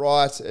make it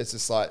right. It's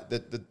just like the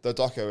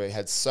doco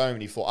had so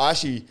many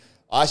flaws.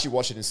 I actually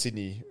watched it in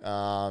Sydney when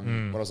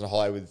I was on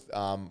holiday with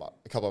a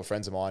couple of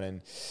friends of mine,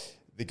 and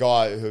the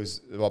guy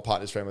who's my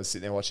partner's friend was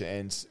sitting there watching it,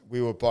 and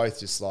we were both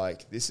just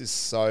like, this is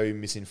so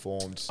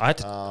misinformed. I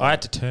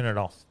had to turn it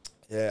off.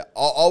 Yeah,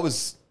 I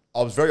was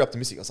very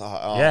optimistic. I was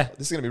like,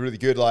 this is going to be really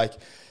good. Like,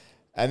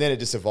 and then it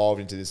just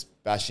evolved into this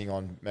bashing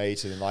on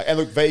meat and like, and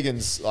look,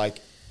 vegans, like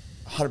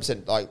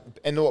 100%, like,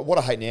 and what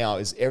I hate now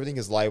is everything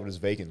is labeled as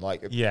vegan.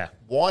 Like,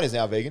 wine is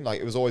now vegan.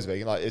 Like, it was always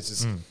vegan. Like, it's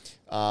just,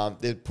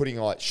 they're putting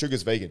like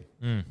sugar's vegan.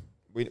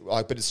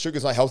 But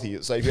sugar's not healthy.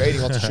 So if you're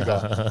eating lots of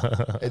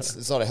sugar,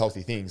 it's not a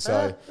healthy thing.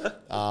 So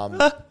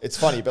it's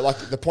funny. But like,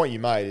 the point you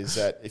made is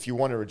that if you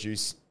want to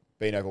reduce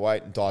being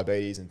overweight and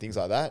diabetes and things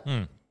like that,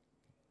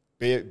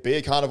 be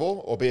a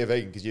carnivore or be a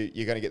vegan, because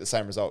you're going to get the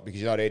same result, because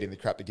you're not eating the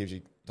crap that gives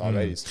you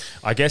diabetes.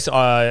 I guess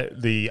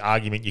the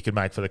argument you could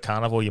make for the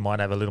carnivore, you might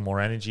have a little more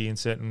energy in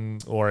certain,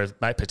 or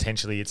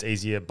potentially it's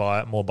easier,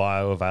 more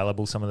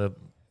bioavailable, some of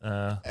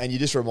the... and you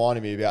just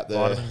reminded me about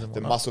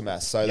the muscle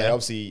mass. So they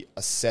obviously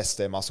assessed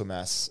their muscle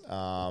mass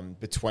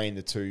between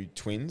the two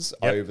twins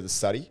over the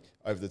study,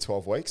 over the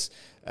 12 weeks.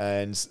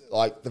 And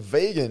like the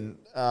vegan,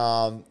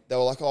 they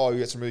were like, oh, you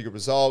get some really good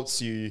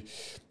results.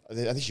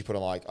 I think she put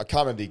on like, I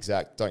can't remember the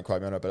exact, don't quote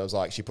me on it, but it was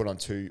like she put on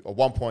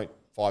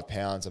 1.5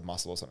 pounds of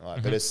muscle or something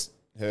like that.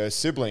 But her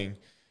sibling,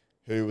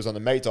 who was on the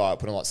meat diet,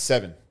 put on like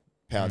 7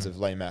 pounds of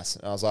lean mass.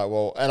 And I was like,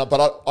 well,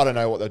 but I don't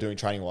know what they're doing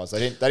training wise.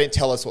 They didn't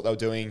tell us what they were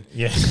doing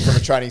from a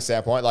training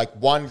standpoint. Like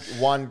one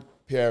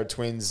pair of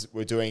twins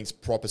were doing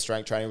proper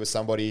strength training with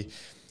somebody,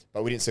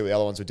 but we didn't see what the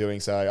other ones were doing.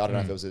 So I don't know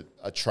if there was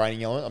a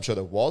training element. I'm sure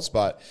there was,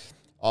 but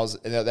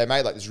they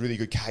made like this really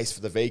good case for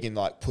the vegan,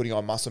 like putting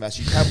on muscle mass.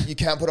 You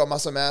can't put on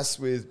muscle mass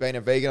with being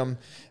a vegan.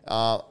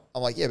 I'm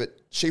like, yeah, but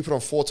she put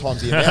on 4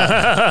 times the amount.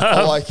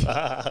 I'm like,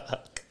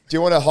 do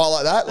you want to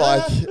highlight that?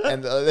 Like,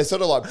 and they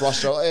sort of like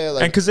brushed it. Yeah,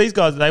 like, and because these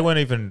guys, they weren't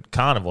even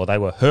carnivore, they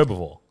were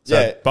herbivore.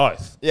 So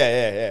both.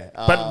 Yeah.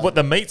 But what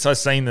the meats I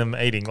seen them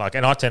eating, like,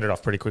 and I turned it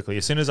off pretty quickly.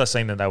 As soon as I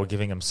seen them, they were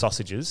giving them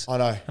sausages. I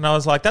know. And I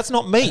was like, that's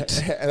not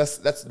meat. And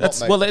that's not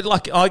meat.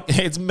 Well,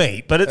 it's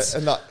meat, but it's...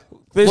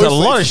 There's a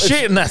lot of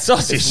shit in that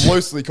sausage. It's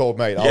loosely called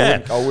meat.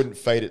 I wouldn't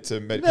feed it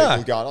to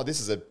people going, oh, this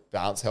is a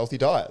balanced, healthy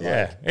diet.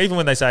 Yeah. Even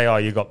when they say, oh,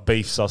 you got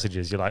beef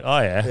sausages, you're like, oh,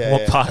 yeah.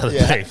 What part of the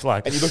beef?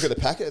 Like, and you look at the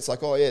packet, it's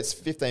like, oh, yeah, it's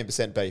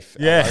 15% beef.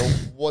 Yeah. Like,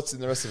 what's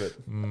in the rest of it?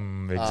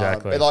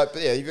 Exactly. But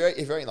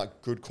if you're eating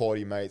like good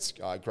quality meats,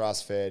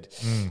 grass-fed,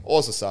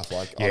 all sorts of stuff.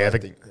 Like,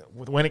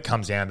 when it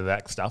comes down to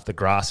that stuff, the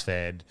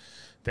grass-fed,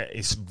 that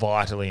is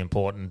vitally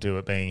important to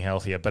it being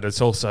healthier, but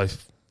it's also...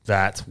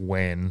 That's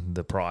when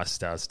the price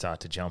does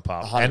start to jump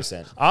up. 100%.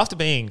 And after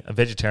being a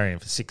vegetarian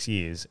for 6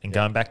 years and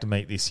going back to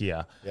meat this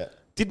year,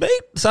 did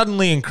meat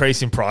suddenly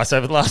increase in price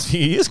over the last few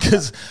years?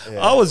 Because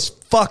I was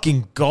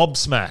fucking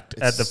gobsmacked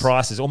at the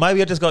prices. Or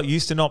maybe I just got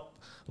used to not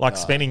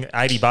spending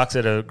 $80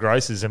 at a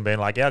grocer's and being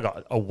like, I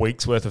got a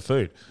week's worth of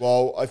food.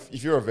 Well,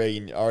 if you're a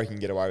vegan, I reckon you can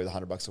get away with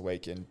 $100 a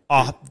week and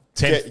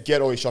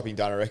get all your shopping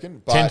done, I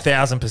reckon.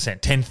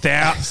 10,000%.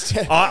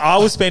 10,000. I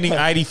was spending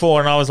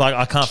 84 and I was like,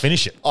 I can't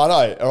finish it. I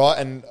know, all right?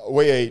 And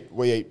we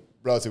eat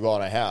relatively well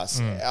in our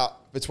house.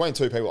 Between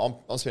two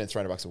people, I'm spending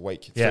 $300 a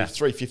week,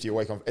 $350 a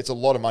week. It's a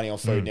lot of money on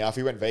food now. If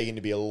we went vegan,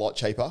 it'd be a lot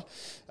cheaper.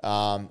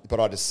 But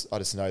I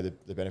just know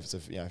the benefits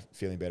of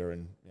feeling better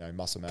and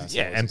muscle mass.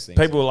 Yeah, and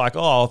people were like,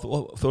 "Oh,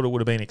 I thought it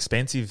would have been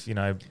expensive,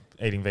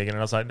 eating vegan." And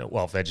I was like,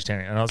 "Well,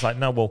 vegetarian." And I was like,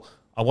 "No, well,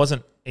 I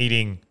wasn't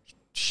eating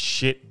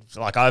shit.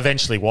 Like I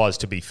eventually was,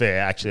 to be fair.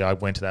 Actually, I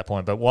went to that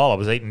point, but while I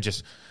was eating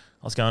just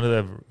I was going to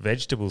the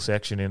vegetable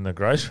section in the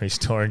grocery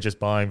store and just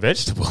buying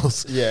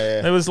vegetables.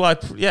 Yeah. It was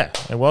like,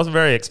 it wasn't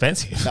very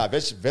expensive. No,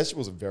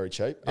 vegetables are very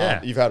cheap.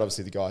 Yeah. You've had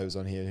obviously the guy who was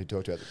on here who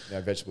talked about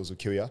vegetables will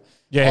kill you.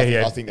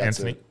 Yeah, I think that's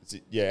Anthony.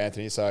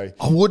 Anthony. So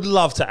I would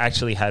love to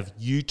actually have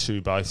you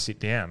two both sit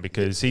down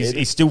because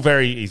he's still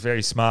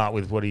very smart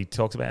with what he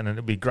talks about, and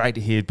it'd be great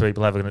to hear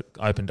people have an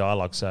open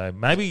dialogue. So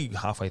maybe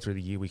halfway through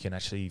the year we can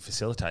actually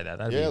facilitate that.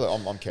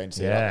 look, I'm keen to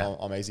see that.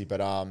 I'm easy, but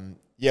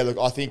look,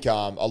 I think a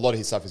lot of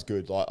his stuff is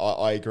good. Like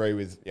I agree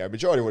with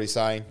majority of what he's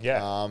saying.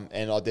 Yeah,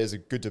 and there's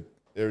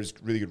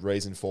really good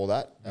reason for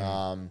that.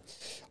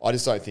 I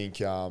just don't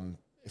think.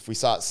 If we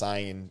start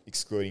saying and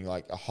excluding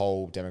like a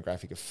whole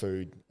demographic of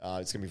food,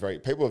 it's going to be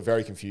people are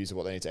very confused of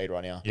what they need to eat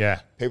right now.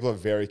 Yeah. People are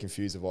very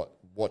confused of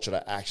what should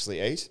I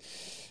actually eat.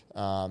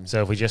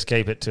 So if we just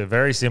keep it to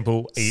very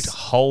simple, eat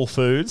whole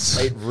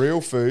foods. Eat real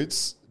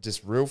foods,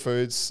 just real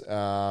foods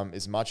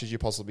as much as you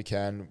possibly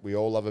can. We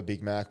all love a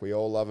Big Mac. We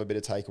all love a bit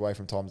of takeaway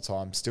from time to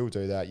time. Still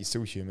do that. You're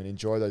still human.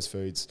 Enjoy those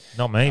foods.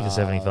 Not me for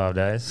 75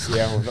 days.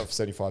 Yeah, well, not for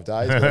 75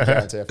 days, but I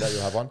guarantee after that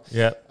you'll have one.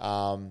 Yeah.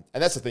 And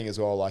that's the thing as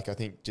well. Like I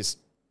think just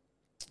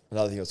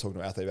another thing I was talking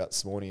to an athlete about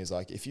this morning is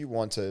like if you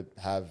want to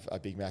have a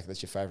Big Mac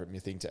that's your favourite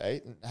thing to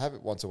eat, have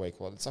it once a week.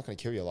 Well, it's not going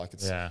to kill you. Like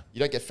you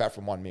don't get fat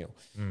from one meal.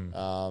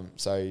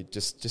 So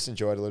just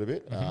enjoy it a little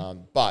bit.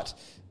 But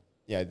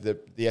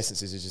the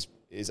essence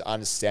is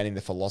understanding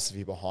the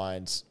philosophy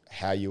behind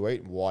how you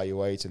eat and why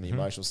you eat and the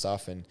emotional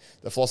stuff. And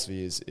the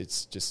philosophy is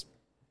it's just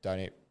don't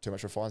eat too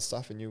much refined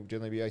stuff and you'll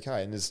generally be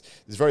okay. And there's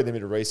very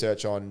limited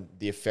research on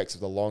the effects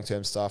of the long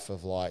term stuff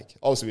of like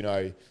obviously we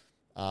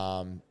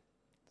know.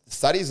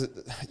 Studies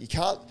you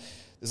can't.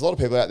 There's a lot of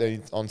people out there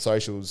on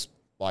socials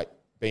like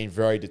being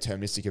very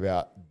deterministic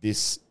about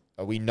this.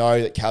 We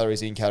know that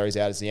calories in, calories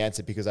out is the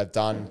answer because they've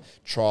done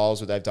trials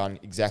where they've done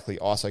exactly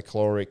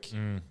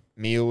isocaloric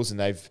meals and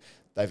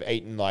they've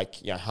eaten like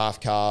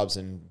half carbs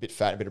and a bit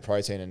fat and a bit of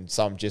protein, and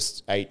some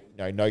just ate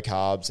no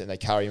carbs and they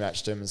calorie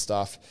matched them and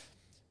stuff.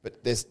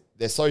 But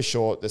they're so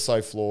short, they're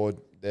so flawed.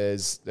 They're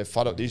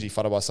usually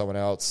funded by someone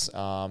else.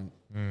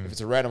 If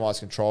it's a randomized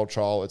controlled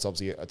trial, it's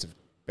obviously it's a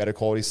better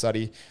quality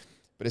study,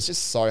 but it's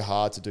just so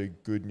hard to do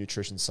good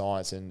nutrition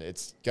science, and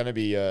it's going to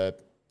be I'm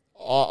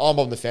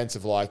on the fence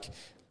of like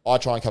I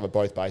try and cover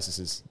both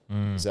bases.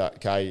 So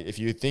okay, if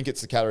you think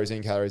it's the calories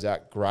in, calories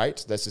out,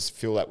 great. Let's just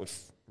fill that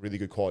with really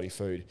good quality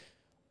food.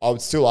 I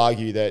would still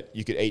argue that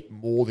you could eat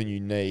more than you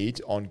need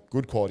on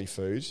good quality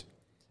food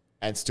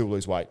and still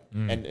lose weight.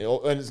 And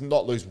it's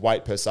not lose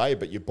weight per se,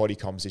 but your body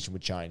composition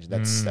would change.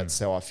 That's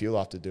how I feel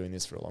after doing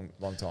this for a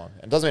long time.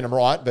 And it doesn't mean I'm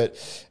right, but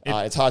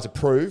it's hard to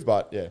prove,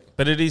 but yeah.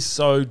 But it is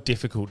so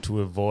difficult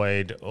to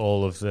avoid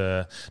all of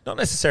not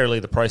necessarily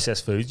the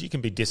processed foods. You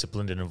can be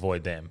disciplined and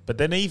avoid them. But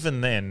then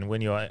even then,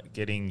 when you're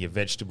getting your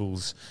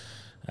vegetables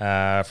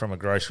from a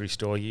grocery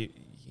store, you're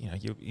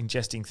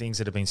ingesting things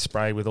that have been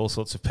sprayed with all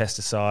sorts of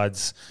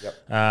pesticides.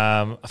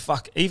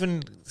 Yep.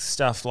 Even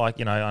stuff like,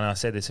 and I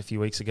said this a few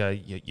weeks ago,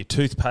 your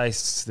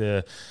toothpastes,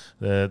 the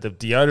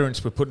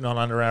deodorants we're putting on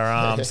under our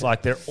arms,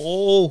 like they're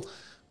all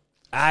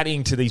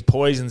adding to these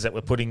poisons that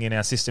we're putting in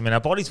our system, and our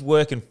body's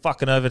working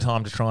fucking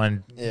overtime to try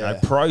and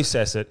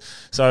process it.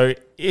 So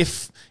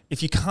if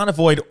you can't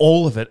avoid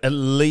all of it, at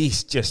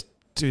least just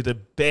do the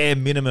bare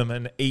minimum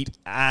and eat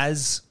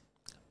as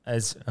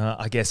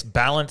I guess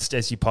balanced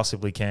as you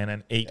possibly can,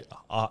 and eat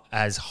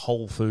as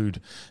whole food,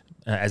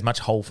 as much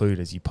whole food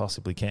as you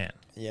possibly can.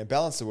 Yeah,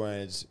 balance the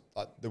word.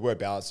 Like the word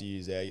balance you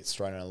use there gets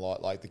thrown around a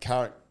lot. Like the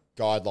current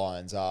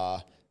guidelines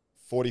are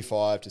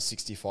 45 to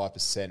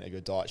 65% of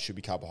your diet should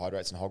be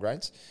carbohydrates and whole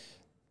grains.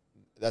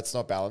 That's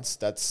not balanced.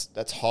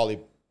 That's highly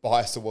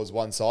biased towards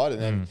one side,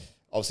 and then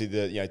obviously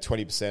the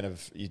 20%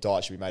 of your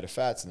diet should be made of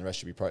fats, and the rest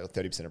should be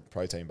 30% of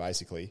protein,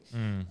 basically.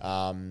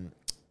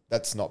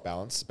 That's not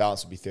balanced.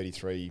 Balance would be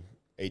 33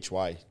 each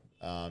way,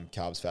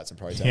 carbs, fats, and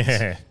proteins.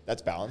 Yeah.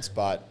 That's balanced,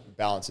 but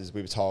balance is,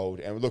 we were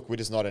told, and look, we're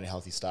just not in a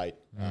healthy state.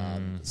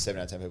 7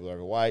 out of 10 people are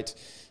overweight.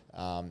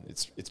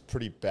 It's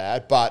pretty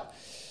bad, but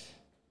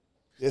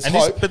there's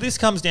hope. But this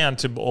comes down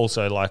to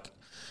also like,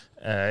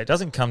 it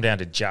doesn't come down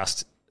to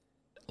just,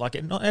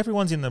 like not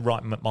everyone's in the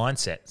right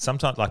mindset.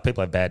 Sometimes like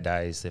people have bad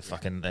days. They're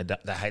fucking,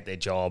 they hate their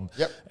job.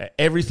 Yep.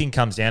 Everything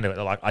comes down to it.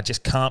 They're like, I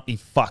just can't be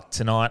fucked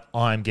tonight.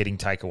 I'm getting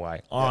takeaway.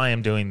 Yep. I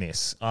am doing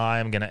this. I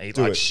am going to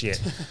eat shit.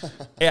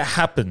 It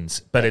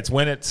happens, but it's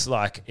when it's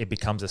like, it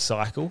becomes a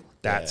cycle.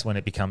 That's when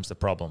it becomes the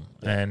problem.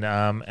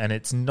 Yeah. And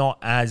it's not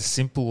as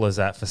simple as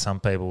that for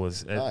some people.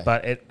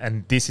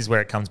 And this is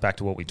where it comes back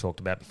to what we talked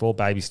about before,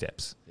 baby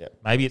steps. Yep.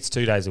 Maybe it's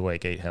 2 days a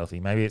week, eat healthy.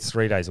 Maybe it's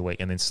 3 days a week,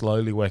 and then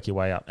slowly work your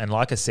way up. And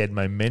like I said,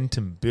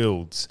 momentum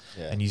builds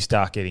and you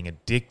start getting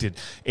addicted.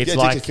 It's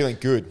like feeling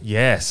good.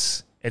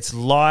 Yes. It's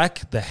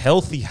like the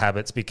healthy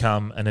habits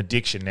become an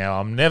addiction. Now,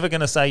 I'm never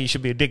going to say you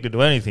should be addicted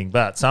to anything,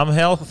 but some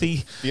healthy...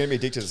 If you're going to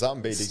be addicted to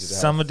something, be addicted to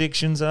some health.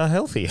 addictions are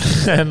healthy.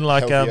 And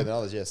like, healthier than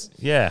others, yes.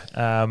 Yeah.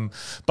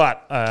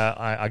 But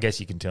I guess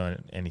you can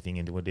turn anything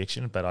into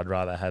addiction, but I'd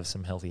rather have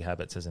some healthy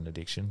habits as an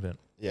addiction. But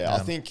yeah, I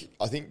think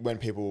when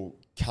people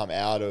come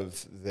out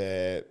of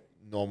their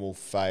normal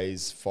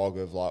phase fog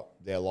of like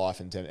their life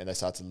and they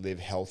start to live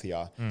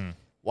healthier.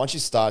 Once you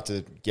start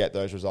to get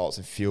those results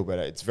and feel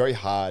better, it's very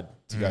hard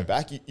to go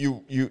back.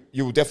 You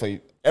will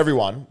definitely,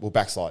 everyone will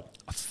backslide.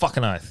 A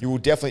fucking oath. You will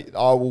definitely,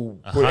 I will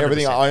put 100%.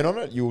 everything I own on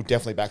it. You will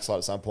definitely backslide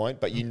at some point,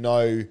 but you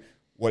know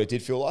what it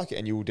did feel like,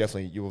 and you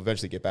will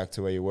eventually get back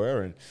to where you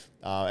were.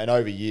 And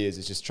over years,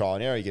 it's just trial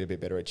and error. You get a bit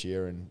better each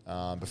year,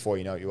 and before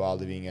you know it, you are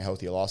living a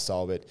healthier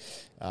lifestyle. But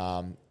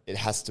it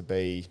has to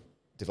be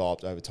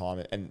developed over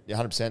time. And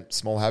 100%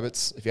 small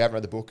habits. If you haven't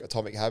read the book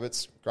Atomic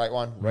Habits, great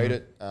one. Read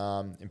it,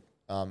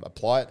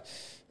 apply it.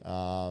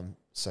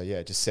 So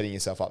yeah, just setting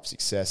yourself up for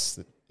success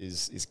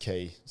is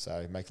key.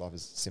 So make life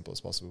as simple as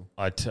possible.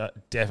 I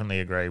definitely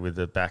agree with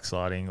the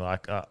backsliding.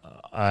 Like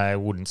I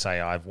wouldn't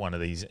say I've one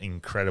of these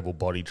incredible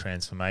body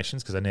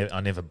transformations because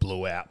I never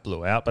blew out,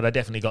 but I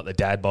definitely got the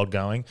dad bod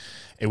going.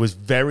 It was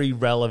very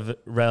very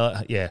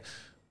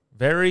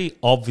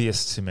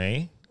obvious to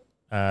me.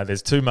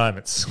 There's two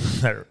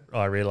moments that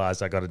I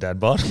realised I got a dad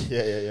bod.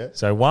 Yeah.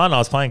 So one, I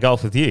was playing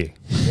golf with you.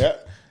 Yeah.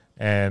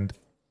 And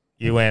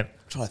you went,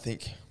 I'm trying to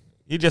think.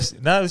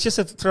 it was just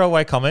a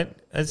throwaway comment.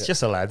 It's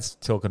just a lads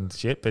talking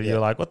shit, but you're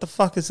like, what the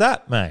fuck is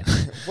that, mate?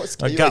 What's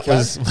my gut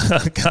was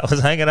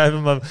hanging over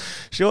my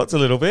shorts a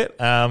little bit.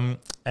 And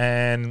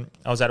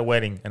I was at a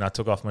wedding and I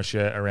took off my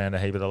shirt around a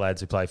heap of the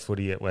lads who play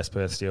footy at West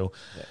Perth still.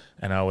 Yeah.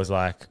 And I was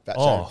like,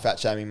 fat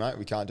shaming, mate.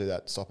 We can't do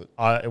that. Stop it.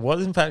 It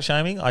wasn't fat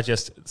shaming. I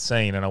just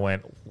seen and I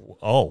went,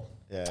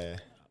 yeah.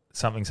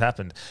 Something's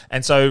happened.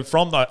 And so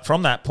from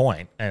that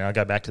point, and I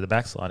go back to the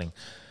backsliding,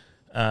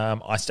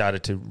 I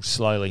started to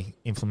slowly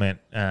implement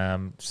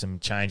some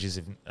changes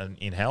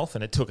in health,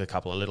 and it took a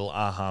couple of little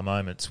aha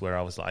moments where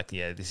I was like,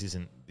 "Yeah, this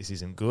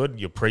isn't good.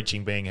 You're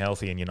preaching being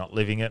healthy, and you're not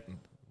living it."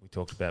 We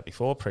talked about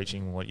before,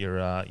 preaching what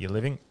you're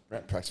living.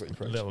 Right, practice what you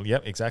preach.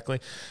 Yep, exactly.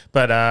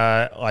 But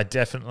I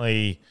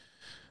definitely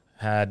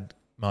had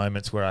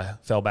moments where I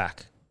fell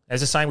back.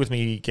 It's the same with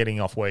me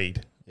getting off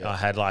weed. Yep.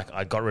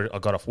 I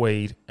got off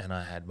weed, and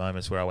I had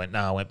moments where I went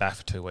back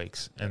for 2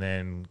 weeks, and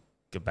then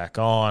get back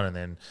on,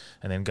 and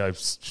then go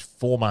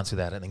 4 months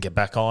without it, and then get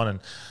back on,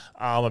 and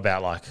I'm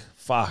about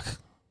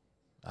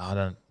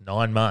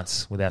 9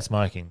 months without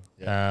smoking.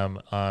 Yeah.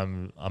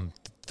 I'm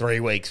 3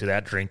 weeks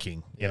without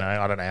drinking. You know,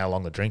 I don't know how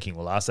long the drinking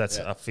will last.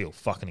 I feel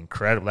fucking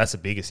incredible. That's the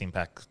biggest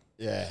impact.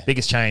 Yeah,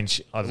 biggest change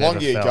I've ever felt.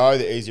 The longer you go,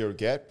 the easier it'll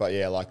get. But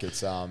yeah,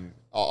 it's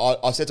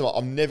I've said to myself,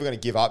 I'm never going to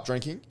give up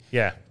drinking.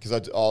 Yeah, because I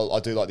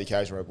do like the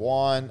occasional red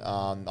wine.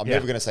 I'm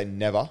never going to say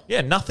never. Yeah,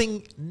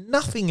 nothing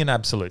in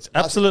absolutes.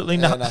 Absolutely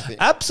nothing.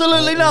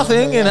 Absolutely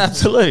nothing in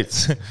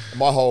absolutes.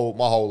 My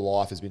whole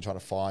life has been trying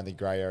to find the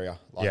grey area.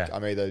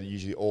 I'm either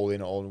usually all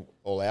in or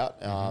all out.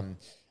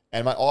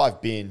 And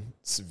I've been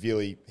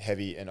severely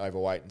heavy and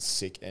overweight and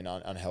sick and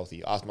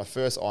unhealthy. After my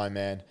first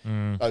Ironman,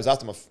 I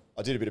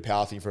did a bit of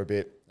powerlifting for a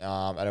bit,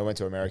 and I went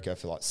to America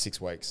for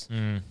 6 weeks.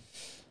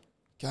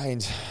 I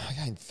gained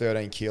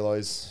 13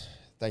 kilos.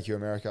 Thank you,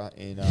 America.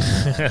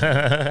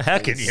 How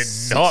can you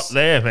not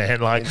there,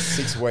 man? In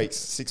 6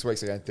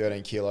 weeks, I gained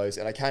 13 kilos,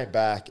 and I came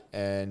back,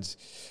 and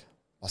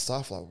my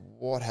staff were like,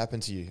 "What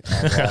happened to you?"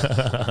 I was like,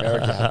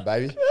 "America happened,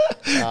 baby."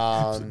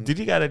 Did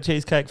you go to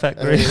Cheesecake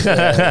Factory?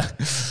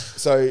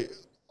 So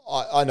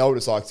I know what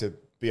it's like to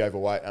be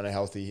overweight and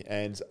unhealthy,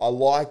 and I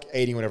like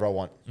eating whatever I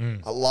want.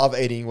 I love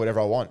eating whatever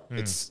I want.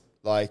 It's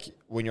like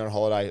when you're on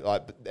holiday,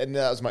 and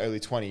that was my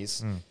early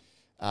 20s.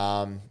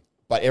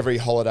 But every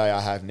holiday I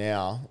have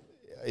now,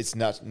 it's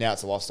a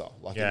lifestyle.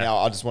 Now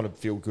I just want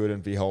to feel good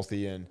and be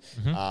healthy. And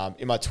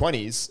in my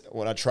 20s,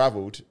 when I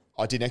traveled,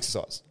 I didn't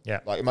exercise.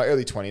 Yeah. In my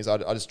early 20s, I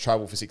just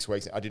traveled for 6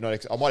 weeks. I did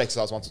not. I might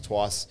exercise once or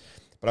twice,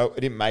 but I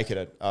didn't make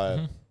it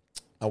a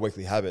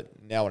weekly habit.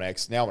 Now when I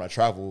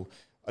travel,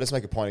 I just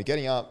make a point of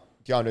getting up,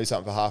 go and do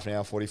something for half an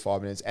hour,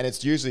 45 minutes, and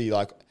it's usually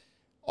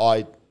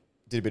I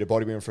did a bit of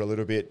bodybuilding for a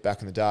little bit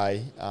back in the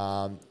day.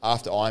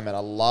 After Ironman, I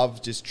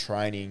love just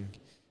training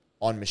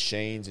on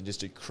machines and just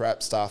do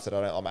crap stuff that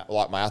I don't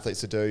like my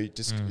athletes to do.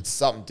 Just it's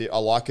something I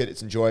like it.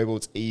 It's enjoyable.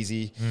 It's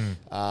easy.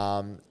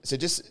 So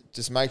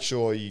just make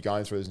sure you're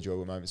going through those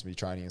enjoyable moments with your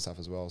training and stuff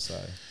as well. So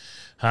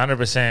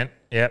 100%.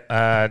 Yep.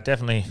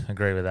 Definitely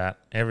agree with that.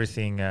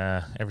 Everything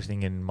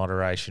in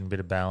moderation, bit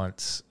of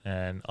balance,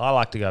 and I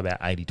like to go about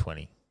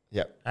 80-20.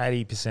 Yep.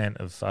 80%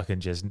 of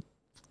fucking just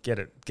get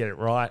it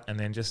right, and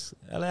then just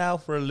allow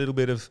for a little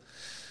bit of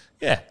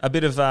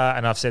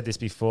and I've said this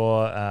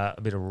before, a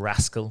bit of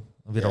rascal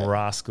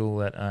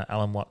that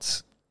Alan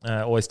Watts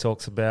always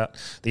talks about.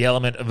 The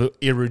element of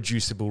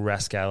irreducible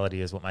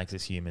rascality is what makes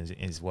us human,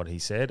 is what he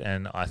said.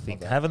 And I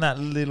think having that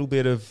little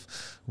bit of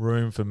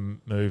room for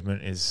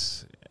movement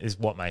is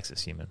what makes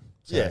us human.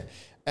 So. Yeah,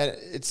 and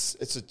it's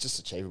just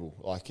achievable.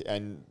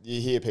 And you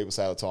hear people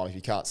say all the time, if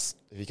you can't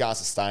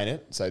sustain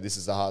it, so this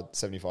is the hard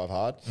 75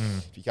 hard.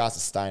 If you can't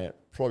sustain it,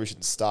 probably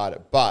shouldn't start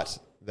it. But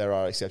there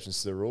are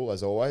exceptions to the rule,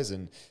 as always.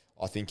 And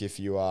I think if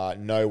you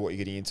know what you're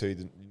getting into,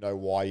 then you know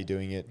why you're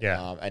doing it.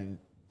 Yeah.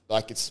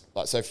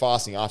 So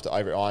fasting after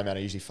every Ironman, I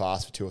usually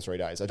fast for 2 or 3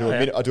 days. I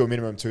do a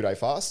minimum 2-day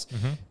fast.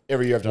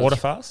 Every year I've done water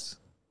fast.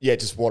 Yeah,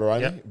 just water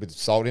only with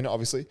salt in it,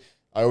 obviously.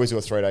 I always do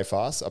a 3-day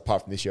fast.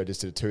 Apart from this year, I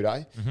just did a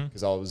 2-day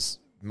because I was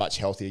much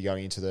healthier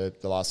going into the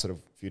last sort of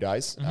few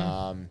days.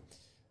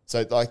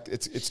 So like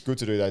it's good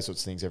to do those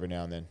sorts of things every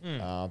now and then,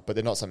 but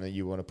they're not something that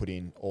you want to put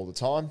in all the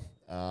time.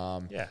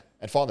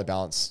 And find the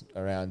balance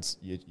around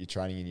your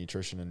training and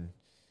nutrition,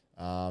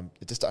 and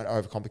just don't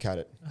overcomplicate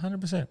it.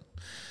 100%. This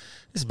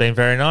has been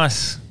very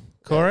nice,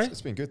 Corey. Yeah,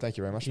 it's been good. Thank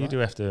you very much. You mate. do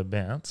have to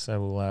bounce, so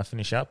we'll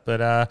finish up.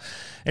 But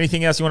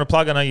anything else you want to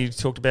plug? I know you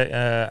talked about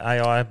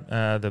AI,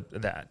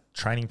 that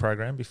training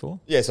program before.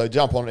 Yeah, so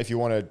jump on if you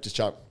want to just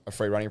jump a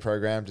free running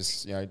program.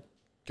 Just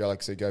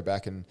go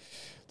back and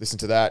listen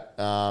to that.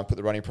 Put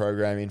the running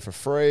program in for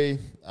free.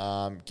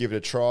 Give it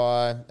a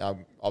try.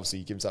 Obviously,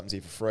 you give something to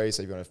you for free.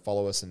 So if you want to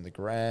follow us in the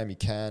gram, you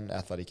can.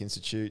 Athletic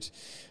Institute.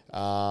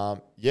 But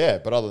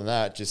other than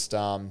that, just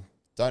don't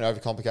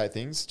overcomplicate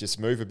things. Just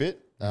move a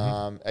bit.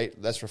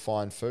 Eat less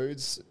refined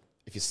foods.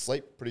 If you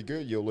sleep pretty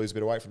good, you'll lose a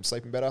bit of weight from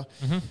sleeping better.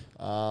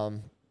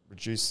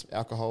 Reduce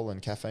alcohol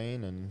and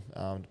caffeine,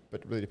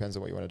 but it really depends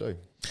on what you want to do.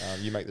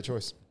 You make the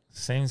choice.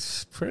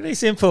 Seems pretty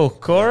simple,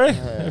 Corey.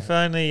 If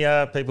only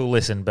people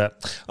listen.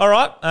 But all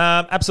right,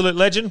 absolute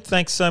legend.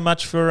 Thanks so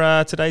much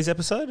for today's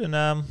episode,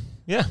 and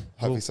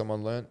Hopefully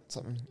someone learnt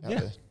something out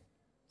there.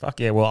 Fuck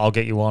yeah! Well, I'll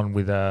get you on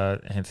with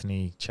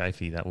Anthony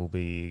Chafee. That'd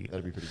be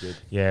pretty good.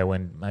 Yeah,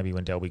 when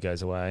Delby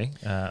goes away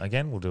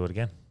again, we'll do it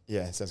again.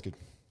 Yeah, sounds good.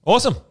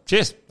 Awesome.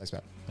 Cheers. Thanks,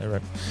 Matt. All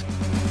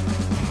right.